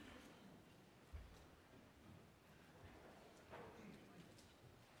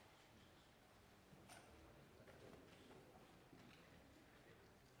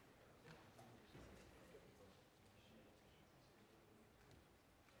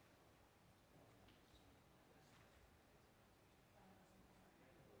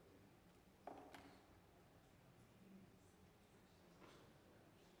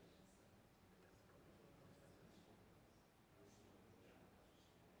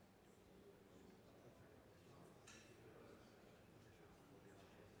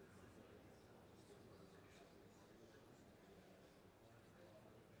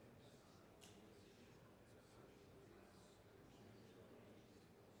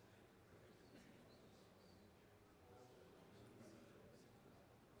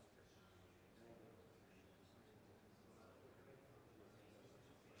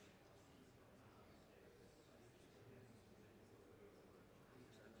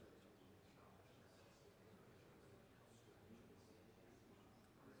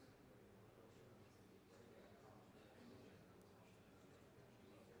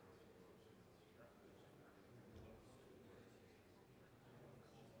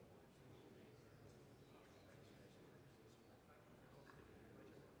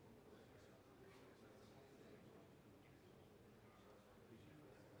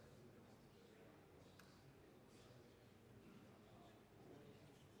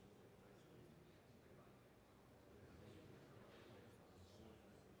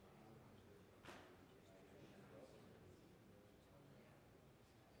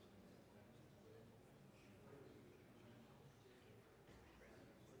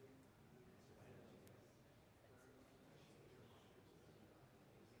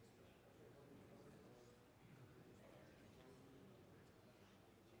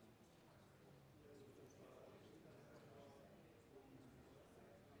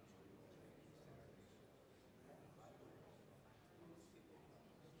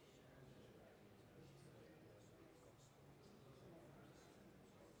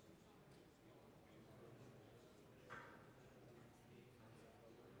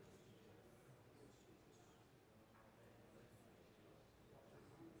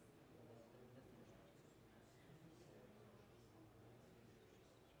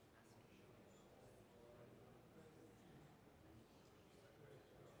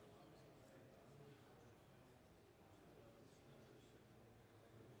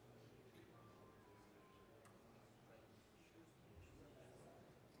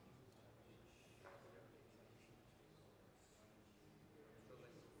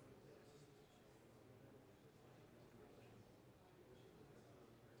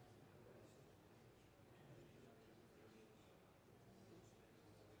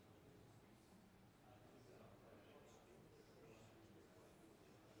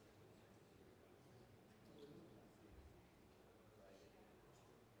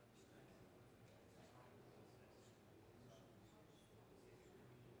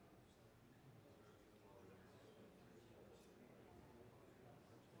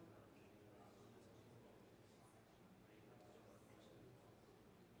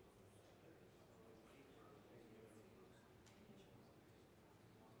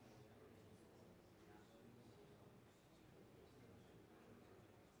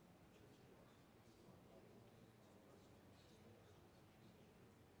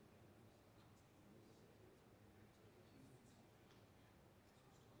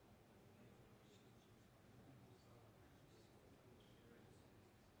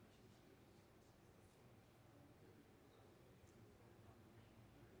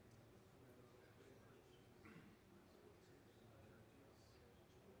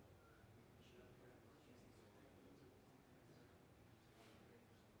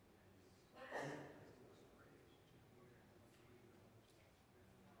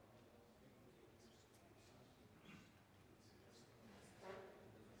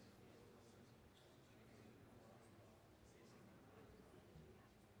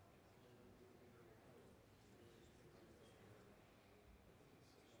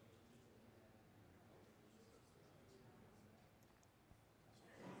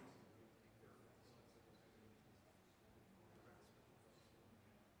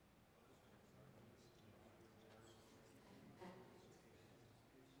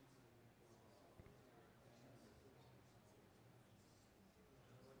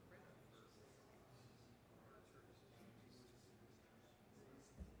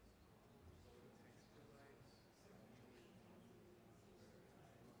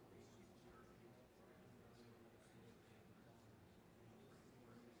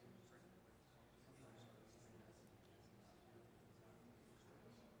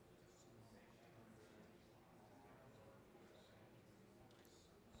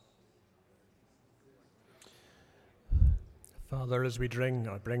 Father, as we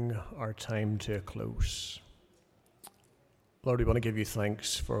bring our time to a close, Lord, we want to give you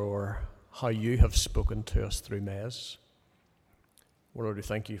thanks for how you have spoken to us through Mez. Lord, we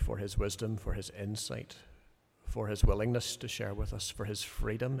thank you for his wisdom, for his insight, for his willingness to share with us, for his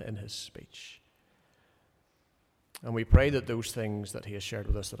freedom in his speech. And we pray that those things that he has shared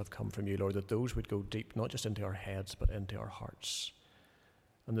with us that have come from you, Lord, that those would go deep, not just into our heads, but into our hearts.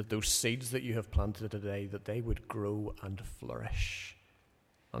 And that those seeds that you have planted today, that they would grow and flourish.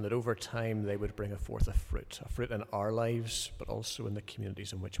 And that over time they would bring forth a fruit in our lives, but also in the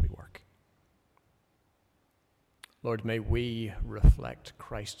communities in which we work. Lord, may we reflect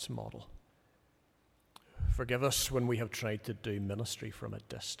Christ's model. Forgive us when we have tried to do ministry from a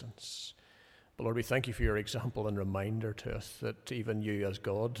distance. But Lord, we thank you for your example and reminder to us that even you as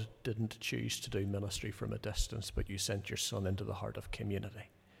God didn't choose to do ministry from a distance, but you sent your Son into the heart of community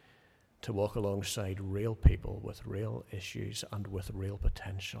to walk alongside real people with real issues and with real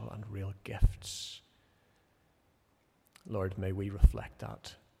potential and real gifts. Lord, may we reflect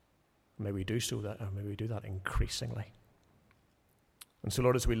that. May we do that increasingly. And so,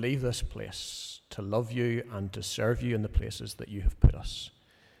 Lord, as we leave this place to love you and to serve you in the places that you have put us,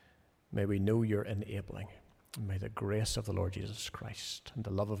 may we know you're enabling. And may the grace of the Lord Jesus Christ and the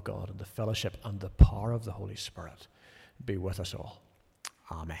love of God and the fellowship and the power of the Holy Spirit be with us all.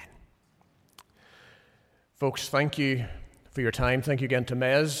 Amen. Folks, thank you for your time. Thank you again to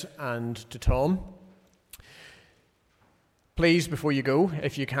Mez and to Tom. Please, before you go,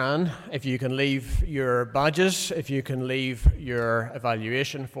 if you can leave your badges, if you can leave your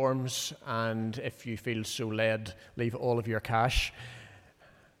evaluation forms, and if you feel so led, leave all of your cash.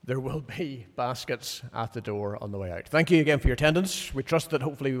 There will be baskets at the door on the way out. Thank you again for your attendance. We trust that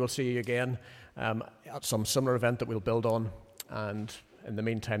hopefully we will see you again at some similar event that we'll build on. And in the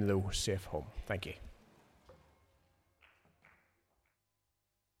meantime, though, safe home. Thank you.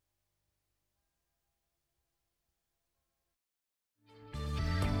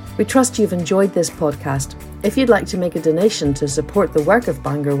 We trust you've enjoyed this podcast. If you'd like to make a donation to support the work of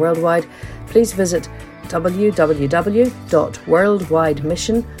Bangor Worldwide, please visit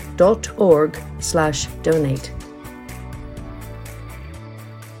www.worldwidemission.org/donate.